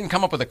 Oh, I didn't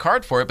come up with a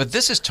card for it, but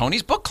this is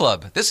Tony's book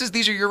club.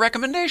 These are your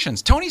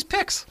recommendations. Tony's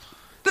picks.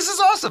 This is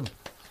awesome.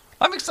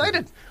 I'm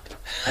excited.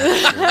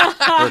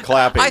 We're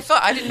clapping.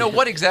 I didn't know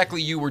what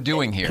exactly you were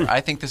doing here. I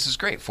think this is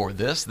great for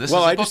this. This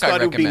Well, is a I book just thought I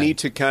it would be recommend. neat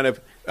to kind of.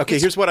 Okay,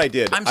 It's- here's what I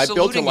did. I'm I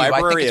built a saluting you. I think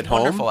library it's at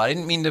home. wonderful. I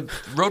didn't mean to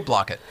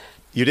roadblock it.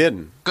 You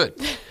didn't. Good.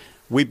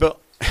 We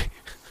built.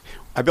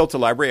 I built a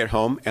library at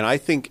home, and I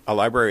think a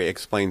library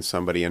explains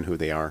somebody and who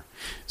they are.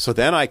 So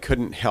then I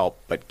couldn't help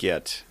but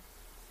get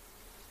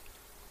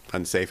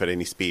Unsafe at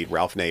Any Speed,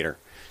 Ralph Nader.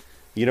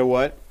 You know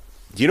what?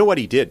 You know what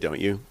he did, don't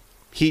you?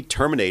 He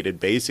terminated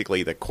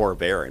basically the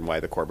Corvair and why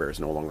the Corvair is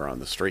no longer on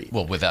the street.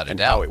 Well, without a and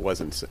doubt. how it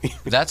wasn't.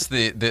 That's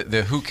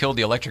the Who Killed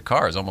the Electric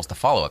Car is almost a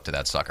follow-up to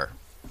that sucker.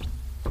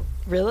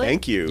 Really?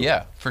 Thank you.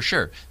 Yeah, for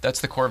sure.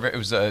 That's the Corvair. It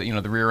was,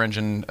 the rear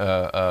engine.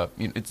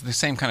 It's the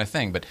same kind of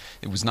thing, but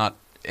it was not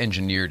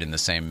engineered in the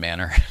same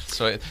manner.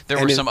 So there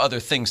were some other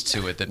things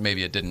to it that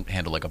maybe it didn't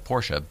handle like a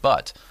Porsche.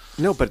 But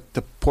No, but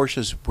the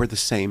Porsches were the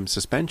same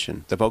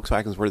suspension. The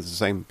Volkswagens were the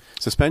same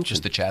suspension.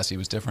 just the chassis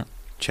was different.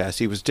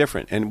 Chassis was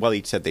different, and well,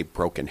 he said they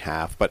broke in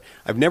half. But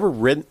I've never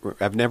read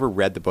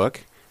the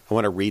book. I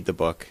want to read the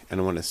book,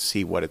 and I want to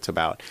see what it's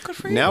about. Good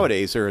for you.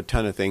 Nowadays, there are a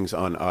ton of things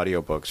on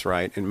audiobooks,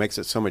 right? And it makes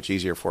it so much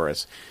easier for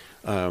us.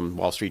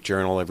 Wall Street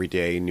Journal every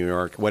day, New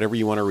York, whatever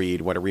you want to read,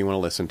 whatever you want to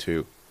listen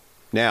to.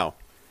 Now,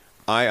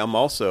 I am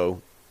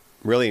also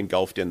really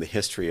engulfed in the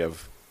history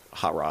of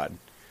hot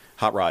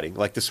rodding.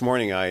 Like this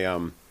morning,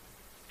 I'm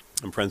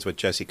friends with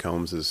Jesse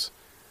Combs's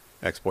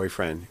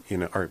ex-boyfriend,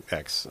 or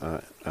ex.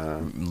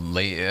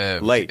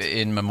 Late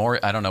in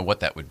memorial. I don't know what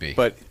that would be.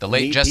 But the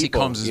late neat Jesse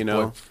people, Combs is you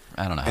know,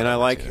 I don't know. How and that I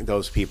works like either.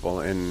 those people,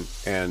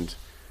 and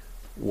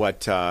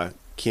what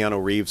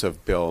Keanu Reeves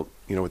have built,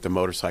 with the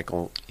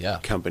motorcycle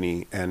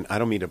company. And I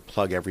don't mean to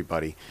plug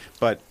everybody,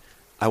 but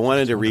I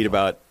wanted to read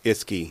about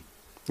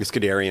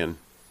Iskandarian,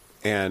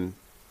 and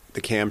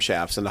the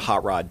camshafts and the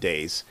hot rod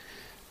days.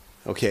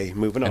 Okay,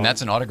 moving on. And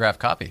that's an autographed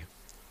copy.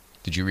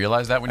 Did you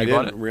realize that when you bought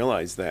it? I didn't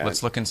realize that.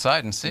 Let's look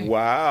inside and see.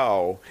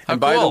 Wow. How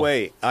And by the cool.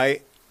 way,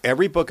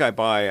 every book I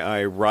buy,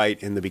 I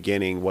write in the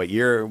beginning what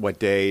year, what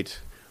date,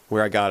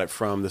 where I got it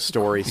from, the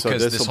story. So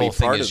Because this this will whole be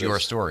thing part is of your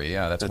this. story.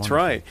 Yeah, that's That's wonderful.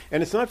 right.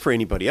 And it's not for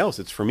anybody else.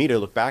 It's for me to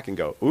look back and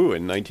go, ooh,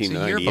 in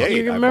 1998.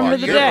 You I remember bought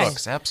the this. day.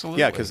 Yearbooks, absolutely.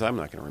 Yeah, because I'm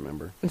not going to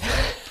remember. The Look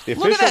at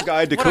official that.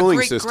 guide to What a cooling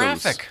great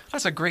systems. graphic.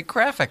 That's a great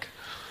graphic.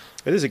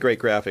 It is a great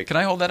graphic. Can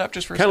I hold that up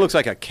just for a Kind second? of looks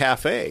like a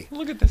cafe.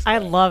 Look at this. I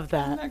love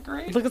that. Isn't that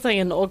great? It looks like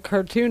an old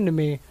cartoon to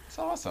me. It's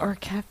awesome. Or a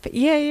cafe.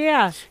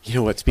 Yeah. You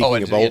know what? Speaking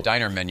and of a old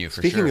diner menu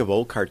for Speaking sure. of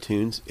old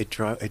cartoons, it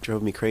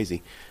drove me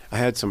crazy. I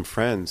had some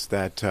friends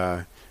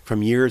that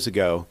from years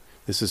ago.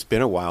 This has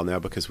been a while now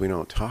because we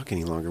don't talk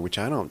any longer, which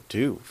I don't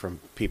do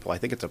from people. I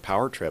think it's a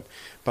power trip.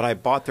 But I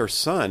bought their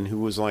son, who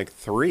was like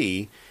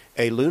 3,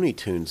 a Looney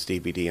Tunes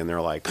DVD, and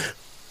they're like,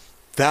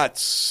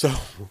 "That's so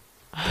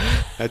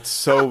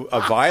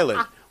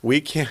violent.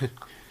 We can't."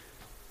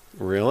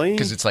 Really?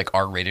 Because it's like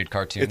R-rated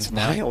cartoons It's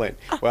now. violent.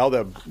 Well,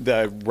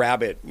 the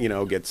rabbit,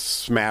 gets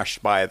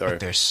smashed by the But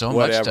there's so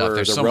whatever. much stuff.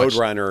 There's the so much.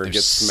 Roadrunner There's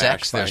gets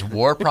sex. smashed. There's by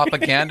war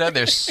propaganda.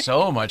 There's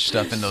so much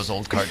stuff in those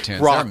old cartoons.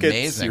 rockets. They're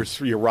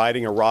amazing. You're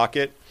riding a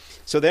rocket.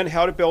 So then,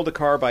 How to Build a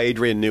Car by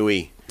Adrian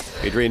Newey.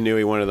 Adrian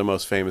Newey, one of the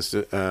most famous,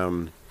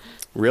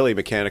 really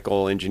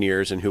mechanical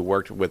engineers, and who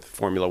worked with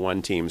Formula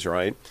One teams.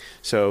 Right.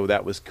 So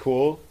that was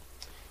cool.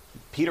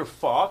 Peter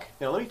Falk.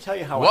 Now let me tell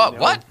you how. I know.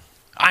 What?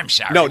 I'm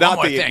sorry. No, One not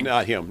more thing.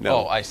 not him.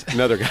 No, Oh, I see.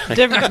 another guy.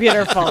 Different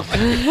Peter Falk.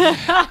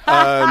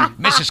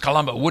 Mrs.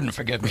 Columba wouldn't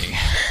forgive me.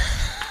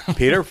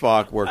 Peter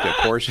Falk worked at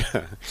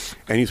Porsche,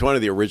 and he's one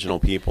of the original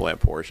people at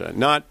Porsche.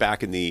 Not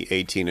back in the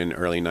 18 and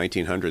early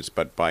 1900s,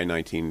 but by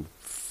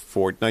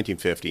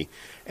 1950.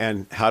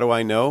 And how do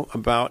I know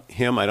about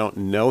him? I don't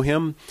know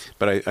him,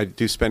 but I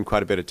do spend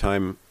quite a bit of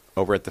time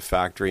over at the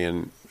factory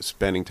and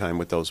spending time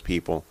with those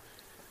people.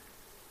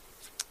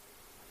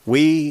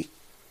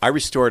 I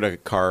restored a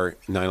car,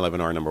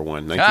 911R number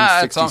 1,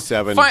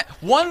 1967. Fine.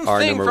 One R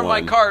thing number from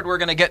my 1. card we're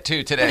going to get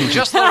to today.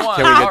 Just the one.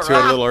 Can we get All to it a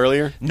right. little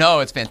earlier? No,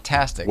 it's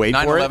fantastic. Wait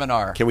for it.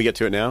 911R. Can we get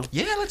to it now?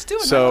 Yeah, let's do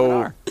it.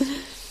 So, 911R.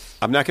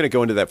 I'm not going to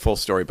go into that full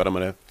story, but I'm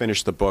going to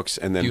finish the books.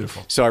 And then,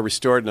 Beautiful. So I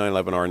restored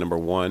 911R number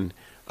 1.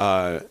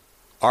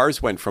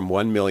 Ours went from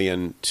 1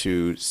 million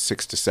to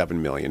 6 to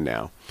 7 million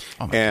now.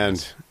 Oh my and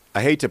goodness.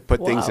 I hate to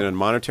put things Wow. in a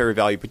monetary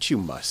value, but you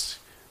must.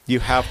 You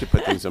have to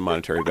put things in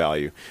monetary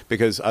value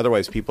because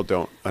otherwise people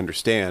don't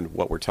understand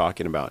what we're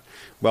talking about.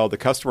 Well, the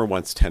customer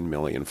wants 10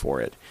 million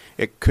for it.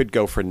 It could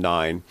go for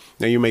 9.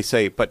 Now you may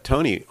say, but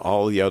Tony,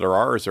 all the other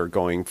R's are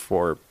going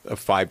for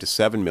 5 to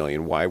 7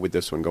 million. Why would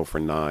this one go for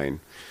 9?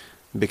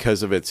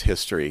 Because of its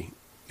history,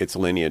 its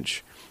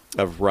lineage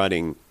of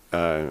running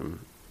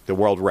the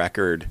world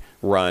record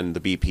run, the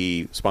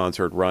BP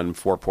sponsored run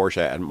for Porsche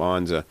at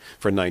Monza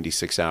for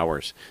 96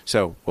 hours.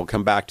 So we'll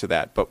come back to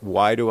that. But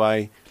why do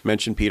I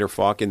mention Peter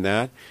Falk in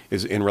that?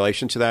 Is in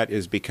relation to that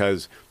is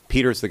because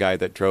Peter's the guy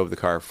that drove the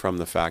car from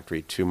the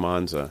factory to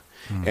Monza.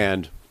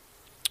 And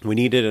we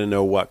needed to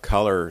know what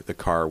color the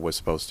car was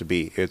supposed to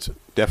be. It's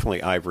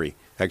definitely ivory,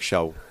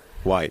 eggshell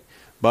white.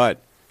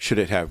 But should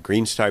it have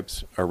green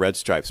stripes or red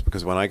stripes?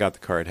 Because when I got the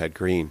car, it had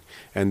green.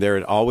 And there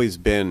had always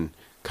been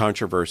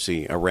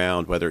controversy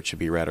around whether it should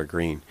be red or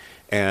green.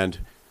 And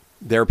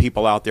there are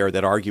people out there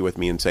that argue with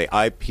me and say,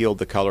 I peeled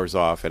the colors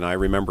off and I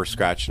remember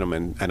scratching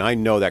them. And I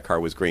know that car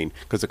was green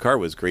because the car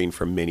was green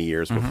for many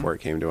years before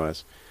it came to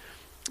us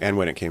and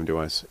when it came to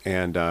us.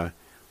 And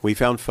we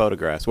found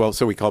photographs. Well,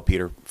 so we called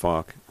Peter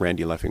Falk.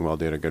 Randy Leffingwell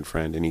did, a good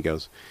friend. And he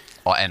goes,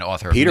 And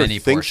author of Peter many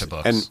thinks, Porsche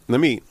books.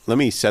 and let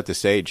me set the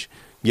stage.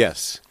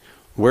 Yes.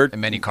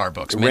 And many car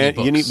books, many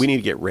books. We need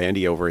to get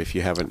Randy over if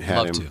you haven't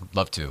had him.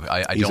 Love to.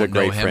 I He's a don't know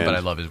great him, friend. but I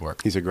love his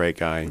work. He's a great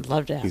guy.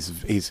 Love to.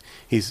 He's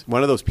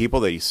one of those people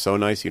that he's so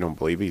nice you don't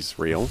believe he's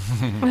real,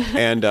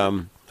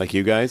 and like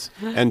you guys.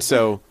 And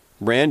so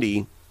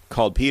Randy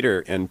called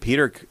Peter, and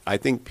Peter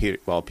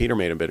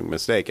made a bit of a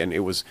mistake, and it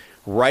was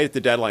right at the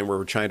deadline where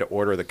we were trying to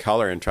order the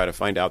color and try to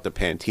find out the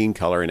Pantene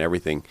color and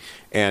everything,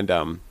 and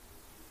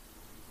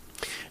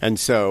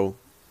so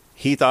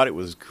he thought it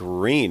was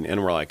green,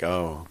 and we're like,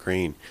 oh,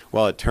 green.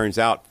 Well, it turns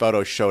out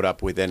photos showed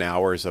up within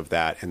hours of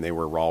that, and they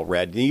were all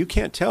red. You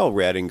can't tell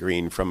red and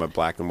green from a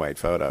black and white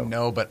photo.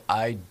 No, but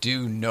I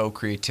do know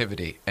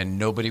creativity, and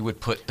nobody would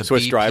put the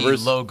Swiss BP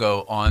drivers?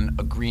 logo on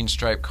a green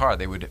striped car.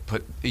 They would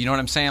put, you know what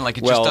I'm saying? Like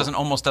it Well, just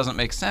almost doesn't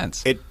make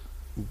sense.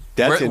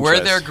 That's were there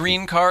interesting.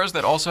 green cars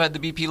that also had the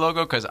BP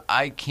logo? Because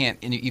I can't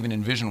even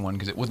envision one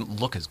because it wouldn't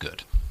look as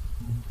good.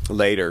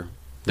 Later.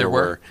 There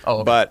were. Oh,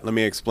 okay. But let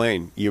me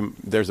explain.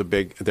 There's a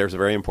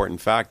very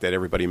important fact that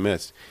everybody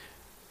missed.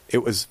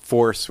 It was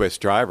 4 Swiss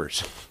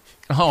drivers.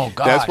 Oh,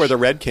 gosh. That's where the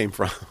red came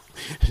from.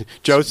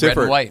 Joe Red and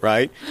Siffert, white.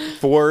 right?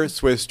 4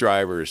 Swiss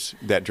drivers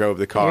that drove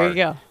the car. There you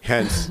go.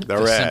 Hence the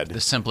red. The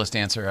simplest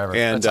answer ever.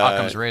 And, That's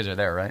Occam's razor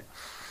there, right?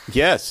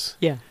 Yes.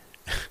 Yeah.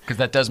 Because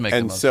that does make the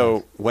And most so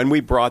sense. when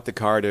we brought the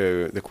car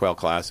to the Quail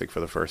Classic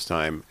for the first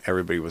time,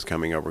 everybody was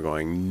coming over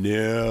going,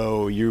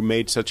 no, you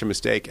made such a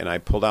mistake. And I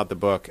pulled out the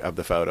book of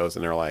the photos,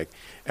 and they're like,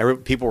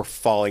 people were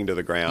falling to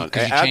the ground.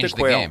 Because you At changed the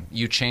Quail. game.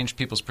 You changed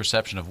people's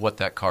perception of what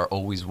that car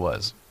always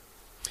was.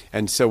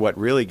 And so what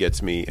really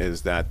gets me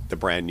is that the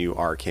brand new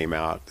R came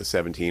out, the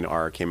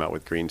 17R came out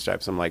with green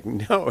stripes. I'm like,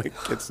 no,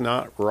 it's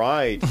not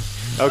right.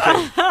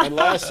 Okay. And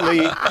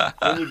lastly,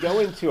 when you go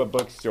into a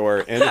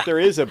bookstore, and if there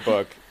is a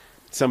book,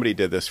 somebody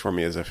did this for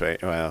me as a favor.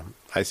 Well,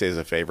 I say as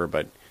a favor,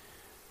 but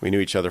we knew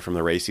each other from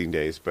the racing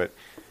days. But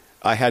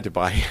I had to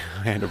buy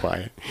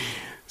it.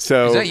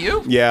 So Is that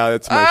you? Yeah,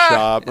 that's my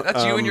shop.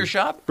 That's you in your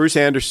shop? Bruce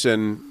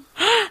Anderson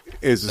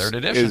is Third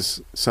edition.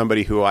 is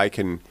somebody who I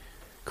can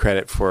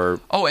credit for.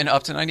 Oh, and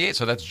up to 98,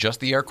 so that's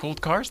just the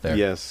air-cooled cars there.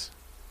 Yes.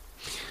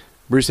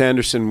 Bruce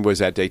Anderson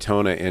was at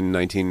Daytona in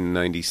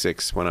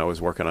 1996 when I was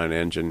working on an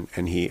engine,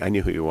 and I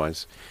knew who he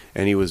was,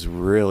 and he was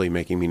really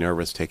making me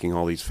nervous taking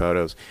all these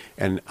photos,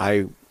 and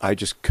I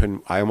just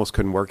couldn't. I almost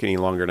couldn't work any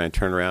longer, and I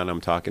turned around, and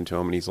I'm talking to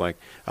him, and he's like,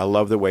 "I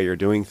love the way you're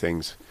doing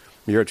things.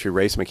 You're a true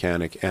race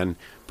mechanic." And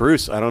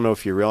Bruce, I don't know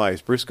if you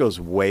realize, Bruce goes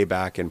way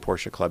back in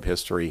Porsche Club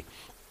history.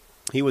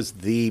 He was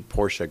the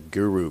Porsche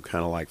guru,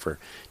 kind of like for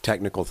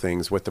technical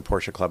things with the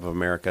Porsche Club of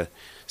America.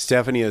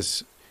 Stephanie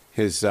is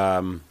his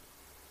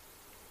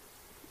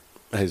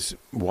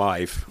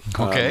wife.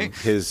 Okay. When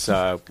There's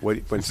some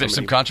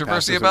somebody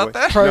controversy passes about away-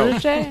 that?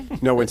 Protege?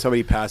 No, when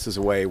somebody passes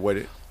away,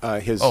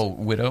 his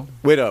widow?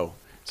 Widow.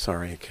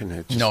 Sorry, I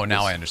couldn't. No,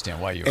 now I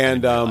understand why you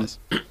And didn't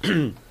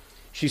realize.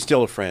 she's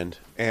still a friend.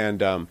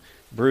 And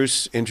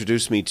Bruce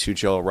introduced me to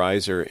Joel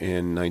Reiser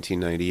in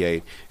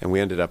 1998, and we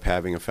ended up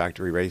having a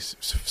factory race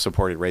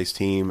supported race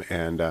team.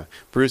 And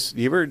Bruce,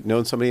 you ever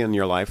known somebody in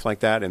your life like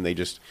that, and they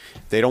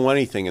don't want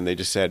anything, and they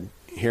just said,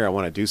 "Here, I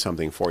want to do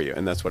something for you,"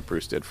 and that's what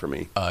Bruce did for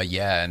me.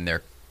 Yeah, and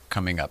they're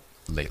coming up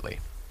lately.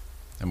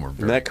 And we're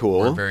Isn't that cool?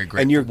 We're very grateful.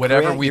 And you're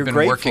whatever we've been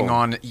grateful. working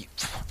on.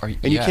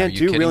 And you can't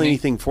do really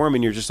anything for them,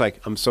 and you're just like,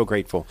 I'm so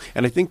grateful.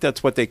 And I think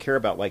that's what they care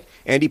about. Like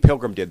Andy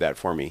Pilgrim did that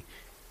for me.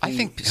 I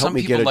think He some helped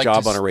me people get a like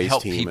job to on a race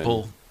help team.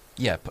 people.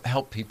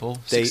 Help people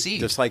They, succeed.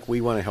 just like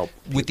we want to help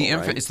people, With the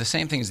right? it's the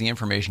same thing as the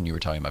information you were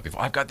talking about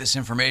before. I've got this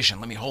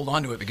information. Let me hold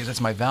on to it because it's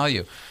my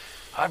value.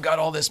 I've got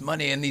all this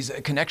money and these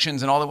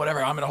connections and all the whatever.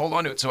 I'm going to hold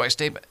on to it. So I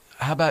stay.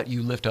 how about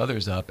you lift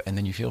others up and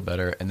then you feel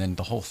better and then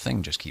the whole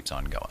thing just keeps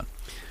on going?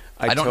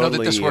 I don't know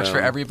that this works for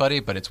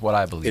everybody, but it's what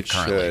I believe it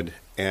currently. It should.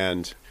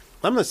 And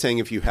I'm not saying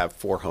if you have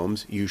 4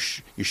 homes, you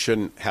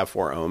shouldn't have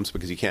 4 homes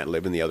because you can't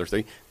live in the other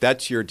 3.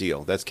 That's your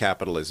deal. That's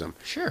capitalism.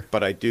 Sure.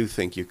 But I do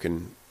think you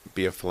can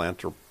be a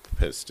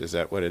philanthropist. Is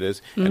that what it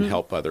is? And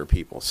help other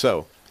people.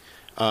 So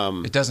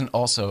it doesn't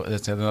also,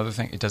 that's another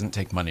thing, it doesn't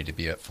take money to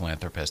be a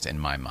philanthropist in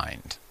my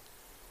mind.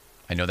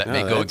 I know that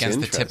may go against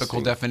the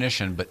typical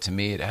definition, but to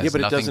me it has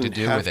nothing to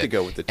do with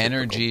it.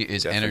 Energy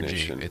is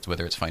energy. It's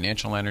whether it's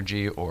financial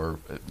energy or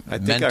I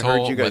think mental, I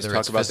heard you guys whether talk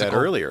it's about physical. that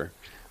earlier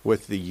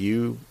with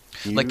the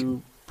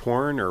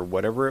porn or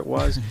whatever it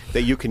was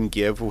that you can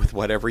give with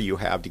whatever you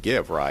have to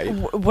give, right?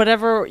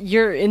 Whatever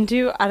you're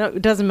into,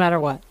 it doesn't matter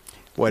what.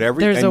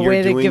 Whatever, there's and a you're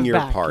way doing to give your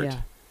back. part.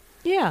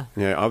 Yeah.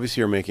 Yeah,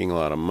 obviously you're making a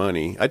lot of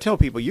money. I tell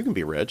people you can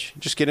be rich.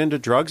 Just get into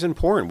drugs and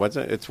porn. What's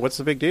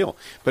the big deal?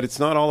 But it's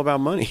not all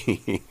about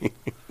money.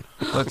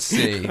 Let's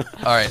see. All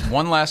right,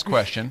 one last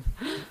question.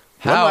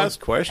 One last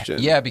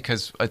question? Yeah,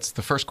 because it's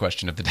the first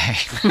question of the day.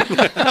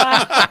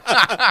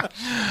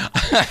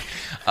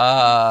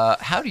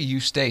 How do you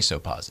stay so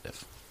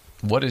positive?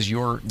 What is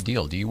your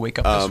deal? Do you wake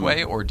up this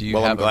way, or do you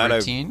have a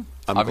routine?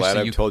 I'm glad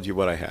I've told you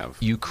what I have.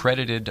 You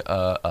credited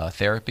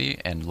therapy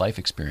and life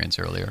experience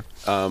earlier.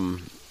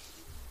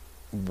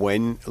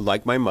 When,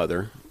 like my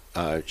mother,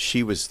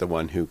 she was the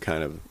one who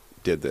kind of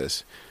did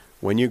this.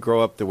 When you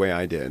grow up the way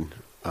I did,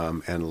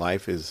 and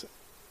life is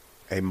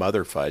a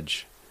mother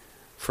fudge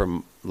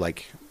from I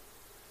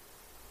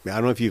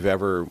don't know if you've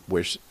ever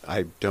wished,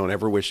 I don't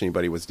ever wish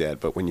anybody was dead,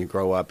 but when you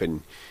grow up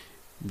and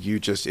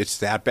it's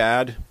that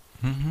bad,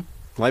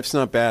 life's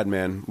not bad,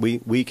 man.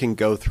 We can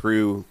go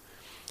through,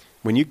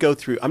 when you go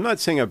through, I'm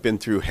not saying I've been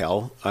through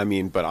hell,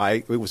 but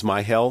it was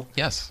my hell.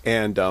 Yes.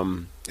 And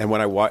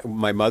when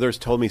my mother's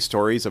told me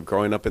stories of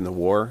growing up in the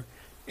war,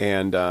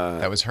 and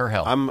that was her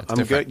hell. I'm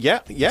good.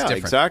 Yeah,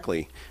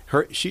 exactly.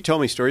 She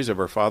told me stories of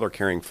her father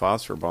carrying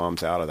phosphor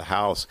bombs out of the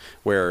house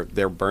where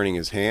they're burning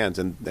his hands,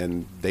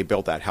 and they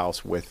built that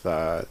house with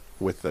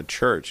the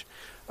church.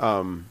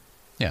 Amazing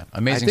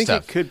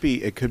stuff. I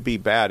think it could be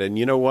bad, and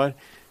you know what?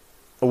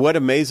 What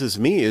amazes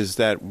me is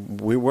that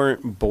we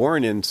weren't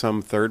born in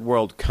some third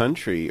world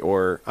country,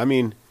 you're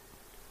going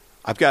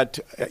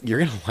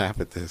to laugh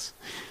at this,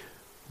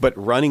 but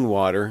running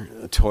water,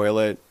 a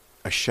toilet,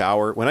 a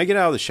shower. When I get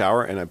out of the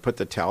shower and I put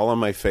the towel on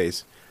my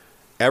face,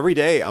 every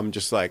day I'm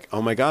just like,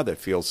 oh my God, that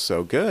feels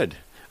so good.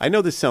 I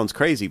know this sounds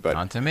crazy, but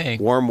not to me.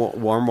 Warm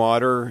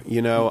water,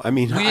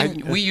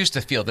 we used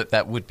to feel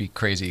that would be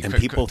crazy, and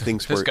people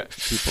think we're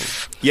people.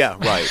 Yeah,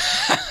 right.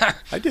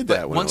 I did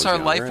that when once I was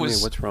our life younger.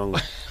 was. What's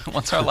wrong?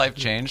 Once our life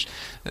changed,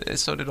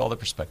 so did all the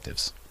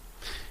perspectives.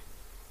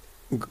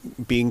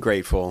 Being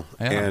grateful,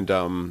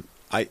 and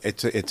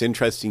it's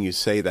interesting you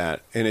say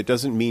that, and it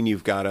doesn't mean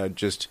you've got to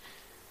just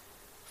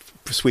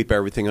sweep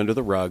everything under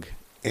the rug.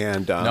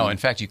 And no, in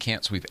fact, you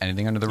can't sweep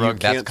anything under the rug.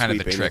 That's kind of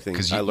the trick,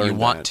 because you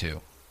want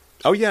to.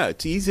 Oh yeah,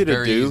 it's easy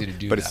to do,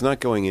 but that. It's not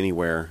going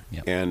anywhere.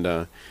 Yep.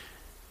 And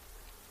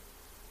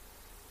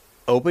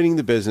opening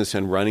the business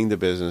and running the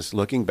business,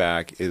 looking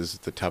back, is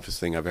the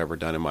toughest thing I've ever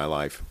done in my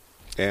life.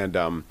 And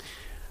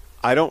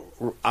I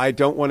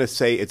don't want to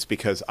say it's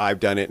because I've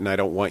done it and I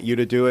don't want you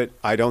to do it.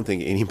 I don't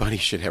think anybody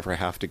should ever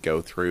have to go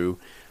through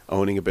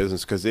owning a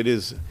business, because it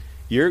is.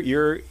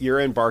 You're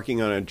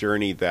embarking on a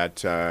journey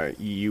that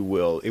it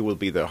will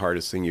be the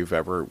hardest thing you've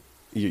ever.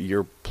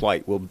 Your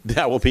plight will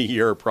be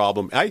your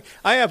problem. I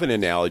have an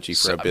analogy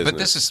for a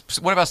business. But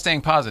what about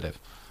staying positive?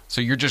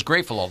 So you're just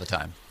grateful all the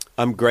time.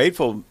 I'm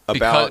grateful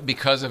about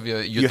because of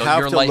your you have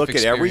your to life look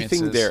at everything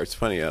experiences. there. It's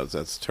funny how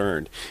that's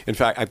turned. In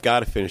fact, I've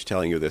got to finish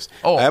telling you this.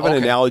 Oh, I have an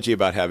okay. analogy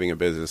about having a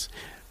business.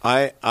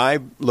 I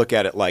look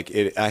at it like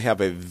I have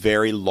a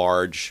very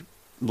large,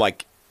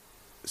 like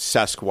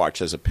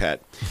Sasquatch as a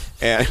pet,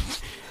 and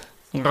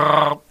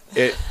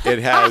it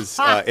has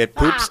it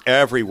poops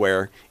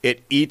everywhere.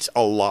 It eats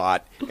a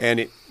lot, and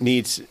it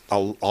needs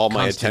all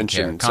my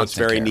attention. So it's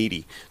very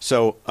needy.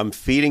 So I'm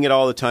feeding it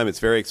all the time. It's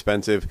very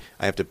expensive.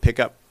 I have to pick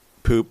up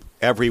poop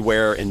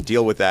everywhere and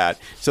deal with that.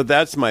 So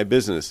that's my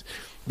business.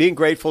 Being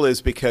grateful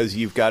is because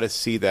you've got to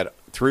see that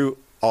through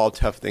all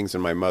tough things,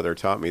 and my mother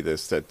taught me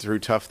this, that through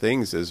tough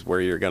things is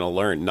where you're going to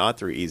learn, not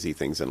through easy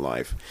things in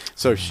life.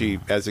 So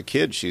as a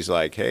kid, she's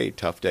like, hey,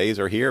 tough days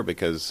are here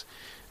because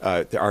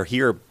they are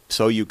here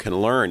so you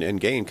can learn and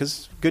gain,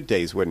 because good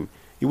days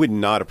you would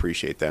not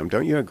appreciate them.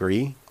 Don't you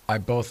agree? I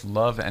both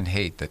love and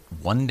hate that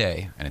one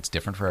day, and it's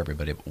different for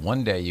everybody, but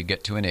one day you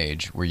get to an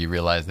age where you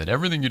realize that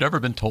everything you'd ever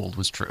been told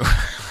was true.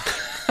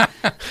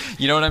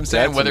 You know what I'm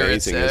saying? That's whether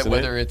amazing,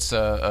 it's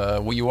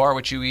well, you are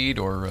what you eat,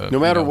 or no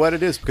matter what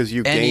it is, because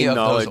you any gain of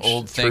knowledge those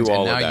old things, through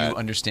all and of now that. you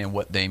understand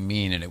what they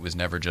mean, and it was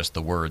never just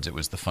the words; it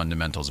was the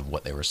fundamentals of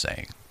what they were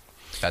saying.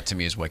 That to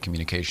me is why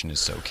communication is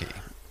so key.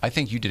 I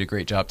think you did a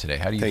great job today.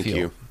 How do you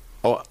feel?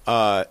 Thank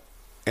you.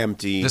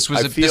 empty. This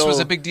was I feel this was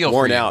a big deal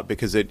worn for you. out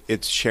because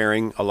it's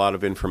sharing a lot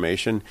of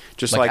information.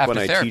 Just Like like when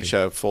I after therapy. teach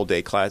a full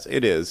day class,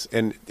 it is.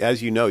 And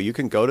as you know, you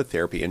can go to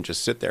therapy and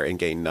just sit there and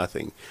gain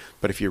nothing.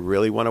 But if you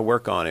really want to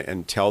work on it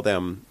and tell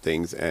them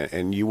things,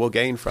 and you will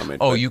gain from it.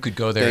 Oh, But you could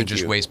go there and thank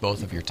just you. waste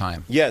both of your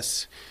time.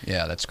 Yes.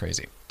 Yeah, that's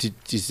crazy.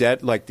 Is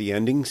that like the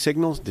ending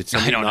signals? Did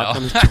somebody don't knock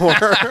know. on the door?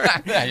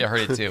 Yeah, you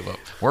heard it too. But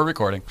we're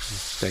recording.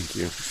 Thank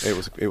you.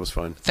 It was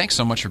fun. Thanks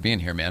so much for being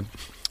here, man.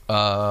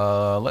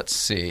 Let's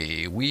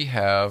see. We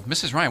have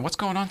Mrs. Ryan. What's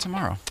going on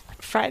tomorrow?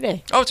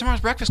 Friday. Oh,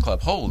 tomorrow's Breakfast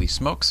Club. Holy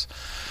smokes.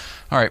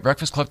 All right,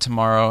 Breakfast Club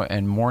tomorrow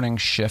and morning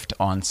shift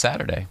on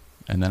Saturday.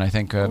 And then I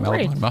think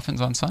Malibu and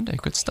Muffins on Sunday.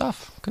 Good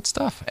stuff. Good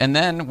stuff. And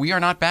then we are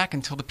not back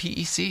until the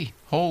PEC.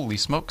 Holy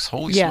smokes.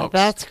 Holy Yeah, smokes.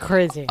 that's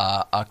crazy.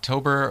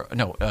 November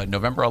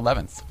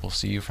 11th. We'll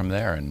see you from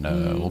there, and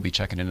we'll be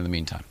checking in the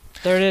meantime.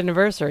 Third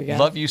anniversary, guys.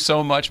 Love you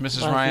so much,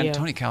 Mrs. Love Ryan. you.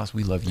 Tony Callis,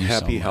 we love you so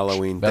much. Happy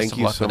Halloween. Best Thank of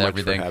you luck so with much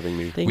everything. for having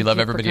me. Thank we love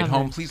you for everybody at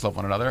coming. home. Please love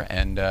one another,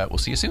 and we'll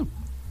see you soon.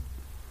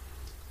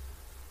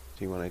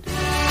 Do you want to do I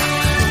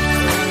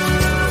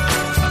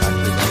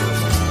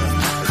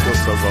feel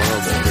so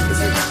vulnerable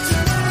because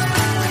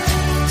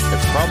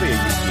it's probably a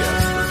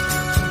UPS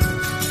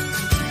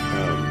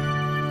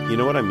person. You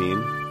know what I mean?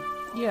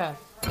 Yeah.